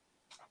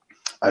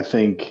 I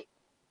think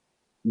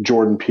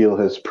Jordan Peele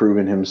has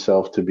proven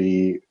himself to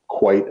be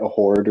quite a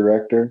horror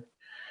director,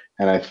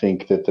 and I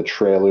think that the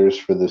trailers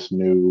for this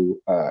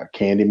new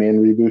Candyman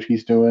reboot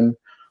he's doing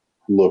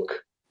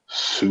look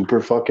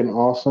super fucking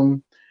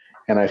awesome.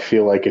 And I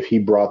feel like if he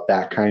brought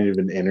that kind of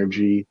an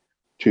energy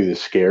to the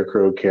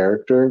Scarecrow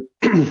character,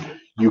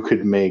 you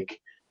could make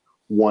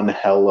one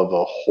hell of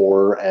a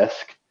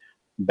horror-esque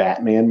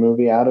Batman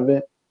movie out of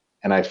it.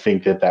 And I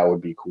think that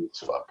would be cool as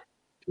fuck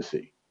to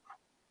see.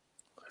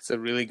 It's a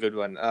really good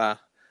one.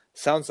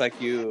 Sounds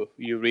like you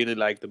really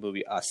like the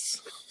movie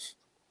Us.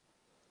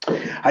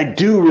 I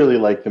do really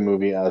like the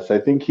movie Us. I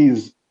think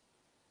he's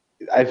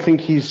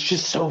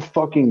just so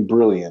fucking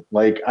brilliant.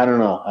 Like, I don't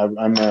know.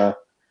 I'm a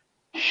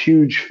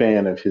huge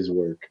fan of his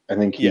work. I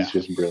think he's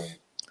just brilliant.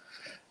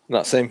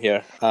 No, same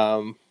here.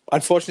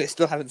 Unfortunately, I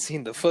still haven't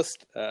seen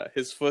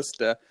his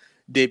first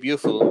debut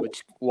film,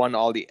 which won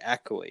all the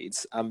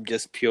accolades. I'm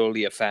just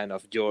purely a fan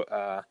of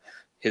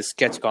his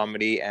sketch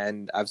comedy,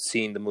 and I've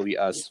seen the movie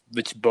Us,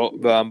 which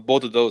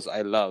both of those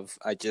I love.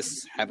 I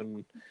just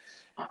haven't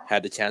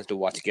had the chance to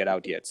watch Get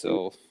Out yet,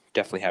 so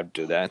definitely have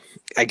to do that.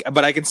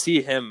 But I can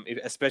see him,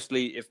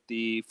 especially if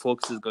the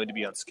focus is going to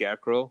be on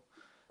Scarecrow,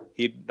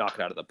 he'd knock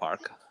it out of the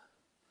park.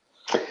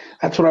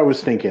 That's what I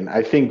was thinking.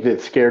 I think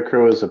that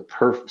Scarecrow is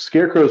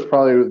Scarecrow is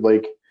probably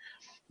like,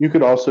 you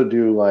could also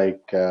do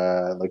like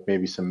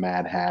maybe some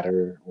Mad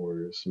Hatter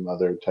or some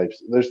other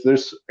types.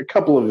 There's a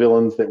couple of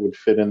villains that would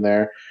fit in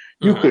there.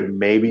 You could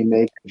maybe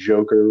make a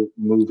Joker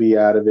movie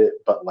out of it,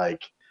 but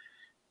like,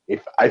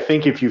 I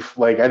think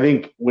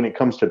when it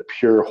comes to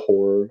pure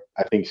horror,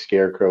 I think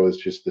Scarecrow is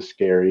just the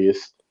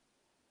scariest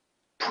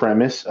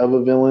premise of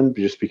a villain,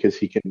 just because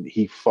he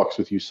fucks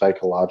with you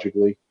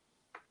psychologically.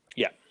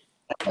 Yeah.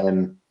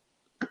 And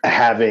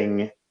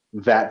having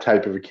that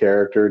type of a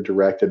character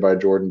directed by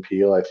Jordan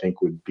Peele, I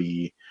think would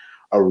be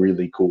a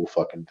really cool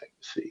fucking thing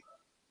to see.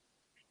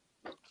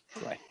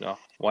 Right. No,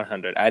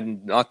 100. I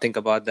did not think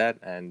about that,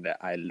 and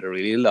I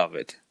really love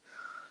it.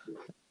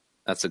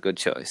 That's a good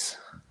choice.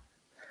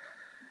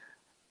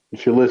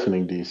 If you're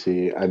listening,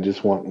 DC, I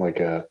just want like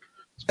a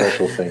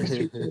special thanks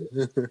to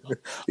you.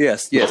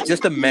 Yes.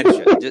 Just a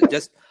mention.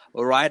 just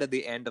right at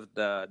the end of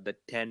the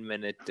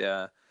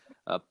 10-minute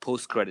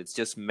post credits,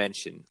 just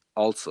mention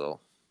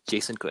also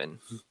Jason Quinn.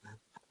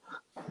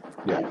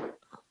 Yeah,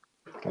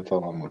 that's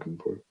all I'm looking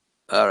for.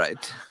 All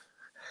right,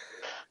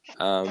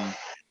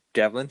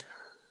 Devlin.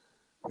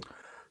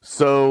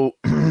 So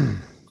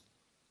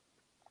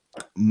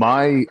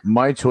my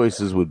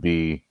choices would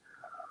be,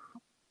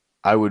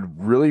 I would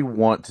really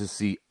want to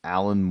see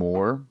Alan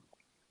Moore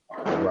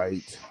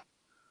write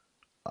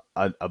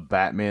a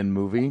Batman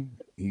movie.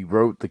 He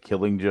wrote The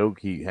Killing Joke.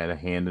 He had a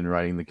hand in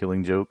writing The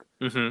Killing Joke.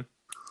 Mm-hmm.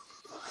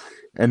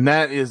 And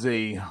that is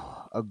a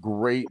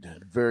great,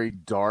 very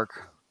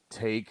dark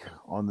take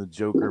on the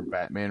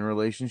Joker-Batman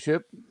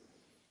relationship.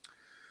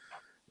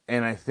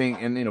 And I think,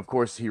 and of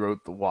course he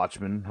wrote The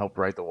Watchmen, helped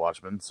write The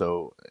Watchmen.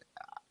 So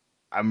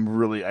I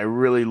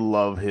really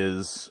love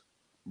his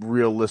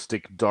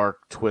realistic,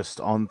 dark twist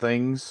on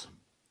things.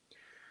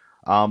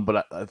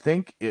 But I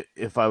think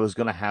if I was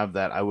going to have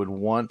that, I would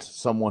want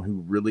someone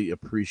who really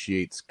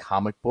appreciates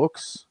comic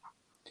books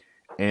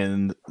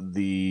and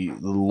the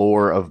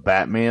lore of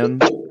Batman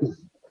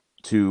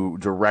to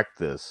direct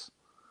this,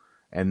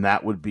 and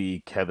that would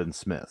be Kevin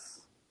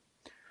Smith.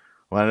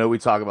 Well, I know we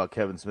talk about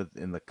Kevin Smith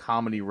in the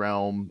comedy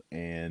realm,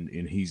 and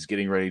he's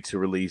getting ready to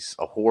release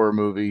a horror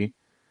movie.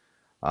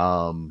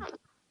 And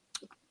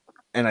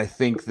I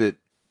think that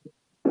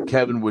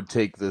Kevin would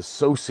take this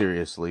so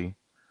seriously,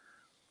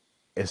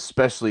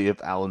 especially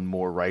if Alan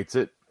Moore writes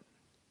it,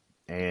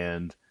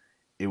 and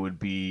it would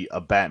be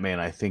a Batman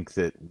I think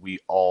that we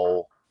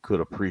all could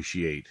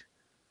appreciate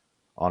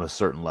on a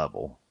certain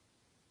level.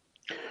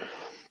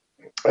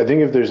 I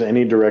think if there's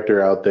any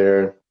director out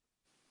there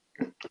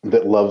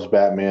that loves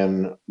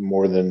Batman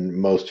more than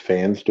most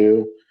fans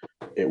do,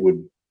 it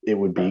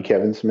would be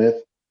Kevin Smith.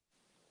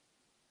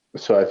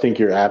 So I think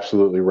you're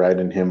absolutely right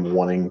in him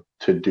wanting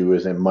to do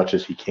as much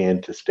as he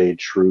can to stay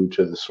true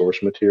to the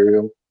source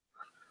material.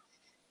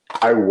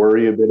 I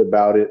worry a bit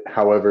about it.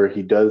 However,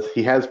 he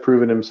has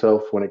proven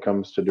himself when it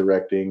comes to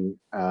directing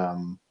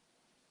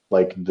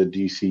like the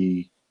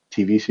DC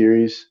TV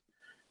series.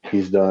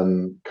 He's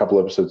done a couple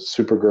episodes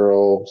of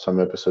Supergirl, some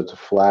episodes of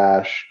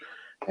Flash,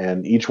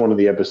 and each one of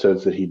the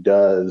episodes that he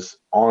does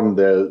on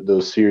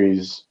those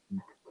series,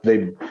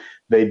 they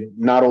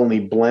not only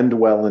blend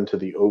well into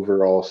the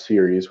overall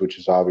series, which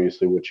is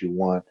obviously what you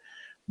want,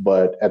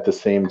 but at the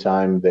same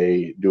time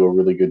they do a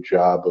really good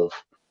job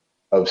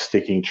of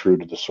sticking true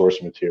to the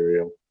source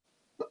material.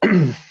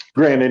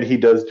 Granted, he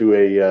does do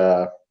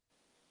a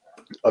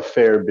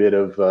fair bit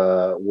of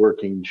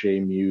working J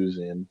Muse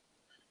in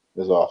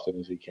as often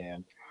as he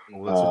can.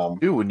 Well, that's what you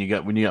do when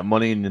you got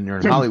money and you're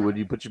in Hollywood.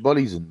 You put your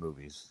buddies in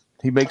movies.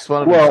 He makes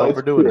fun of himself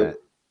for doing that.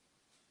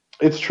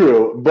 It's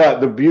true,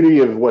 but the beauty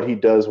of what he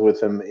does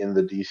with him in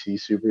the DC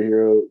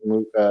superhero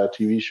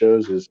TV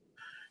shows is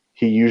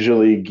he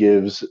usually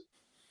gives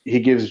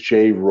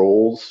Jay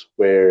roles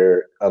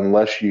where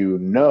unless you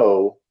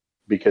know,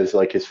 because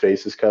like his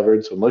face is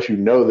covered, so unless you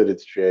know that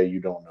it's Jay, you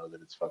don't know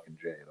that it's fucking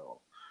Jay at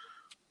all.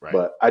 Right.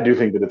 But I do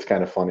think that it's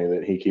kind of funny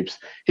that he gives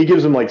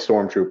him like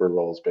stormtrooper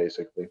roles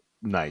basically.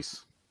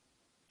 Nice.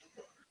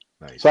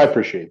 So I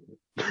appreciate it.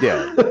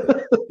 Yeah,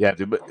 yeah,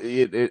 dude. But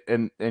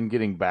and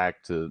getting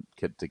back to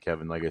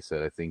Kevin, like I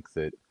said, I think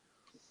that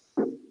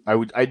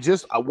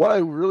what I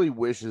really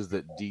wish is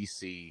that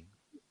DC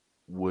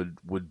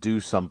would do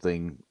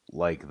something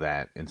like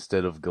that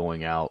instead of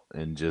going out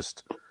and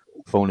just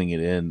phoning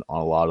it in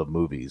on a lot of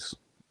movies,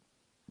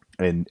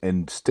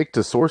 and stick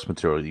to source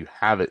material. You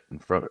have it in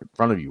front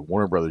of you.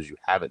 Warner Brothers, you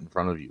have it in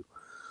front of you.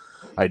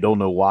 I don't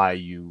know why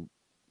you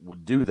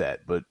would do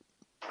that, but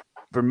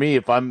for me,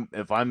 if I'm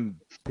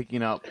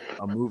picking out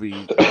a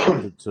movie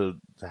to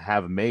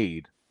have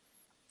made,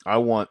 I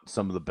want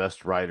some of the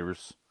best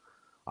writers.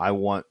 I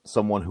want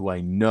someone who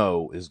I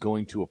know is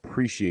going to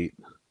appreciate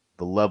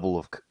the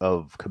level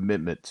of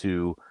commitment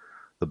to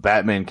the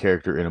Batman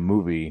character in a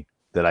movie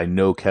that I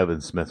know Kevin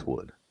Smith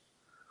would.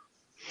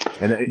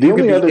 And the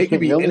only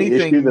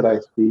issue that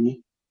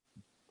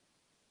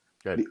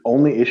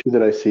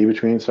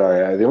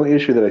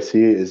I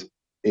see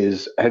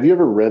is have you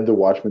ever read the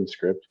Watchmen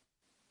script?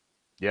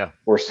 Yeah.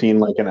 Or seen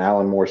like an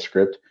Alan Moore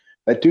script?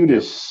 That dude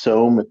is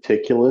so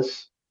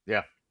meticulous.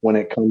 Yeah. When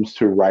it comes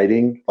to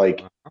writing,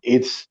 like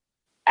it's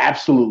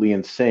absolutely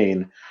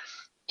insane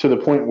to the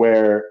point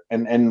where,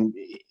 and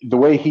the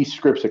way he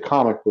scripts a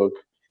comic book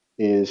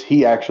is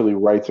he actually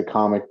writes a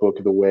comic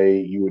book the way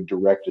you would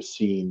direct a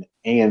scene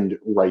and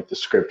write the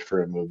script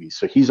for a movie.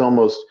 So he's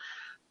almost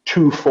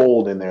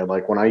twofold in there.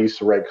 Like when I used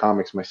to write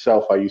comics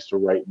myself, I used to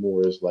write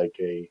more as like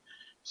a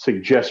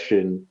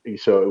suggestion.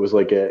 So it was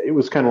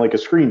kind of like a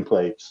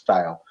screenplay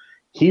style.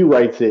 He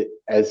writes it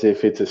as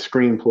if it's a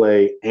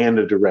screenplay and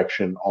a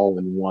direction all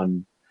in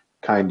one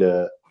kind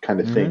of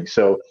thing.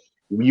 So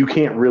you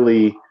can't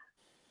really,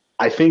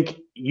 I think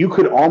you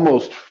could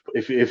almost,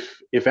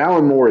 if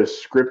Alan Moore is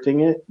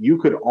scripting it, you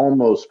could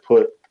almost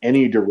put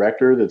any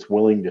director that's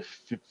willing to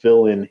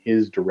fill in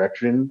his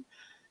direction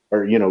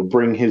or,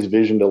 bring his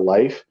vision to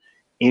life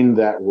in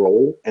that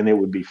role, and it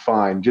would be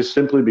fine, just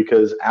simply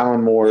because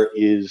Alan Moore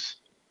is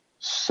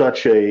so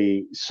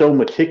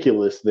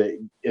meticulous that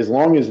as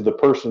long as the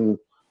person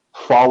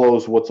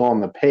follows what's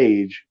on the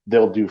page,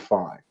 they'll do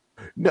fine.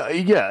 No,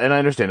 yeah, and I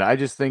understand. I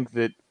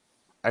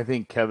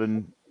think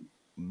Kevin,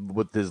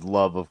 with his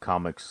love of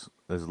comics,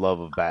 his love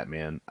of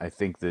Batman, I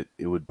think that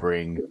it would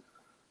bring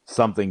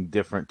something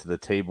different to the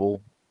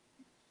table,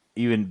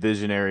 even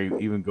visionary,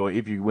 even going,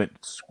 if you went,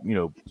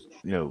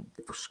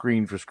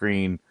 screen for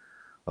screen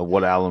of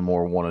what Alan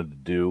Moore wanted to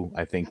do.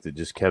 I think that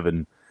just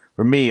Kevin,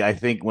 for me, I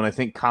think when I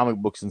think comic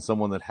books and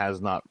someone that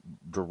has not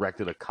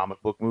directed a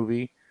comic book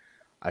movie,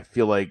 I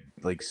feel like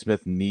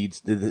Smith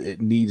needs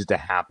to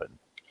happen.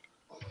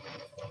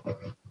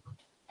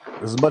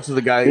 As much as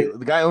the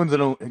guy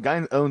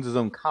owns his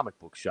own comic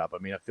book shop.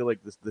 I mean, I feel like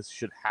this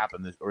should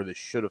happen, this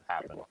should have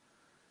happened.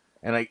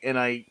 And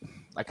I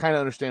kind of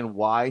understand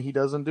why he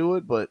doesn't do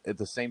it, but at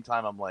the same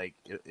time, I'm like,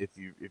 if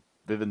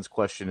Vivian's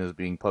question is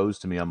being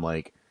posed to me, I'm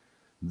like,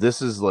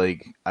 this is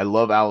like, I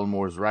love Alan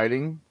Moore's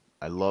writing.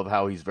 I love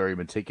how he's very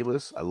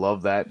meticulous. I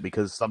love that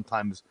because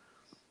sometimes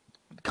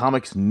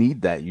comics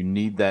need that. You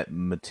need that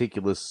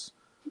meticulous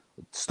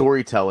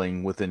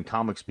storytelling within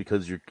comics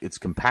because it's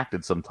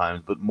compacted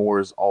sometimes, but Moore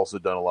has also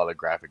done a lot of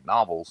graphic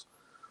novels,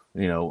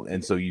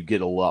 and so you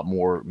get a lot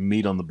more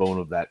meat on the bone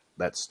of that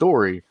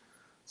story.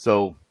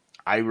 So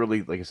I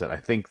really, like I said, I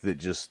think that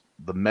just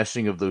the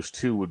meshing of those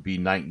two would be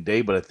night and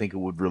day, but I think it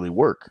would really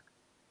work.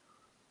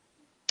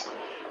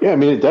 Yeah, I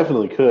mean, it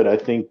definitely could. I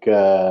think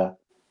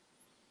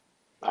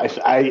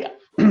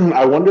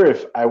I wonder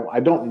if I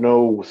don't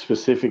know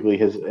specifically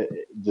has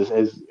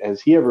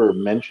he ever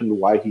mentioned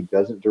why he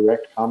doesn't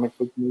direct comic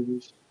book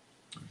movies?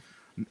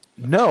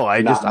 No,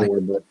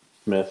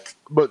 Smith.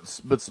 But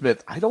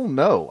Smith, I don't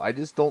know. I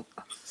just don't.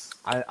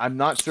 I'm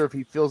not sure if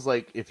he feels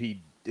like if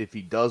he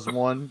does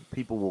one,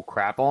 people will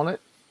crap on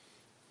it,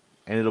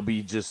 and it'll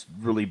be just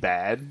really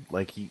bad.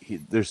 Like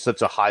there's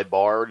such a high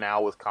bar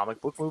now with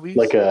comic book movies,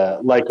 Like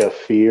a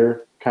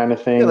fear kind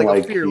of thing. yeah,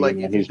 like a fear. Like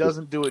if he he's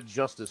doesn't do it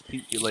justice,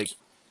 like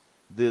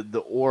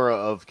the aura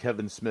of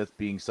Kevin Smith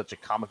being such a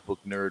comic book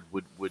nerd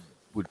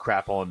would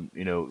crap on,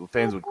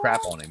 fans would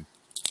crap on him.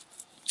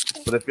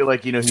 But I feel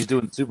like he's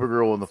doing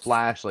Supergirl and the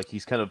Flash, like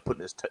he's kind of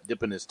putting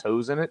dipping his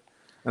toes in it,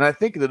 and I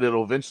think that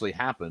it'll eventually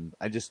happen.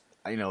 I just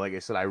like I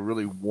said, I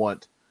really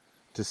want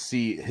to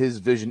see his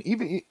vision.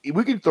 Even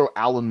we can throw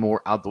Alan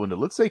Moore out the window.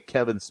 Let's say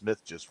Kevin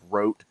Smith just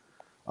wrote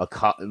a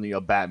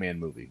Batman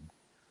movie.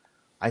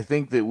 I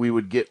think that we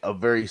would get a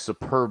very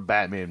superb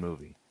Batman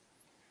movie.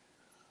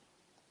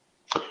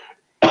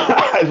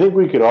 I think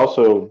we could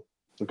also,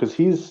 because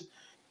he's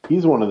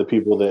one of the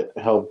people that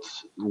helped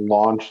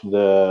launch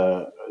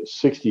the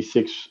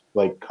 66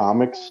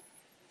 comics,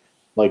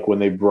 like when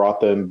they brought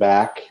them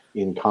back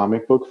in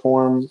comic book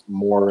form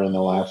more in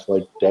the last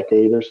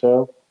decade or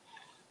so.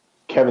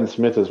 Kevin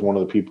Smith is one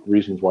of the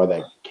reasons why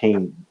they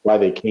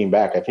came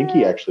back. I think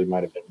he actually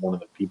might have been one of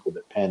the people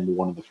that penned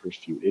one of the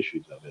first few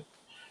issues of it,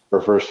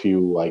 or first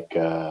few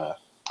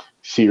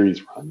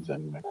series runs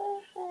anyway.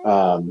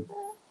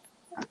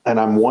 And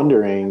I'm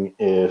wondering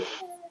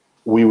if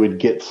we would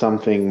get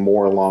something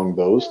more along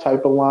those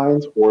type of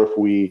lines, or if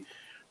we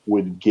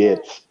would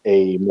get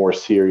a more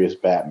serious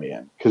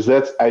Batman. Because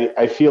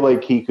I feel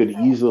like he could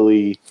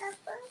easily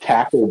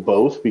tackle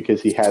both,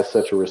 because he has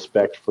such a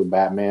respect for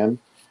Batman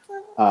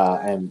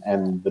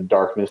and the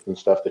darkness and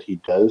stuff that he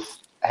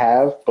does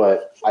have.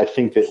 But I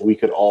think that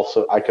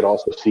I could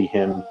also see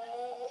him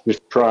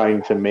just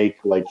trying to make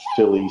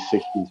silly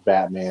 60s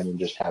Batman and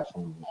just have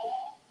fun with it.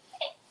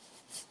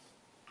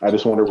 I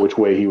just wonder which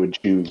way he would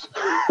choose,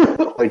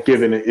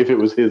 given if it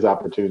was his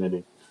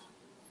opportunity.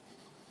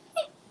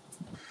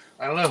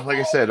 I don't know. Like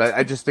I said,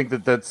 I just think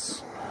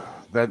that's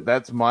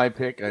my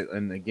pick.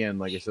 And again,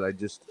 like I said,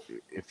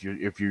 if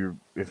you're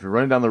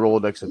running down the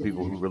Rolodex of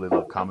people who really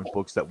love comic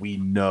books that we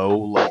know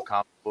love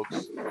comic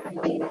books,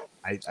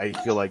 I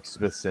feel like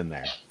Smith's in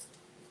there.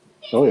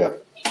 Oh yeah,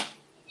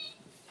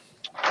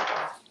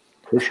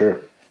 for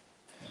sure.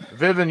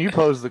 Vivian, you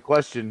posed the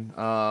question.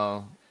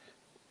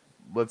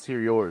 Let's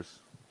hear yours.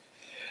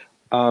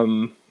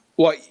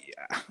 Well,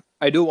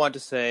 I do want to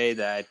say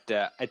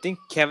that I think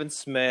Kevin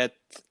Smith,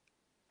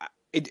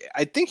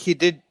 I think he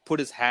did put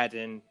his hat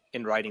in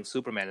writing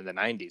Superman in the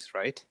 90s,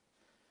 right?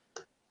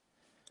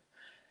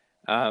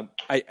 I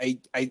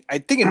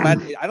think it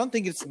might. I don't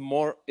think it's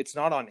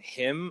not on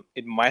him.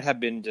 It might have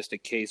been just a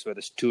case where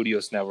the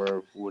studios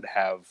never would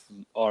have,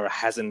 or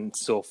hasn't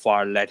so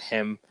far let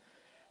him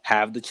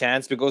have the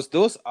chance, because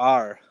those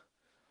are,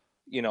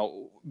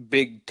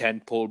 big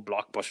tentpole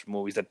blockbuster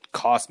movies that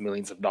cost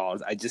millions of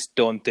dollars. I just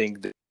don't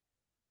think that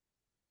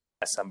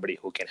as somebody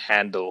who can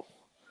handle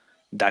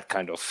that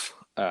kind of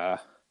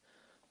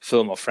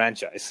film or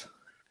franchise.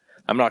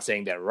 I'm not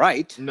saying they're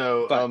right.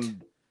 No, but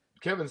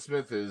Kevin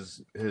Smith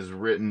has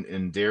written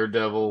in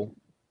Daredevil,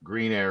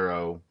 Green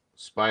Arrow,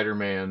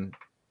 Spider-Man,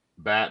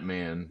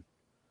 Batman.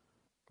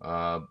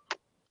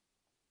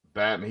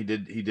 Batman.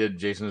 He did.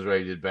 Jason's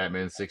right. He did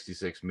Batman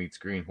 66 meets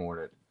Green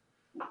Hornet.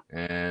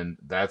 And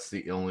that's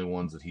the only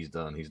ones that he's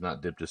done. He's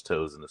not dipped his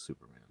toes into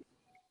Superman.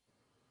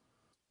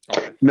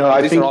 No,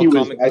 I think he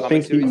was. I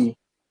think he.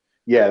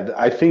 Yeah,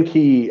 I think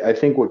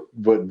what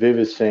Viv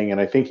is saying, and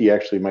I think he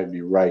actually might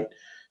be right,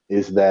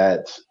 is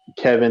that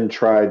Kevin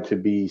tried to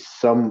be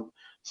some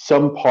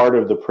part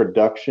of the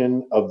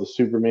production of the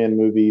Superman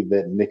movie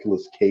that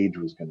Nicolas Cage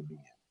was going to be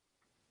in.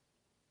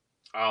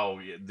 Oh,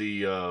 yeah,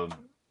 the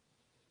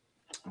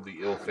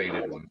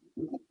ill-fated one.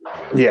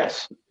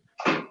 Yes.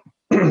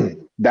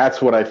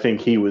 That's what I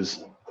think he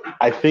was.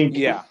 I think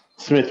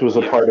Smith was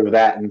a part of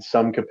that in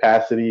some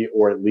capacity,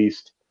 or at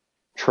least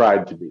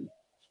tried to be.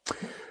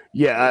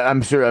 Yeah,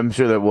 I'm sure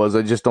that was.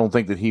 I just don't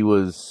think that he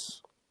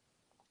was.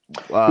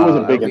 He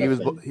wasn't big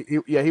enough.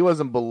 He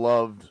wasn't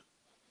beloved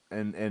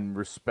and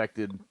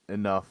respected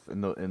enough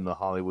in the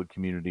Hollywood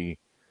community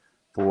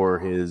for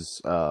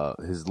his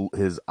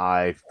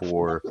eye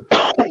for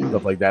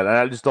stuff like that. And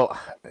I just don't.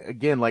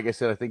 Again, like I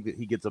said, I think that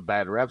he gets a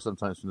bad rap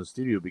sometimes from the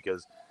studio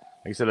because,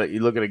 like I said,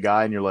 you look at a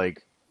guy and you're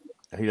like,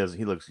 he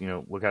looks,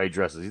 look how he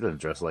dresses. He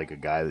doesn't dress like a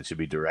guy that should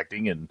be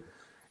directing,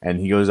 and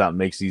he goes out and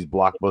makes these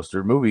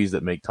blockbuster movies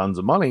that make tons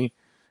of money,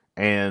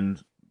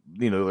 and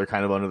they're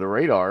kind of under the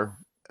radar.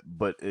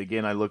 But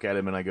again, I look at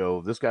him and I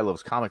go, this guy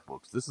loves comic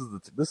books. This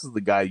is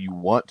the guy you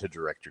want to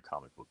direct your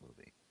comic book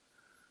movie.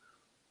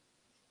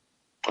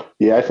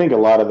 Yeah, I think a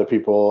lot of the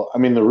people. I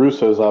mean, the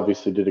Russos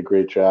obviously did a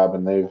great job,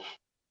 and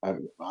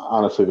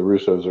honestly, the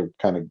Russos are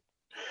kind of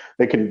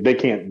they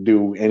can't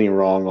do any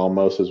wrong.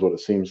 Almost is what it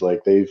seems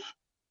like.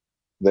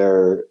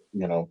 They're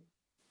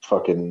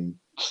fucking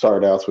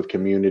start outs with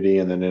Community,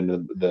 and then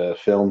into the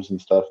films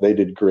and stuff. They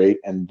did great,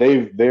 and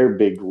they're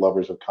big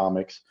lovers of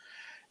comics,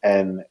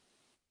 and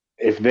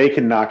if they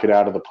can knock it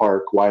out of the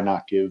park, why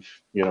not give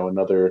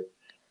another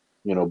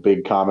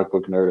big comic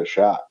book nerd a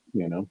shot.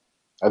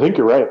 I think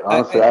you're right.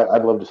 Honestly,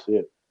 I'd love to see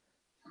it.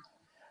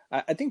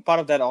 I think part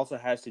of that also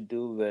has to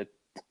do with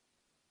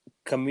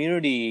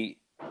Community.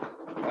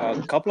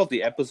 A couple of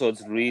the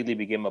episodes really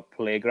became a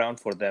playground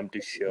for them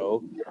to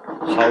show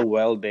how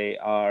good they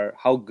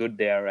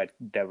are at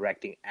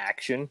directing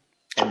action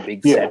and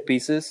big set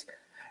pieces.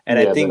 And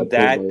I think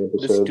that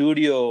the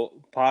studio,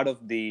 part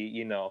of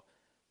the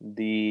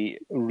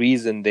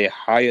reason they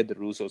hired the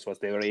Russos was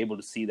they were able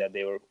to see that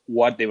they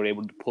were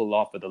able to pull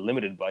off with a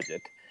limited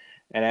budget.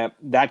 And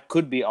that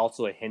could be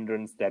also a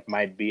hindrance that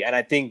might be. And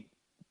I think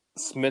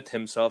Smith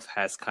himself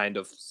has kind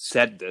of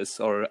said this,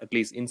 or at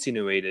least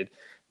insinuated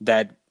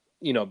that,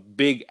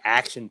 big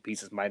action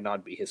pieces might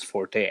not be his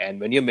forte. And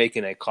when you're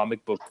making a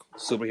comic book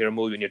superhero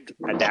movie and you're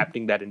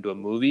adapting that into a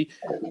movie,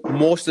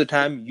 most of the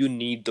time you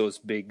need those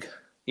big,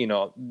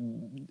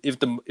 if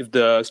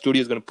the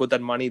studio is going to put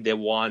that money, they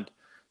want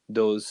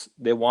to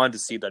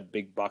see that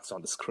big bucks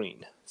on the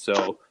screen.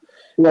 So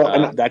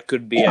that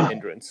could be a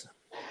hindrance.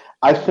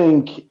 I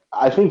think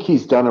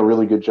he's done a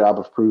really good job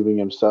of proving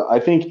himself.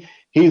 I think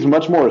he's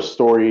much more a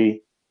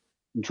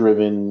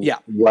story-driven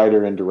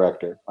writer and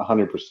director,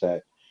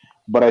 100%.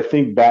 But I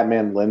think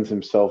Batman lends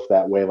himself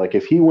that way. Like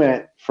if he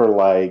went for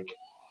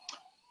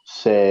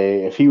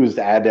if he was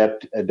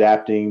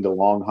adapting The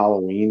Long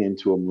Halloween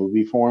into a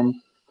movie form,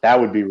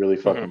 that would be really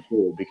fucking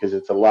cool because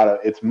it's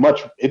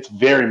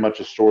very much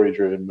a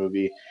story-driven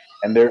movie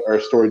and there are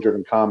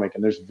story-driven comic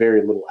and there's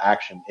very little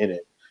action in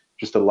it.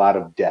 Just a lot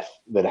of death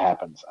that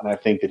happens. And I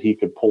think that he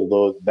could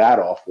pull that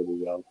off really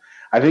well.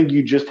 I think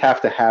you just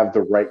have to have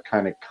the right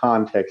kind of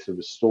context of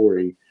a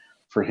story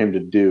for him to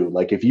do.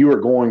 Like if you were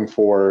going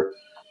for,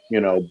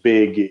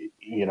 big,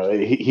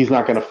 he's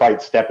not going to fight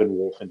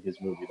Steppenwolf in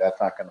his movie. That's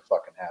not going to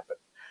fucking happen.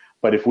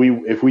 But if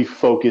we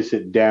focus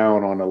it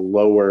down on a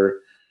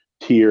lower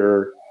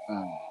tier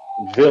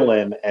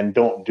villain and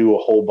don't do a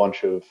whole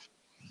bunch of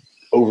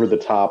over the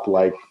top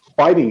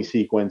fighting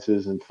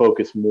sequences and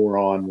focus more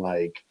on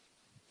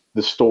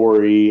the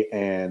story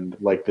and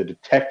the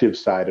detective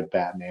side of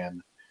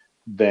Batman,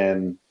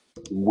 then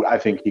I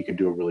think he could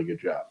do a really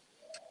good job.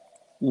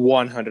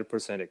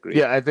 100% agree.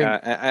 Yeah, I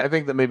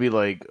think that maybe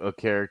a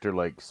character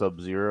like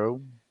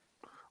Sub-Zero,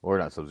 or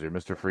not Sub-Zero,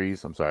 Mr.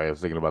 Freeze. I'm sorry, I was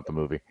thinking about the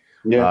movie.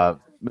 Yeah,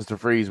 Mr.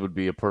 Freeze would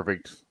be a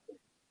perfect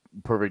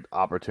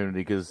opportunity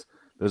because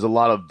there's a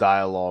lot of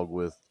dialogue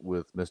with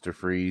Mr.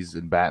 Freeze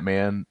and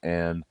Batman,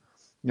 and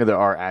there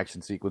are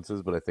action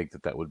sequences, but I think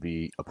that would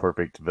be a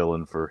perfect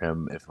villain for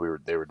him if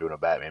they were doing a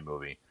Batman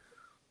movie.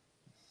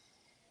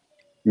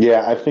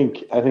 Yeah, I think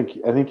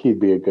he'd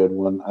be a good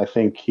one. I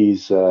think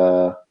he's.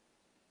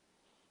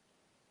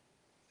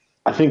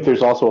 I think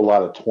there's also a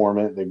lot of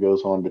torment that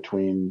goes on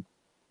between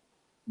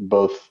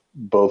both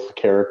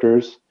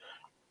characters,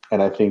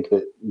 and I think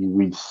that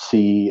we'd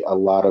see a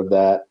lot of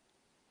that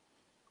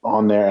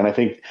on there. And I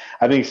think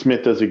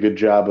Smith does a good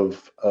job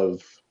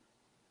of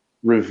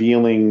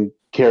revealing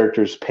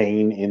characters'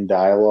 pain in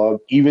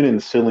dialogue, even in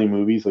silly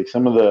movies. Like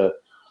some of the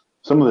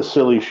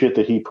silly shit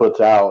that he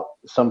puts out,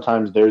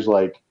 sometimes there's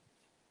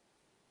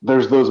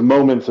those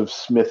moments of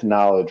Smith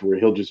knowledge where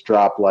he'll just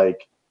drop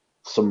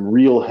some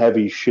real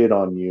heavy shit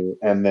on you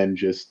and then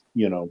just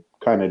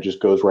kind of just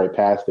goes right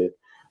past it.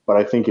 But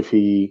I think if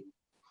he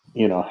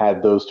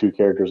had those two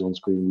characters on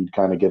screen, we'd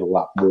kind of get a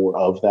lot more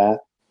of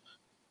that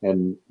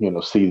and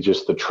see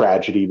just the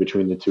tragedy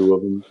between the two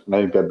of them, and I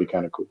think that'd be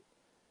kind of cool.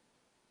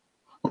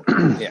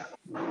 Yeah,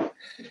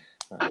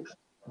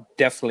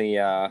 definitely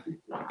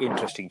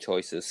interesting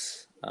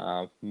choices.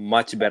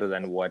 Much better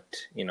than what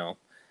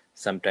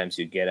sometimes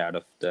you get out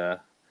of the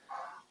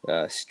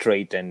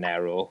straight and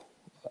narrow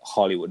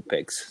Hollywood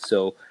picks.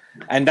 So,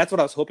 and that's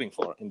what I was hoping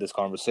for in this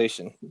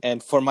conversation.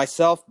 And for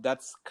myself,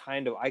 that's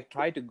I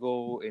try to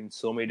go in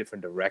so many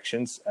different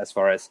directions as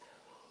far as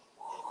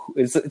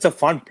it's a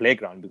fun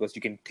playground because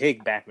you can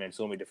take Batman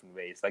so many different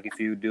ways. Like if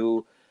you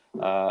do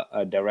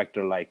a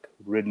director like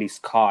Ridley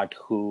Scott,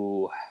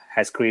 who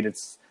has created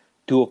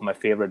two of my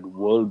favorite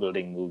world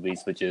building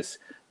movies, which is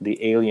the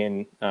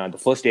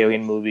first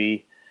Alien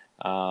movie,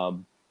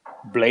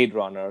 Blade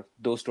Runner.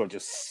 Those two are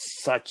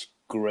just such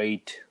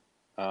great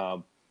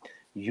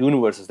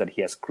universes that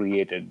he has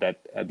created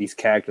that these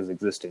characters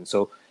exist in.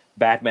 So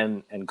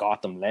Batman and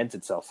Gotham lends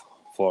itself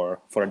for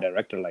a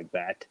director like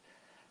that.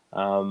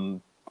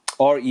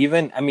 Or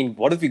even,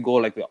 what if we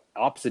go the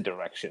opposite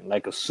direction,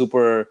 like a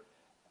super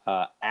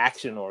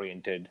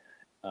action-oriented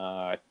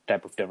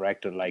type of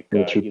director,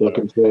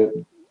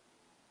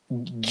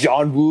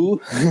 John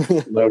Woo?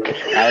 Look,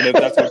 I don't know if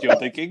that's what you're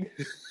thinking.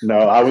 No,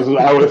 I was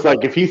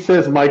like, if he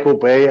says Michael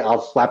Bay,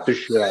 I'll slap the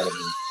shit out of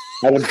him.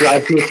 I would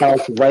drive to his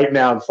house right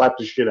now and slap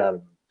the shit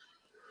out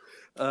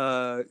of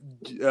him.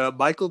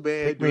 Michael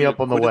Bay pick me up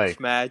on the way.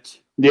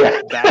 Match.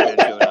 Yeah, Batman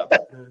showed up.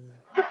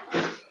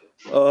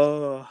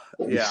 Oh,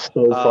 yeah.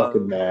 So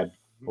fucking mad.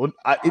 Well,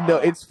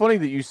 it's funny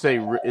that you say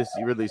it's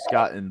Ridley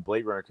Scott in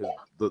Blade Runner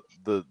because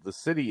the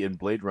city in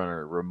Blade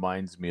Runner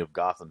reminds me of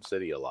Gotham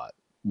City a lot.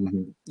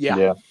 Mm-hmm. Yeah.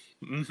 Yeah.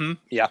 Mm-hmm.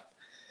 Yeah.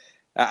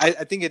 I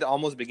think it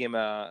almost became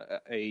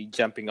a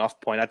jumping off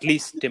point. At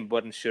least Tim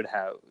Burton should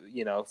have,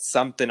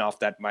 something of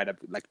that might have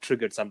like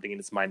triggered something in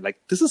his mind.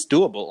 Like, this is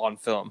doable on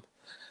film.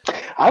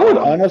 I would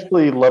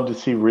honestly love to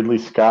see Ridley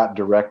Scott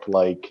direct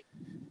like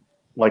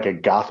a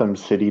Gotham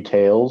City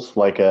Tales,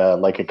 like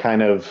a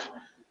kind of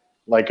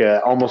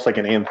almost like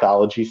an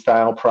anthology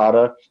style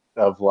product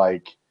of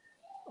like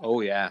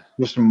Oh yeah,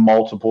 just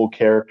multiple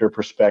character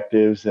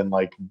perspectives and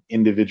like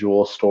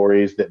individual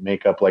stories that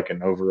make up like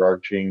an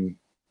overarching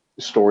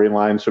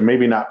storyline. So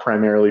maybe not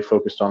primarily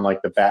focused on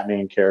like the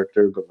Batman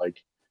character, but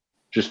like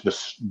just the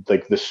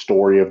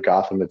story of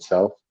Gotham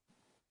itself.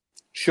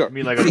 sure. I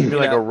mean, like a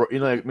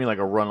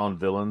run on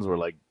villains, where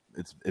like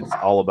it's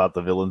all about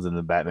the villains, and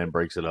then Batman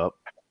breaks it up.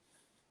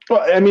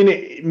 Well, I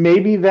mean,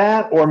 maybe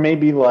that, or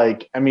maybe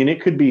like, I mean,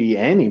 it could be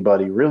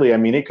anybody really. I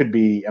mean, it could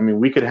be, I mean,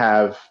 we could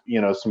have,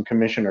 some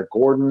Commissioner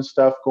Gordon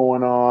stuff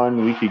going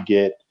on. We could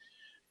get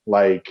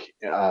like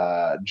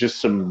just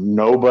some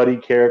nobody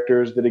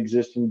characters that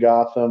exist in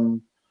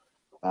Gotham.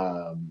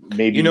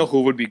 Maybe. You know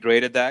who would be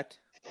great at that?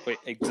 Wait,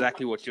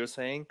 exactly what you're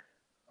saying.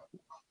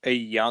 A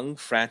young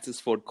Francis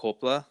Ford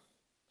Coppola,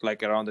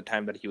 like around the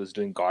time that he was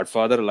doing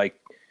Godfather, like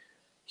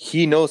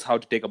he knows how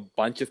to take a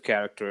bunch of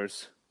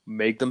characters,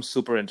 make them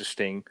super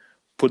interesting,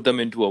 put them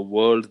into a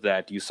world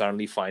that you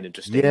suddenly find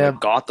interesting. Yeah,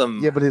 like Gotham.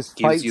 Yeah, but his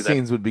gives fight you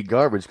scenes would be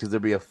garbage because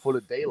there'd be a foot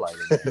of daylight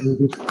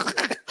in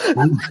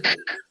it.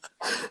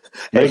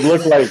 They'd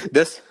look like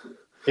this.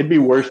 It'd be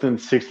worse than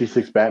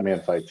 66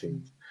 Batman fight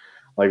scenes,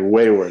 like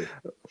way worse.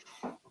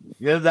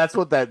 Yeah, that's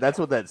what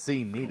that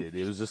scene needed.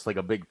 It was just like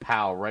a big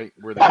pow right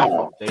where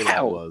the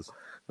daylight was.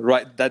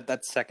 Right,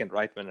 that second,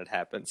 right when it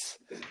happens.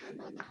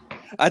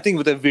 I think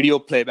with a video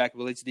playback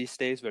village these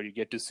days, where you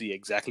get to see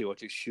exactly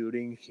what you're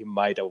shooting, he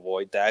might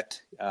avoid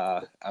that.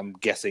 I'm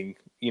guessing,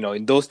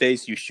 in those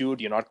days you shoot,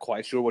 you're not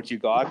quite sure what you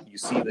got. You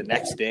see the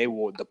next day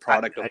the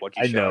product of what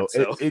you shot. Know.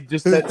 So. It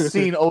just that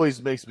scene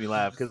always makes me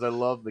laugh because I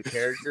love the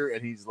character,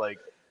 and he's like,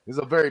 there's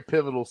a very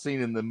pivotal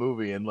scene in the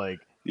movie, and like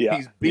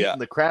he's beating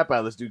the crap out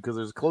of this dude because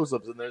there's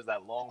close-ups and there's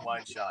that long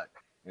wide shot,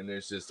 and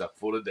there's just a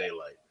foot of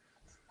daylight.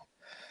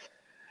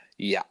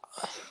 Yeah.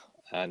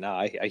 No,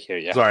 I hear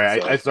you.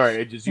 Sorry,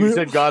 sorry. You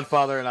said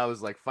Godfather, and I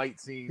was like, fight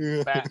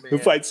scene, Batman.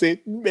 Fight scene?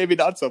 Maybe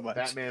not so much.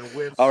 Batman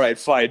whiffs. All right,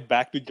 fine.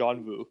 Back to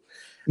John Woo.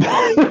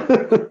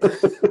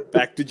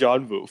 Back to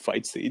John Woo,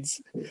 fight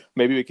scenes.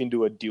 Maybe we can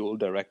do a dual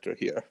director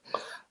here.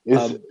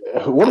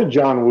 What did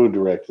John Woo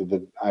direct?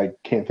 I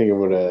can't think of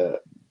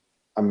what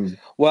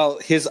Well,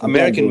 his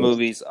American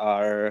movies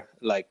are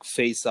like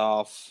Face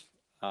Off,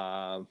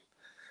 a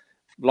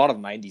lot of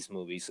 90s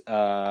movies.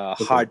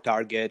 Hard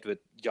Target with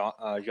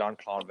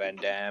Jean-Claude Van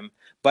Damme.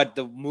 But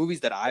the movies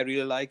that I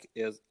really like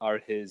are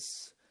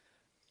his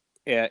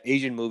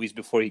Asian movies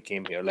before he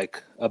came here,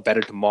 like A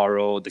Better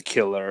Tomorrow, The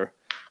Killer.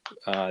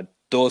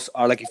 Those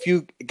are like, if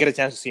you get a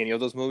chance to see any of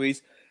those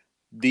movies,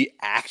 the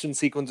action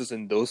sequences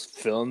in those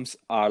films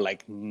are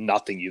like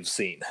nothing you've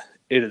seen.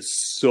 It is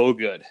so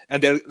good.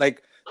 And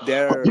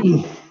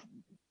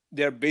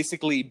they're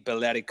basically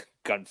balletic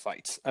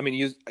gunfights. I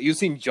mean, you've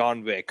seen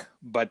John Wick,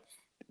 but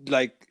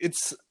like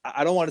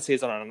I don't want to say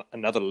it's on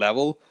another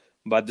level,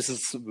 but this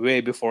is way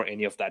before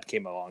any of that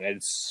came along, and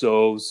it's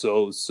so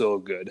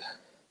good.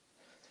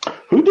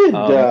 Who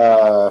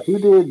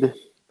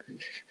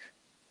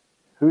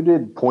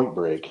did Point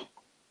Break?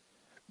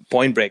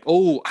 Point Break.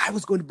 Oh, I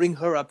was going to bring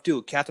her up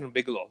too, Catherine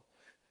Bigelow.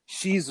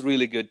 She's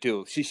really good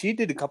too. She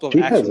did a couple of.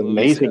 She has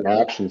amazing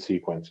action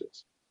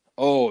sequences.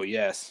 Oh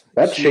yes,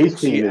 that chase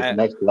scene is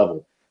next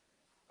level.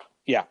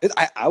 Yeah,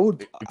 I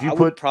would.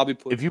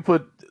 If you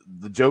put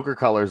the Joker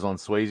colors on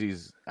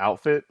Swayze's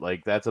outfit,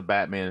 like that's a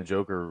Batman and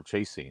Joker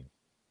chase scene.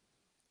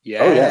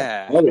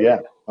 Yeah.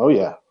 Oh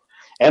yeah,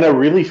 and a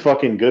really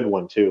fucking good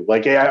one too.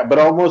 Like, but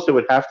almost it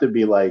would have to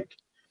be like,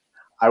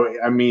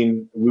 I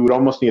mean, we would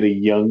almost need a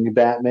young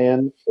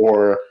Batman,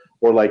 or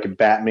like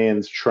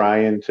Batman's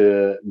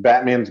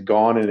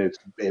gone and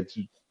it's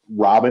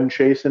Robin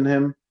chasing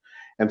him,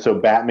 and so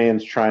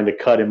Batman's trying to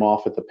cut him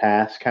off at the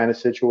pass kind of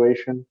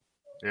situation.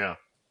 Yeah.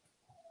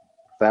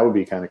 That would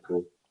be kind of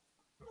cool.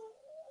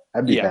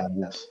 That'd be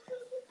badass.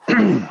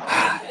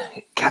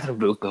 Catherine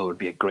Bigelow would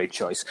be a great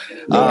choice.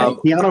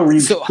 Keanu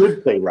Reeves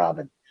could play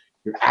Robin.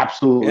 You're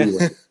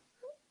absolutely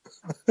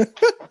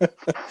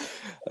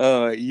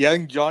right.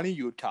 Young Johnny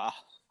Utah.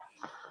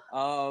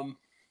 That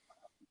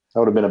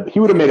would have been he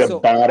would have made a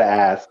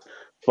badass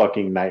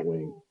fucking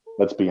Nightwing.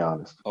 Let's be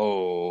honest.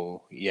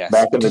 Oh yes.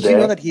 Back in the day. You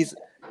know that he's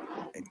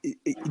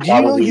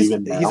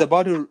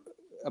about to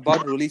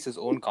release his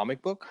own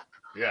comic book?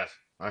 Yes.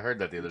 I heard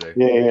that the other day.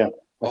 Yeah.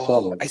 I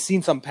saw that. I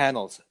seen some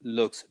panels.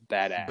 Looks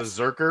badass.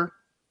 Berserker?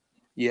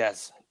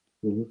 Yes.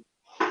 Mm-hmm.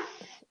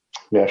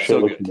 Yeah,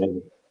 sure. Looks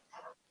amazing.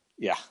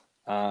 Yeah.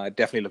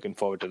 Definitely looking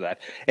forward to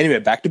that. Anyway,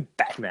 back to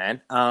Batman.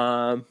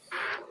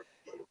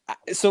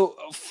 So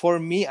for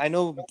me, I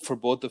know for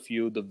both of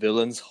you, the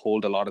villains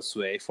hold a lot of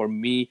sway. For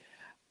me,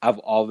 I've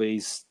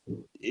always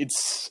it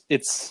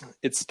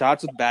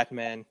starts with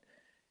Batman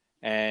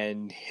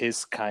and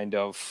his kind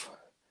of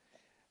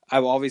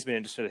I've always been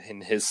interested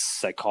in his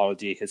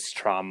psychology, his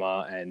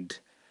trauma,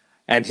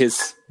 and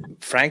his,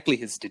 frankly,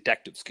 his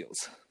detective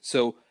skills.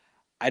 So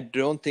I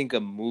don't think a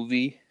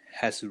movie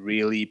has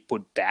really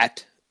put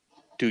that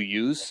to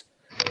use.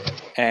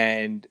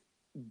 And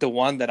the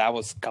one that I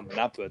was coming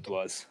up with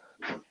was,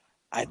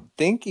 I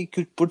think you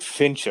could put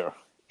Fincher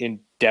in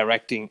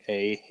directing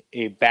a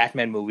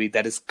Batman movie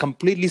that is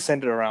completely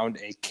centered around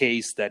a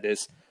case that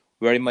is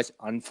very much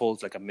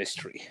unfolds like a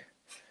mystery.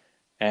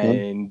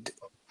 And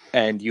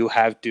you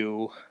have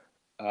to...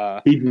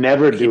 He'd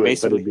never do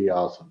it, but it'd be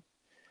awesome.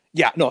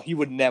 Yeah, no, he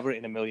would never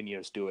in a million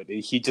years do it.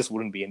 He just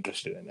wouldn't be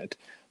interested in it.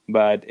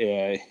 But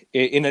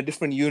in a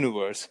different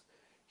universe,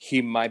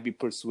 he might be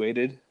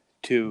persuaded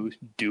to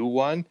do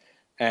one,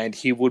 and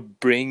he would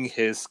bring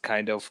his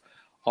kind of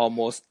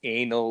almost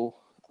anal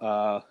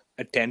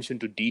attention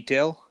to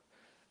detail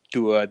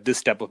to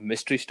this type of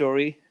mystery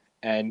story.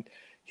 And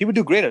he would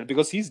do great at it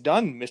because he's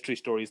done mystery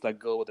stories like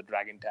Girl with a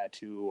Dragon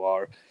Tattoo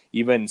or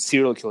even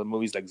serial killer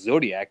movies like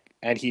Zodiac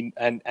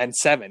and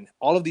Seven.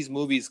 All of these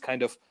movies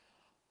kind of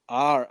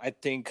are, I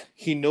think,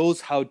 he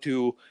knows how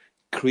to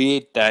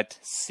create that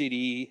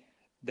city,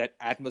 that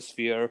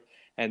atmosphere,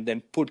 and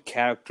then put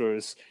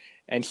characters,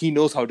 and he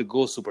knows how to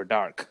go super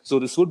dark. So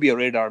this would be a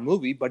rated R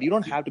movie, but you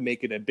don't have to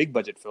make it a big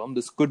budget film.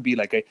 This could be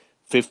like a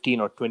 $15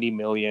 or $20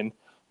 million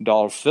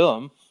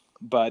film,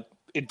 but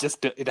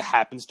it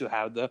happens to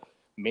have the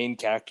main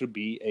character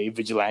be a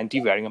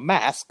vigilante wearing a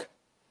mask.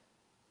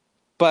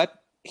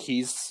 But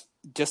he's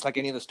just like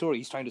any other story.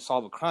 He's trying to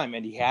solve a crime,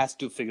 and he has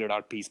to figure it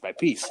out piece by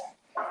piece.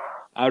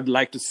 I would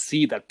like to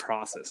see that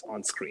process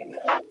on screen.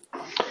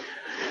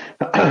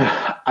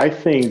 I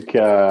think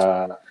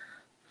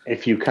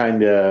if you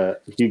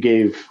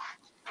gave,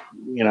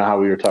 how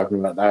we were talking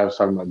about that, I was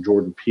talking about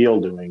Jordan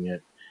Peele doing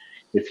it.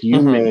 If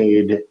you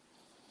made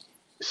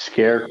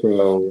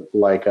Scarecrow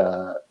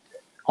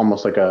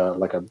almost like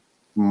a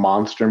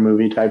monster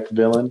movie type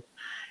villain,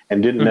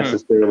 and didn't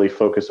necessarily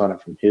focus on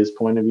it from his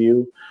point of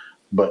view,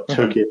 but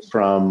took it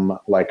from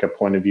like a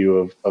point of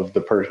view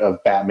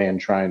of Batman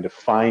trying to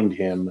find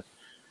him,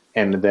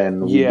 and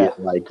then we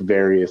get like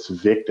various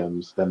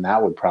victims, then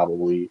that would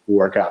probably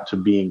work out to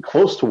being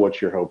close to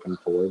what you're hoping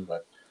for.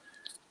 But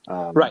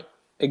right,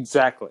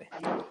 exactly.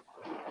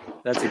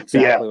 That's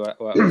exactly what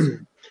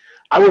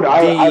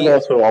I've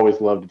also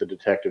always loved the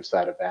detective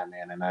side of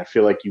Batman, and I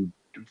feel like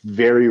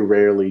very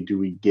rarely do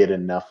we get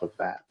enough of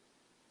that.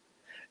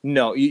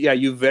 No,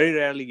 you very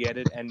rarely get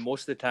it, and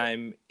most of the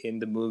time in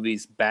the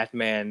movies,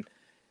 Batman,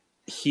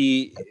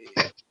 they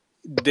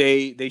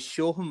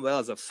show him well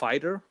as a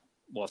fighter.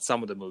 Well,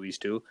 some of the movies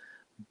do,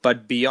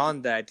 but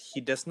beyond that, he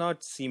does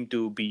not seem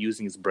to be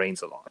using his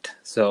brains a lot.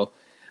 So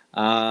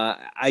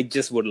I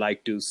just would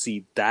like to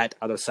see that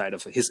other side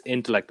of his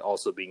intellect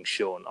also being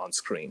shown on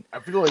screen.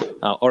 I feel like,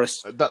 not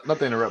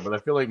to interrupt, but I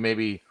feel like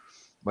maybe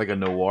like a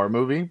noir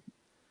movie,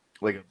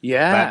 like a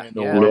Batman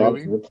noir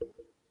movie.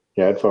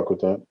 Yeah, I'd fuck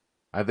with that.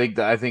 I think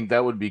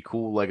that would be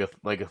cool, like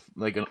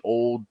an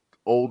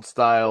old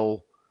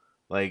style,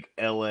 like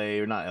L.A.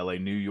 or not L.A.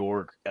 New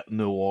York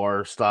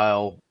noir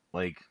style,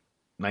 like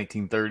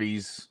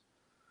 1930s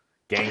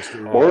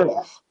gangster.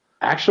 Or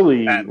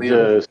actually,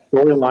 the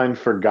storyline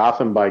for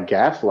Gotham by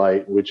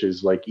Gaslight, which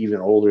is like even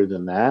older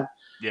than that.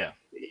 Yeah,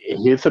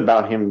 it's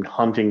about him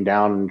hunting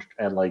down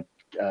and like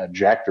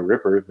Jack the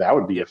Ripper. That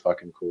would be a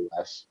fucking cool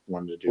ass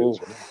one to do.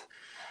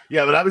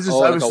 Yeah, but I was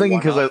thinking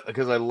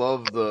because I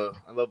love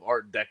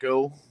Art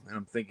Deco, and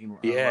I'm thinking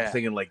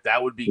like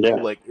that would be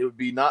cool. Like it would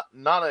be not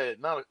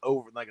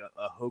over like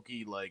a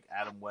hokey like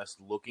Adam West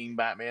looking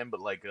Batman,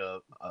 but like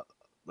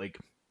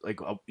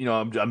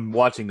I'm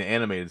watching the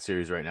animated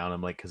series right now, and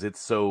I'm like, because it's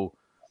so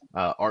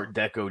Art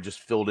Deco just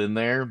filled in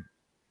there.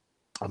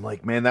 I'm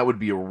like, man, that would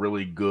be a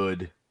really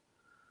good.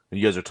 And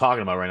you guys are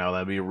talking about right now,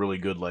 that'd be a really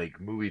good like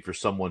movie for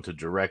someone to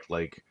direct,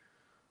 like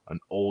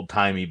an old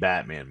timey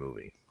Batman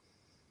movie.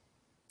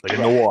 Like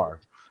a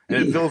noir,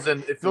 and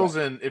it fills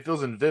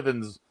in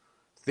Viven's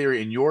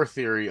theory and your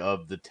theory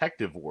of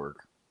detective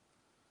work,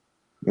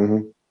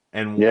 and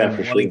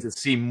wanting to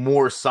see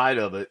more side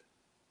of it.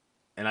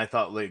 And I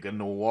thought like a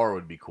noir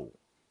would be cool.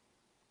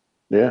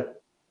 Yeah.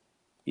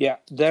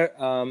 There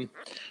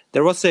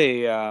was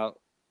he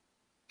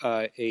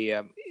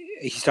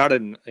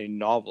started in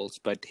novels,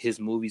 but his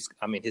movies,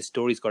 his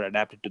stories got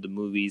adapted to the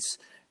movies,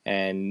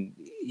 and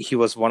he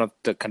was one of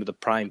the kind of the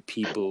prime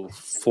people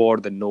for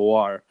the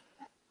noir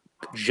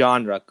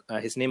genre.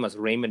 His name was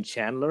Raymond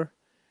Chandler,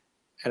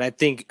 and I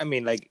think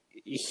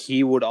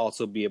he would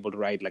also be able to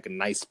write like a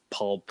nice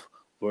pulp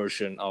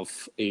version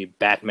of a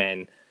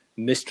Batman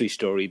mystery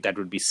story that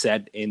would be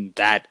set in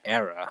that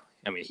era.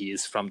 He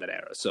is from that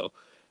era, so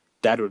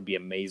that would be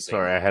amazing.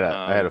 Sorry, I had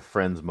a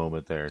Friends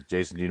moment there.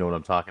 Jason, do you know what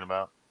I'm talking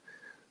about?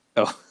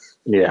 Oh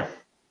yeah.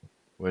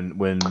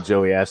 When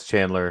Joey asked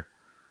Chandler,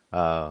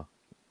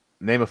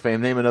 name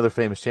another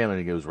famous Chandler,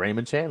 and he goes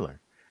Raymond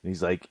Chandler. And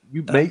he's like,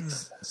 you make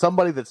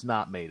somebody that's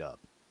not made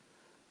up.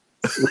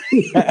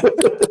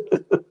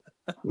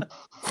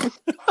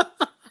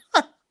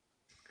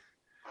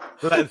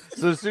 So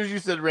as soon as you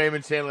said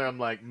Raymond Chandler, I'm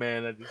like,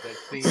 man, that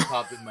scene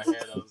popped in my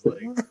head. I was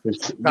like,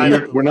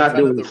 We're not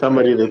trying doing to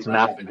somebody really that's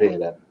not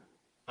laugh.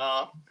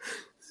 Jada.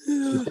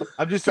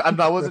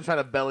 I wasn't trying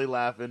to belly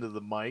laugh into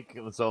the mic,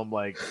 so I'm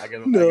like, I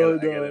gotta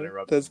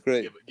interrupt. That's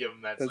great. Give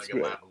him that That's so I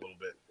can great. laugh a little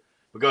bit.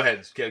 But go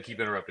ahead, keep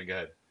interrupting. Go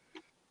ahead.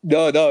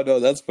 No,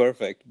 that's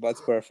perfect. That's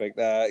perfect.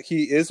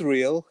 He is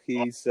real.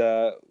 He's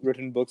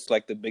written books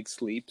like The Big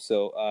Sleep,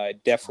 so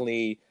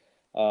definitely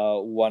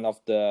one of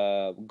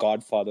the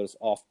godfathers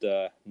of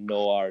the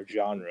noir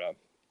genre.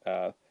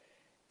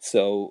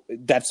 So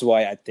that's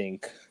why I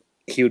think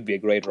he would be a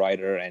great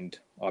writer, and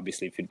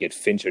obviously if you'd get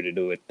Fincher to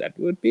do it, that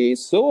would be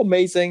so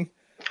amazing.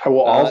 I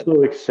will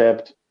also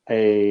accept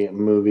a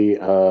movie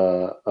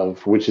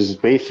of which is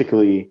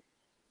basically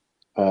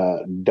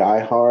Die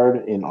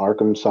Hard in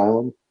Arkham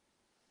Asylum,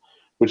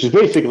 which is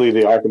basically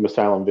the Arkham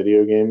Asylum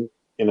video game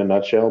in a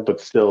nutshell,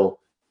 but still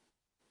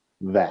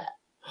that.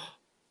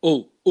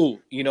 Oh,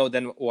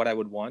 then what I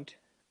would want?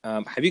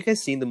 Have you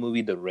guys seen the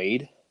movie The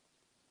Raid?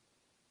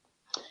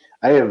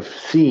 I have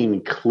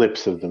seen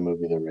clips of the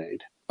movie The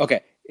Raid.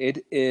 Okay,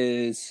 it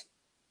is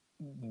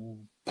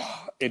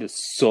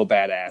so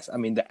badass. I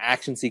mean, the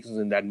action sequence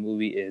in that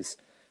movie is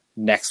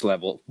next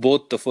level.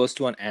 Both the first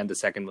one and the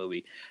second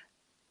movie.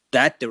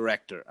 That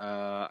director,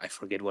 I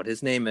forget what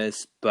his name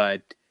is,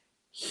 but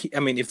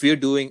if we're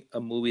doing a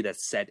movie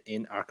that's set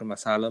in Arkham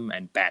Asylum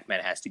and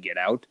Batman has to get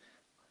out,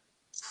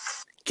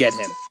 get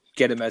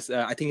him as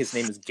I think his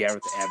name is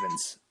Gareth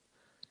Evans.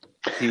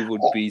 He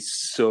would be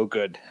so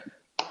good.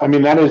 I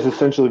mean, that is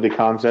essentially the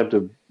concept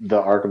of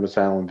the Arkham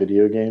Asylum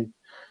video game,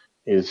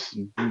 is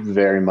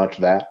very much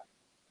that.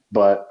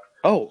 But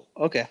oh,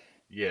 okay,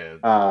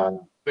 yeah.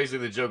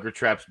 Basically, the Joker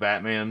traps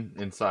Batman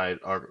inside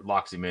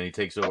Loxy Man. He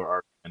takes over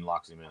Arkham and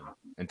Loxy Man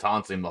and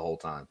taunts him the whole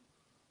time.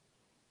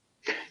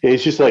 Yeah,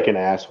 he's just like an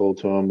asshole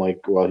to him, like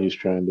while he's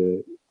trying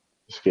to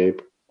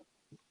escape.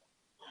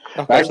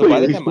 Okay,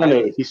 actually,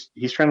 so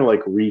he's trying to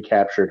like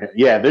recapture him.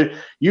 Yeah,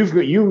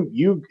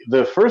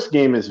 the first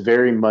game is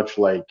very much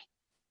like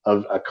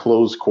a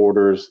close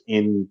quarters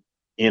in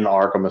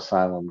Arkham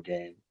Asylum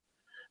game.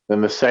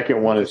 Then the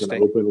second one is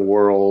an open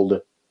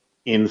world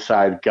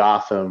inside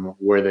Gotham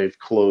where they've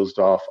closed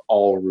off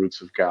all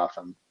routes of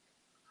Gotham.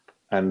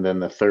 And then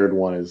the third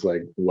one is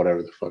like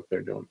whatever the fuck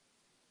they're doing.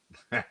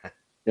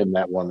 In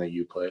that one that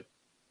you played.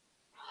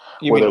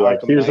 You mean like,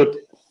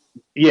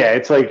 yeah,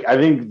 it's like, I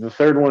think the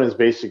third one is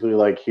basically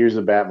like, here's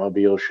a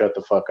Batmobile, shut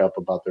the fuck up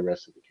about the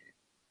rest of the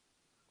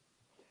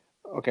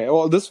game. Okay,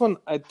 well, this one,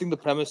 I think the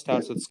premise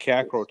starts with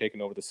Scarecrow taking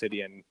over the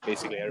city and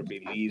basically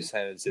everybody leaves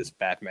and it's just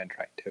Batman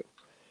trying to.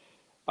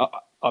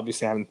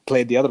 Obviously, I haven't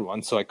played the other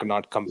one, so I could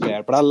not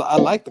compare. But I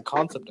like the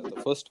concept of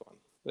the first one,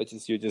 which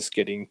is you're just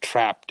getting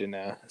trapped in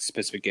a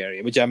specific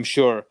area, which I'm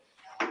sure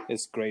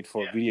is great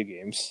for video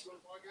games.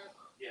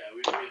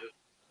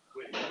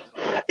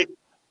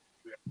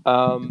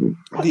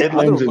 It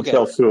lends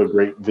itself to a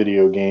great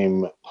video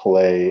game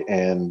play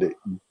and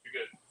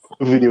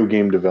video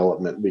game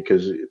development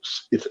because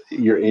it's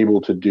you're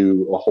able to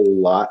do a whole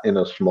lot in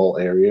a small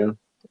area.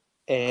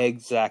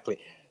 Exactly.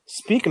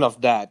 Speaking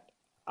of that,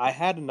 I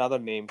had another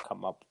name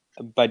come up,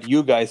 but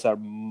you guys are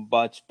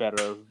much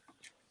better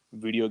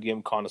video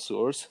game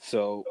connoisseurs,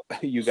 so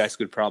you guys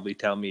could probably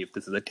tell me if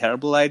this is a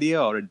terrible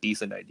idea or a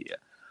decent idea.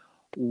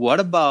 What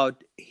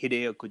about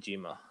Hideo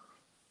Kojima?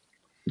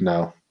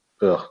 No.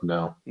 Ugh,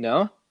 no.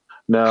 No?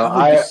 No.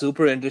 I would be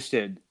super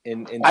interested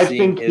in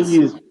seeing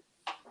his...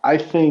 I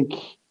can't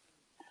get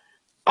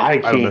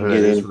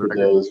into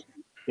those.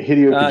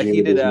 Hideo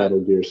Kojima does Metal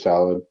Gear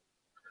Solid.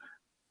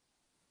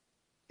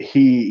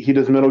 He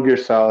does Metal Gear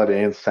Solid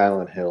and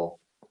Silent Hill.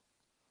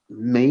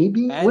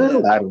 Maybe? I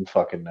don't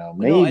fucking know.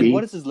 Maybe. No, and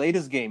what is his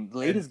latest game?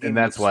 And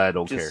that's why I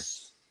don't care.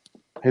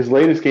 His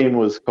latest game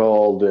was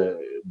called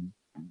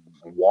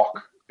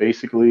Walk,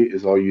 basically,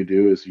 is all you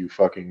do is you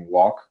fucking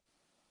walk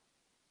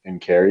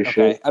and carry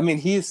shit. I mean,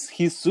 he's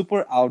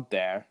super out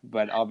there,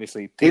 but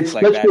obviously it's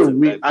like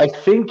that. I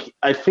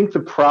think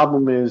the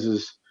problem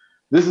is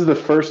this is the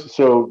first.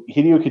 So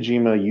Hideo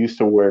Kojima used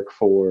to work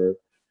for,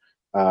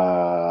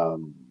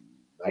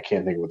 I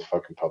can't think of what the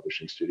fucking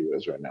publishing studio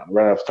is right now,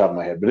 right off the top of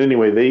my head. But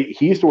anyway,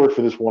 he used to work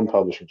for this one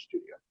publishing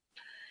studio,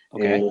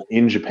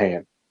 in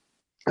Japan,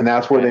 and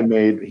that's where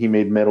he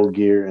made Metal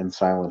Gear and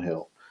Silent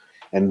Hill,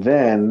 and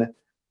then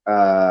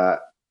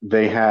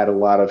they had a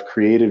lot of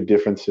creative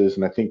differences,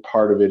 and I think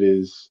part of it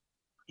is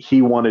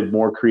he wanted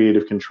more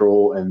creative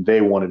control, and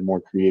they wanted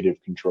more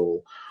creative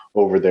control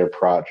over their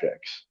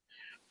projects.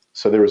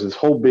 So there was this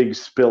whole big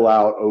spill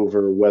out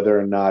over whether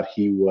or not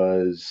he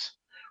was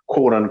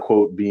quote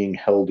unquote being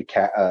held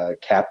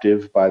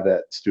captive by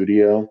that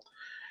studio.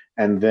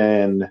 And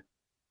then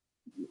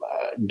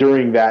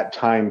during that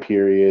time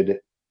period,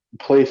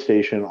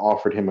 PlayStation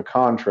offered him a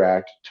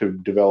contract to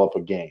develop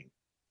a game.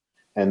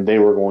 And they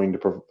were going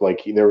to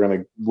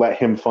let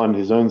him fund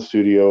his own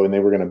studio, and they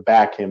were going to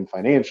back him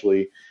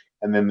financially,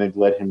 and then they'd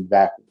let him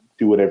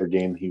do whatever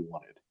game he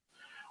wanted.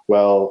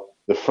 Well,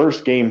 the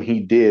first game he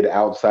did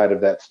outside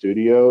of that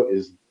studio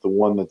is the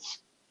one that's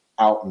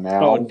out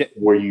now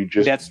where you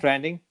just Death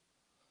Stranding.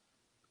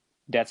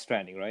 Death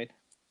Stranding, right?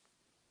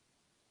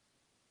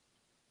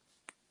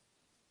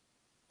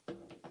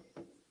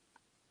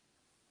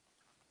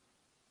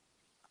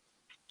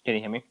 Can you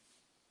hear me?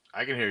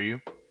 I can hear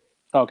you.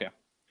 Okay.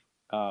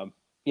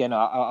 Yeah, no,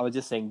 I was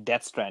just saying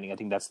Death Stranding. I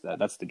think that's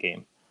the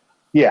game.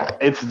 Yeah,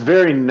 it's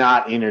very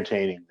not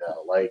entertaining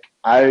though. Like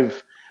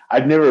I've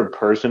never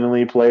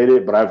personally played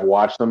it, but I've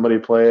watched somebody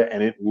play it,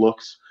 and it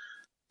looks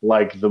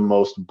like the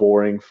most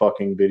boring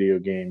fucking video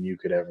game you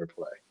could ever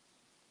play.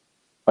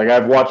 Like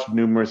I've watched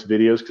numerous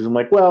videos because I'm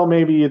like, well,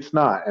 maybe it's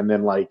not, and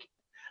then like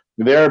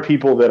there are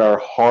people that are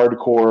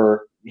hardcore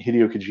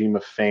Hideo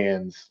Kojima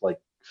fans, like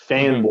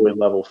fanboy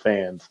level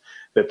fans,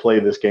 that play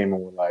this game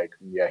and were like,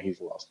 yeah,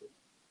 he's lost it.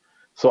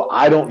 So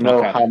I don't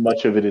know how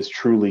much of it is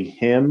truly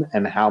him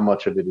and how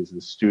much of it is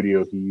the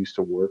studio he used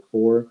to work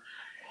for,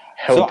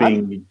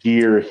 helping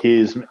gear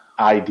his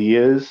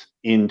ideas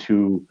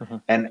into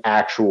an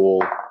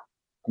actual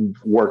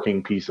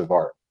working piece of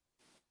art.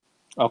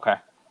 Okay.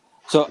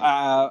 So,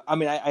 I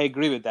mean, I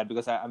agree with that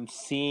because I'm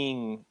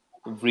seeing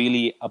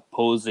really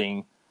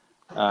opposing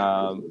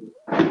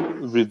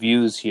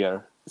reviews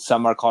here.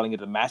 Some are calling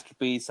it a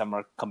masterpiece. Some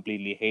are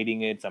completely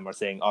hating it. Some are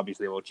saying,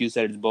 obviously, what you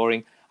said is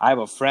boring. I have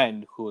a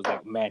friend who was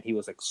like, man, he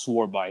was like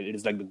swore by it. It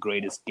is like the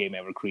greatest game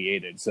ever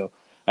created. So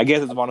I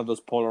guess it's one of those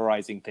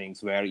polarizing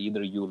things where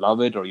either you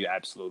love it or you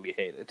absolutely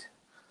hate it.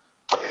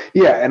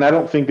 Yeah, and I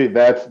don't think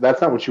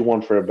that's not what you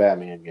want for a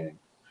Batman game.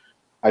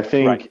 I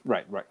think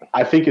right.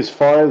 I think as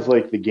far as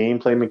like the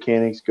gameplay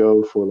mechanics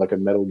go for like a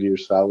Metal Gear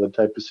Solid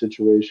type of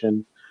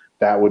situation,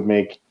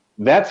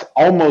 that's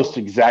almost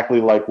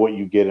exactly like what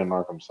you get in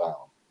Arkham Asylum.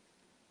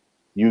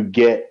 You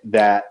get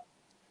that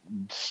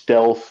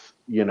stealth,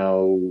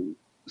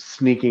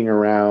 sneaking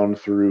around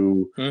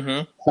through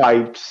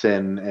pipes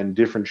and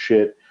different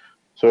shit.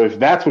 So if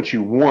that's what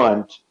you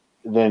want,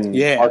 then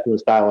Arkham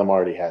Asylum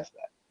already has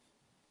that.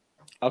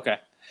 Okay.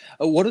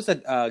 What is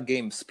that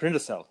game, Splinter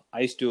Cell?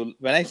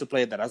 When I used to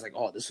play that, I was like,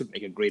 oh, this would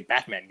make a great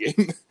Batman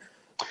game.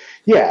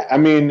 Yeah, I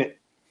mean,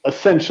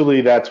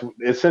 essentially the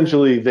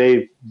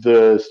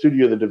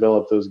studio that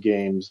developed those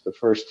games, the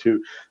first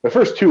two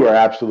are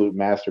absolute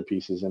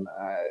masterpieces, and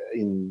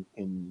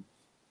in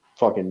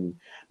fucking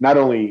not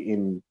only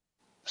in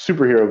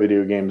superhero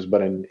video games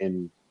but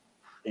in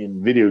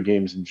video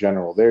games in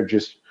general. They're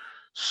just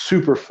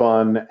super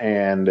fun,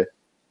 and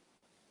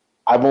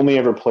I've only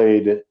ever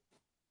played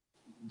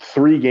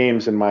 3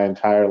 games in my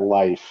entire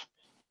life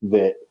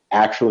that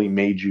actually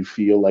made you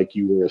feel like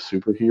you were a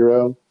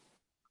superhero,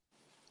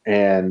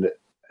 and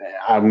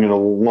I'm going to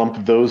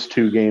lump those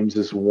 2 games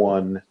as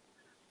one,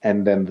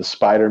 and then the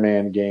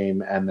Spider-Man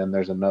game, and then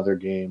there's another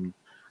game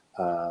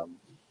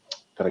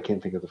that I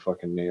can't think of the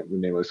fucking name.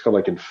 It's called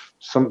like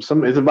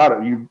it's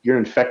about you're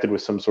infected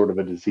with some sort of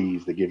a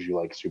disease that gives you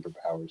like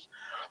superpowers.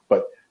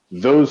 But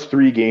those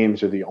 3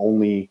 games are the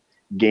only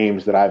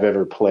games that I've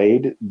ever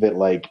played that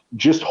like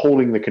just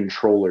holding the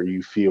controller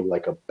you feel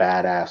like a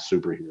badass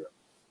superhero.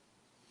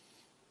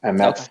 And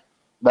that's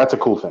a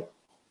cool thing.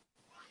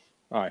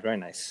 All right, very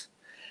nice.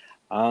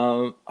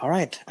 All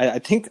right, I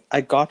think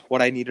I got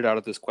what I needed out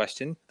of this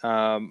question.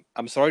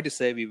 I'm sorry to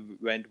say we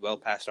went well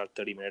past our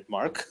 30-minute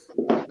mark.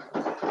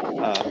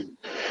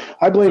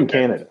 I blame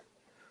Canada.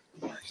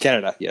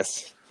 Canada,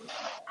 yes.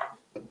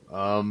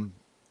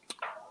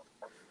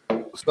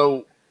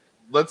 So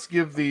let's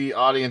give the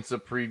audience a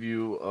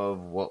preview of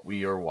what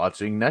we are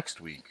watching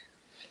next week.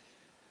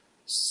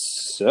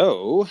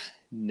 So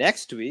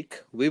next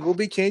week we will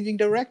be changing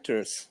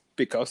directors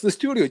because the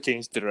studio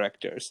changed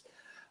directors.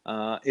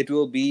 It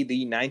will be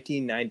the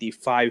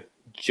 1995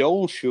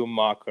 Joel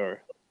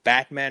Schumacher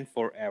Batman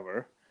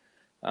Forever,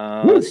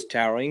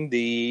 starring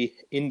the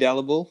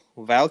indelible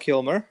Val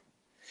Kilmer,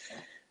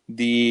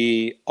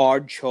 the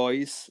odd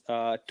choice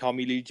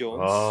Tommy Lee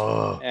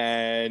Jones,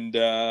 and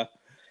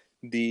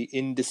the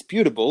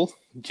indisputable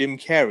Jim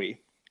Carrey.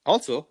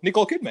 Also,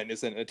 Nicole Kidman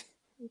is in it.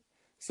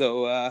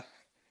 So, I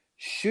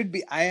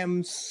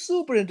am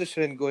super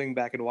interested in going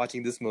back and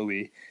watching this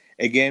movie.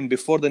 Again,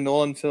 before the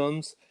Nolan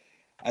films,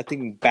 I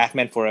think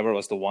Batman Forever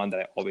was the one that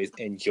I always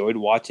enjoyed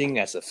watching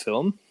as a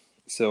film.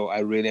 So I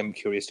really am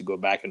curious to go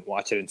back and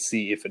watch it and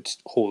see if it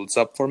holds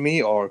up for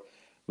me, or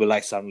will I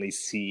suddenly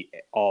see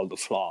all the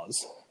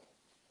flaws?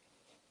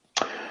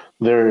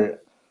 There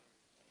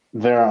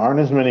aren't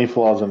as many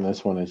flaws in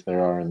this one as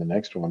there are in the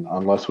next one,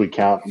 unless we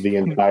count the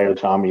entire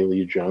Tommy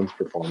Lee Jones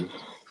performance.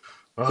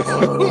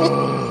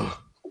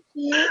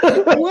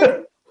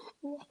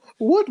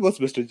 What was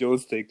Mr.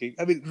 Jones thinking?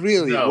 I mean,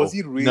 really, was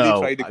he really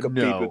trying to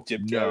compete with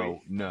Jim Carrey?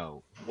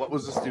 No. What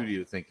was the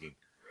studio thinking?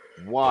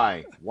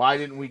 Why? Why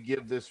didn't we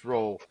give this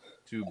role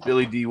to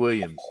Billy D.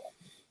 Williams?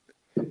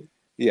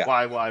 Yeah.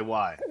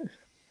 Why?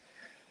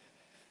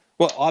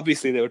 Well,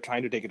 obviously, they were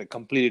trying to take it a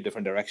completely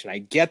different direction. I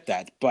get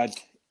that, but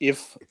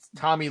it's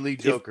Tommy Lee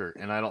Joker,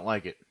 and I don't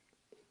like it.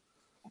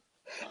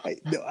 I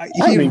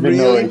don't even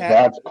know if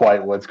that's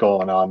quite what's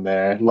going on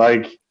there.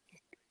 Like,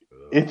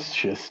 it's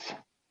just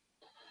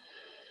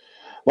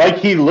like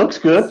he looks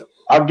good.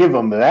 I'll give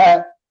him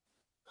that.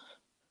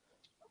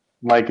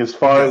 Like as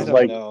far I as don't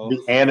like know.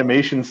 the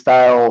animation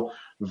style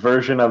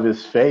version of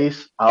his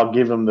face, I'll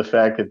give him the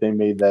fact that they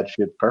made that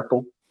shit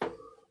purple.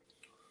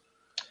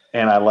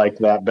 And I like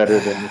that better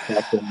than the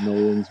fact that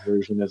Nolan's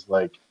version is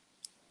like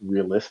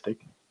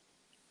realistic.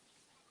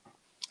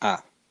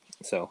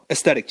 So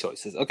aesthetic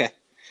choices. Okay.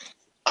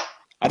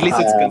 At least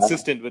it's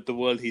consistent with the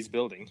world he's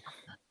building.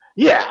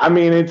 Yeah, I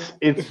mean it's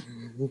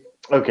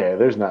okay.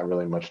 There's not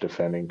really much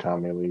defending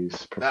Tommy Lee's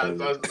I performance.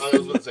 was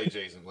going to say,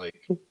 Jason,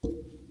 like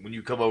when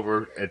you come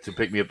over and to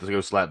pick me up to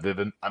go slap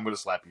Vivian, I'm going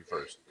to slap you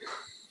first.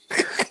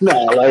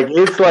 No, like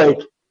it's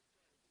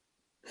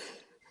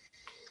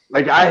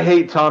like I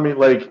hate Tommy.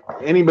 Like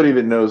anybody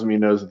that knows me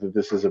knows that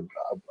this is a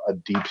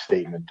deep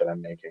statement that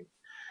I'm making.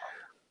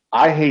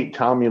 I hate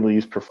Tommy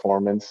Lee's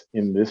performance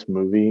in this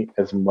movie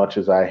as much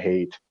as I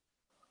hate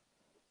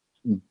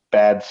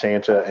Bad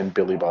Santa and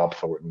Billy Bob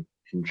Thornton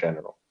in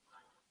general,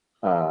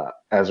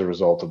 as a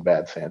result of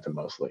Bad Santa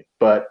mostly.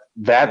 But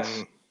that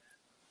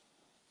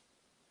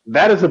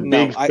is a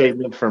big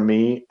statement for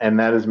me, and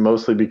that is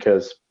mostly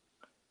because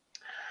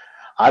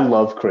I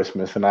love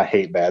Christmas and I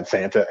hate Bad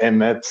Santa,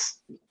 and that's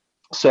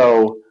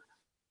so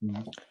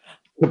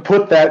to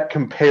put that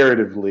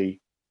comparatively.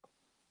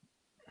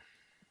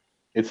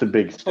 It's a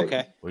big statement.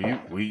 Okay.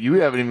 Well, you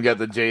haven't even got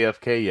the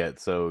JFK yet,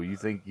 so you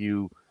think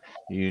you've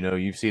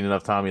seen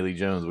enough Tommy Lee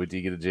Jones. Wait till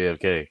you get the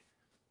JFK.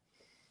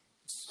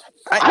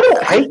 I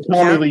don't hate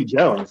Tommy Lee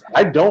Jones.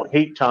 I don't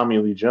hate Tommy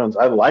Lee Jones.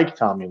 I like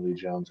Tommy Lee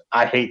Jones.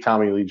 I hate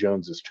Tommy Lee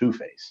Jones as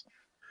Two-Face.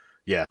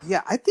 Yeah.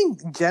 Yeah, I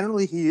think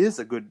generally he is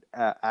a good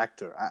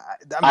actor.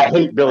 I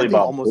hate Billy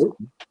Bob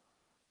Thornton.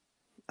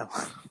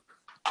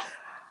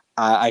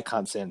 I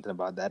can't say anything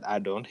about that. I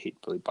don't hate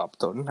Billy Bob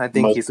Thornton. I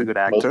think he's a good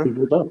actor. Most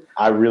people don't.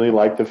 I really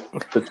like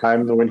the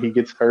time when he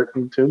gets hurt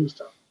in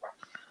Tombstone.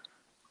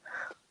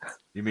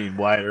 You mean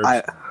Wyatt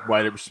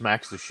Earp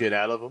smacks the shit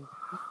out of him?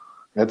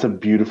 That's a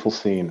beautiful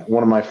scene.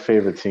 One of my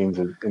favorite scenes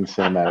in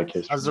cinematic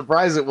history. I'm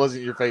surprised it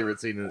wasn't your favorite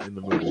scene in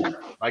the movie.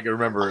 I can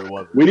remember it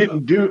wasn't. We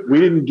didn't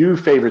do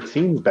favorite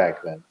scenes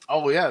back then.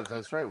 Oh yeah,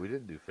 that's right. We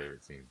didn't do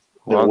favorite scenes.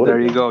 Well, there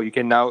you go. You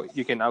can now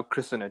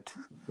christen it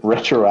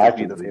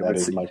Retroactively. That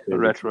is my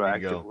favorite.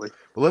 Retroactively.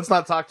 But let's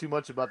not talk too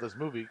much about this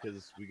movie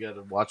because we got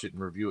to watch it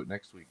and review it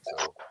next week.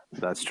 So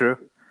that's true.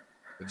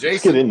 Jason,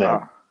 let's get in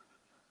there.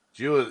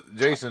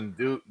 Jason,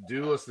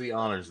 do us the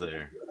honors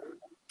there.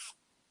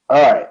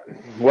 All right.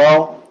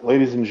 Well,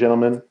 ladies and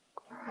gentlemen,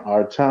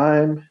 our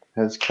time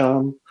has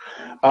come.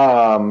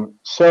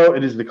 So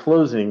it is the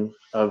closing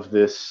of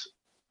this,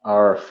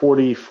 our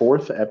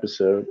 44th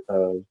episode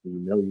of the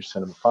Know Your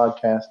Cinema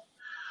podcast.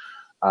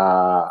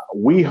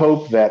 We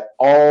hope that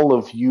all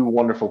of you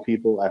wonderful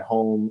people at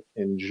home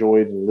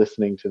enjoyed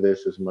listening to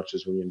this as much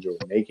as we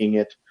enjoyed making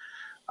it.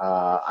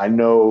 I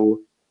know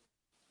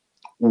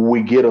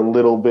we get a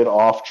little bit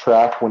off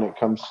track when it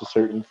comes to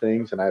certain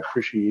things, and I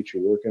appreciate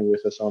you working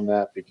with us on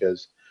that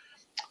because,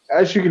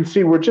 as you can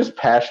see, we're just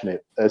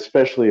passionate,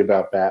 especially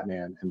about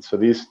Batman. And so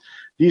these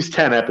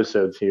 10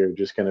 episodes here are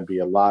just going to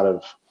be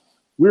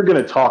we're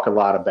going to talk a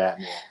lot of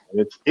Batman.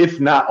 And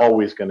it's not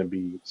always going to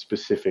be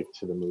specific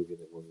to the movie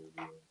that we're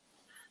reviewing.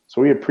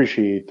 So we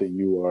appreciate that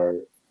you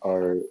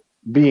are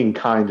being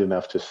kind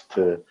enough to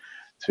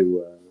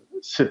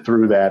sit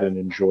through that and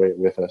enjoy it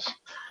with us.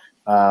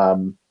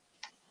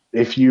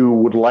 If you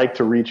would like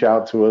to reach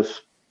out to us,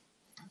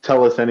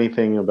 tell us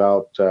anything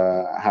about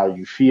how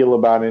you feel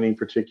about any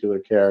particular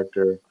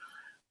character,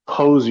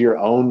 pose your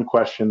own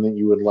question that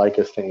you would like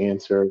us to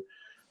answer,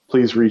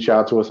 please reach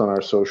out to us on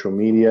our social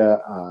media.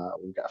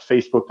 We've got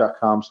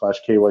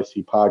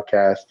facebook.com/KYC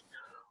podcast,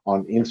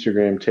 on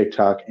Instagram,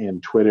 TikTok,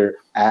 and Twitter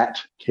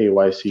at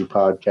KYC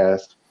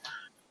podcast.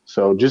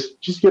 So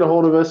just get a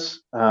hold of us.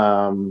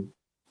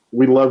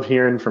 We love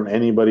hearing from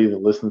anybody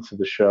that listens to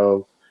the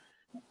show.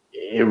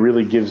 It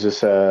really gives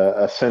us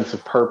a sense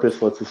of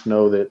purpose, lets us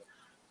know that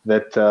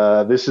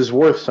this is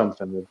worth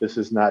something, that this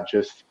is not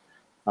just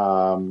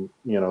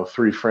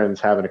three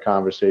friends having a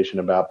conversation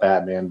about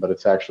Batman, but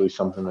it's actually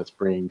something that's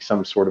bringing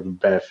some sort of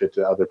benefit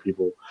to other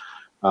people,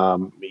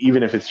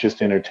 even if it's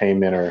just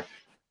entertainment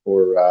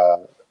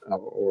or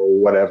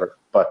whatever.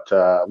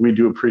 But we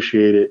do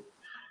appreciate it.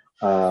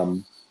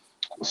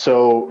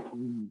 So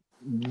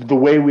the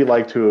way we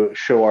like to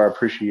show our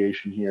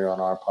appreciation here on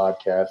our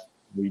podcast,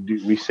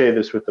 we say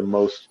this with the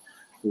most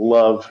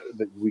love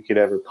that we could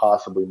ever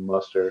possibly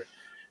muster.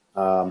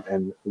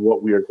 And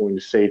what we are going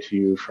to say to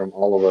you from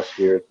all of us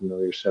here at the Know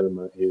Your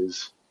Cinema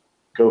is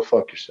go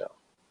fuck yourself.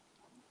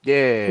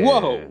 Yeah.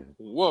 Whoa.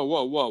 Go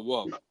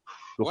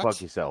What?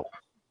 fuck yourself.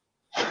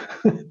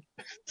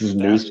 This is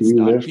news to you,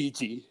 not Liv?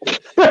 PG.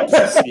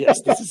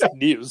 Yes, this is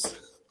news.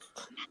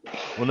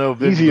 Well, no,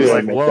 Vince Easy was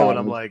there, like, whoa, and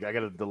I'm McDonald's. like, I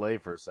got to delay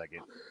for a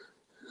second.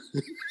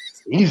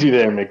 Easy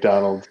there,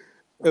 McDonald's.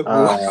 There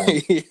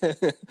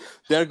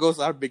goes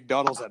our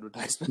McDonald's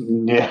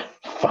advertisement. Yeah,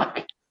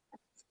 fuck.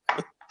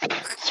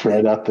 It's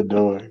right out the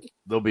door.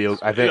 They'll be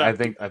okay. I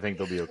think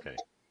they'll be okay.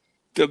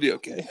 They'll be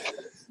okay.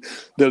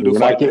 They'll do We're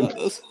not fine getting-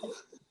 without us.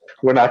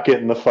 We're not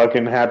getting the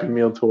fucking Happy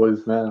Meal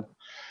toys now.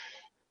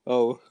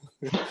 Oh,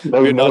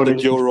 No, we're not the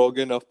nobody- Joe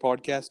Rogan of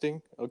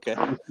podcasting. Okay,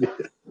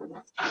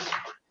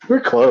 We're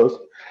close.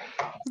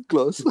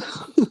 close.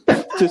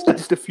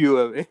 just a few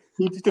away.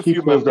 Just a He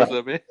few closed members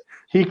up. away.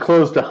 He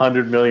closed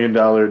 $100 million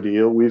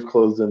deal. We've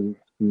closed a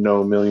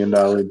no $1 million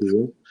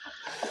deal.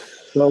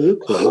 So we're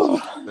close.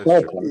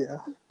 That's true. Yeah.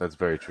 That's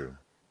very true.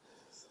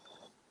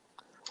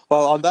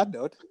 Well, on that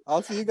note,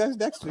 I'll see you guys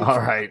next week. All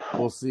right.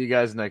 We'll see you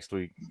guys next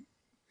week.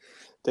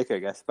 Take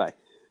care, guys. Bye.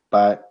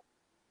 Bye.